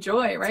passion and my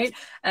joy, right?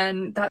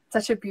 And that's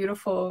such a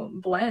beautiful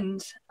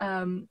blend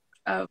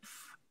of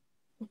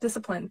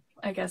discipline,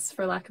 I guess,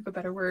 for lack of a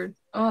better word.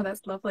 Oh,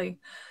 that's lovely.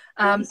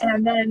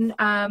 And then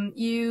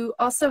you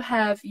also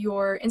have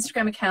your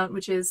Instagram account,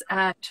 which is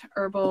at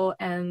Herbal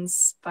and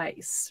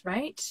Spice,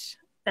 right?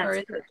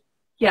 That's correct.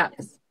 Yeah.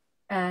 Yes.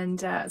 And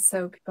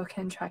so people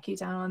can track you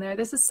down on there.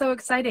 This is so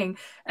exciting.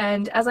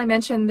 And as I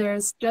mentioned,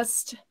 there's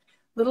just a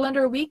little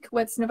under a week.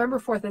 What's November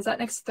 4th? Is that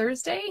next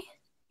Thursday?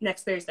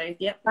 Next Thursday.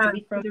 Yep. A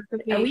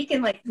week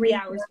and like 3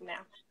 hours from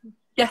now.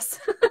 Yes.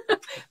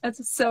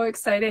 That's so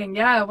exciting.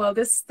 Yeah. Well,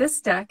 this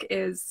deck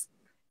is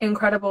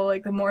incredible.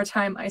 Like, the more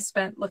time I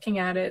spent looking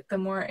at it, the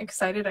more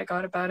excited I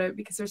got about it,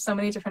 because there's so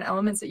many different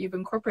elements that you've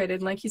incorporated.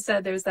 And like you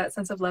said, there's that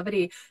sense of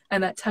levity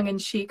and that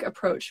tongue-in-cheek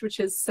approach, which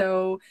is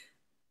so,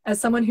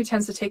 as someone who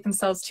tends to take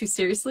themselves too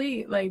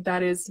seriously, like,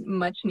 that is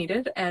much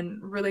needed and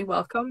really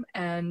welcome.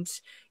 And,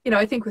 you know,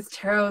 I think with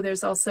tarot,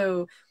 there's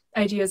also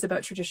ideas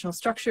about traditional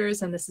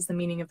structures, and this is the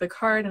meaning of the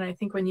card. And I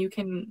think when you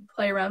can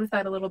play around with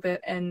that a little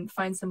bit and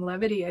find some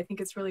levity, I think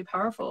it's really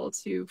powerful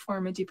to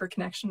form a deeper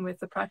connection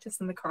with the practice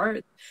and the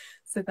cards.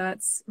 So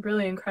that's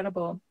really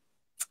incredible.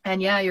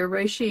 And yeah, your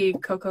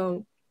reishi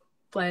cocoa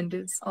blend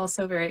is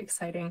also very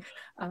exciting.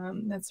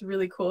 That's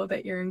really cool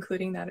that you're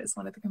including that as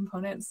one of the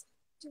components.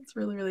 It's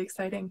really, really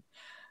exciting.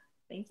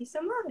 Thank you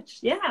so much.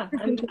 Yeah,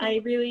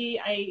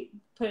 I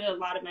put a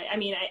lot of my,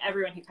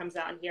 everyone who comes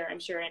on here, I'm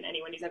sure, and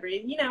anyone who's ever,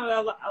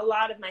 a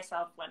lot of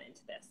myself went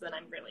into this, and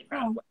I'm really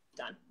proud of what I've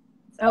done.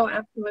 So. Oh,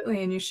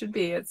 absolutely. And you should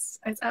be. It's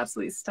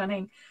absolutely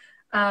stunning.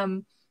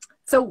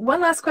 So one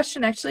last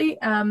question, actually.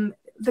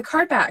 The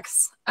card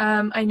backs,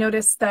 I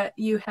noticed that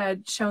you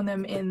had shown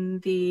them in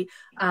the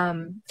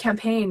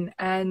campaign.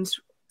 And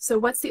so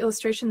what's the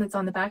illustration that's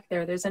on the back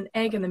there? There's an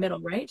egg in the middle,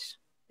 right?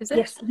 Is it?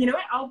 Yes. You know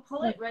what? I'll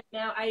pull it right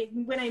now.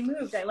 When I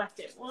moved, I left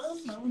it.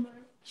 One moment.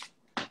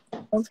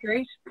 That's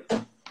great.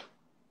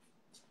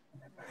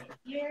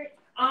 Here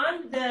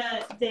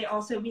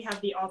we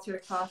have the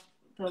altar cloth,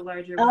 the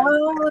larger one.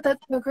 Oh, one.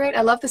 that's so great.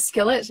 I love the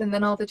skillet and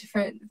then all the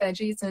different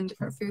veggies and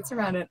different foods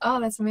around it.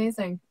 Oh, that's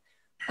amazing.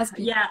 That's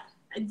beautiful. Yeah.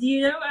 Do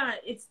you know,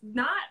 it's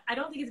not, I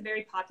don't think it's a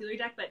very popular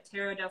deck, but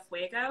Tarot del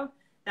Fuego,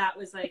 that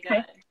was like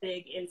a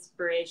big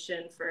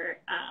inspiration for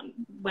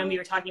when we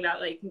were talking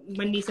about, like,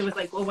 when Nisse was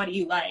like, well, what do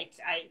you like?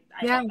 I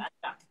love that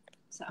deck.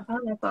 So. Oh,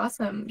 that's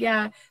awesome.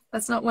 Yeah,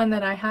 that's not one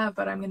that I have,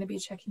 but I'm going to be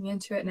checking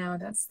into it now.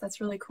 That's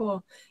really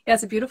cool. Yeah,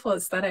 it's a beautiful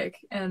aesthetic,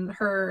 and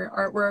her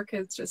artwork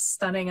is just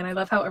stunning, and I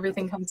love how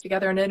everything comes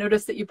together. And I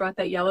noticed that you brought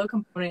that yellow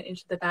component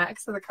into the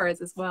backs of the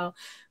cards as well,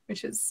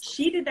 which is...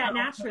 She did that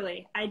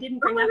naturally. I didn't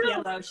bring up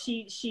yellow.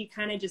 She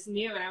kind of just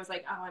knew, and I was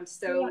like, oh, I'm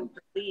so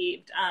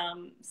relieved.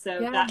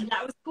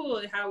 That was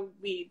cool how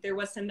there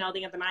was some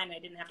melding of the mind. I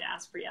didn't have to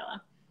ask for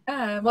yellow.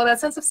 Well, that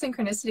sense of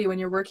synchronicity when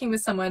you're working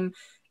with someone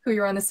who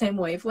you're on the same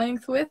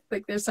wavelength with,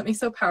 like there's something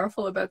so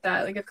powerful about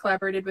that. Like I've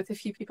collaborated with a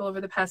few people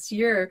over the past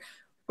year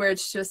where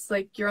it's just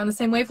like you're on the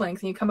same wavelength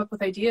and you come up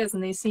with ideas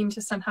and they seem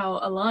to somehow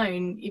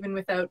align even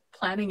without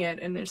planning it.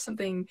 And there's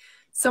something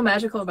so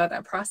magical about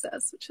that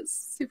process, which is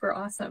super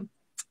awesome.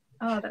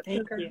 Oh, that's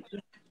so great.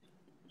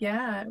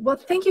 Yeah. Well,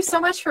 thank you so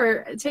much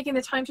for taking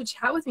the time to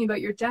chat with me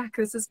about your deck.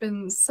 This has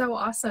been so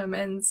awesome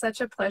and such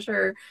a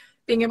pleasure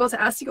being able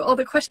to ask you all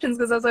the questions,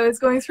 because as I was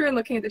going through and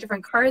looking at the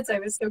different cards, I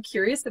was so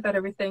curious about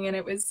everything, and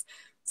it was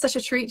such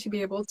a treat to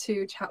be able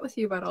to chat with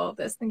you about all of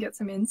this and get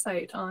some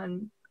insight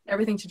on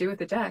everything to do with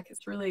the deck.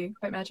 It's really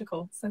quite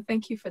magical. So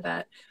thank you for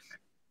that.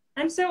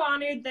 I'm so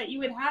honored that you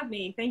would have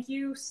me. Thank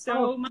you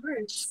so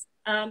much.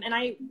 And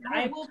I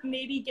will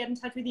maybe get in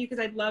touch with you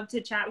because I'd love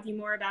to chat with you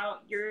more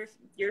about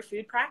your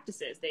food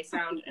practices. They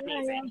sound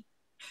amazing.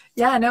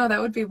 Yeah, no,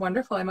 that would be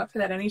wonderful. I'm up for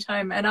that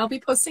anytime. And I'll be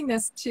posting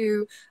this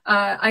to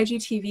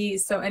IGTV,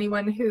 so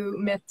anyone who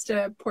missed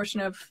a portion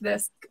of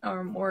this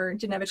or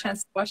didn't have a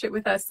chance to watch it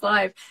with us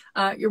live,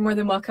 you're more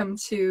than welcome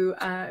to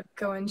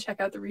go and check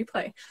out the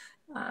replay.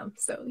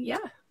 So yeah,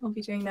 I'll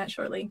be doing that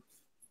shortly.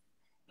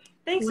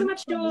 Thanks so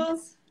much,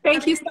 Jules.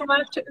 Thank you so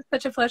much.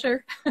 Such a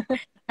pleasure.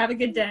 Have a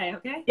good day,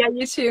 okay? Yeah,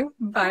 you too.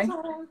 Bye.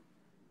 Bye.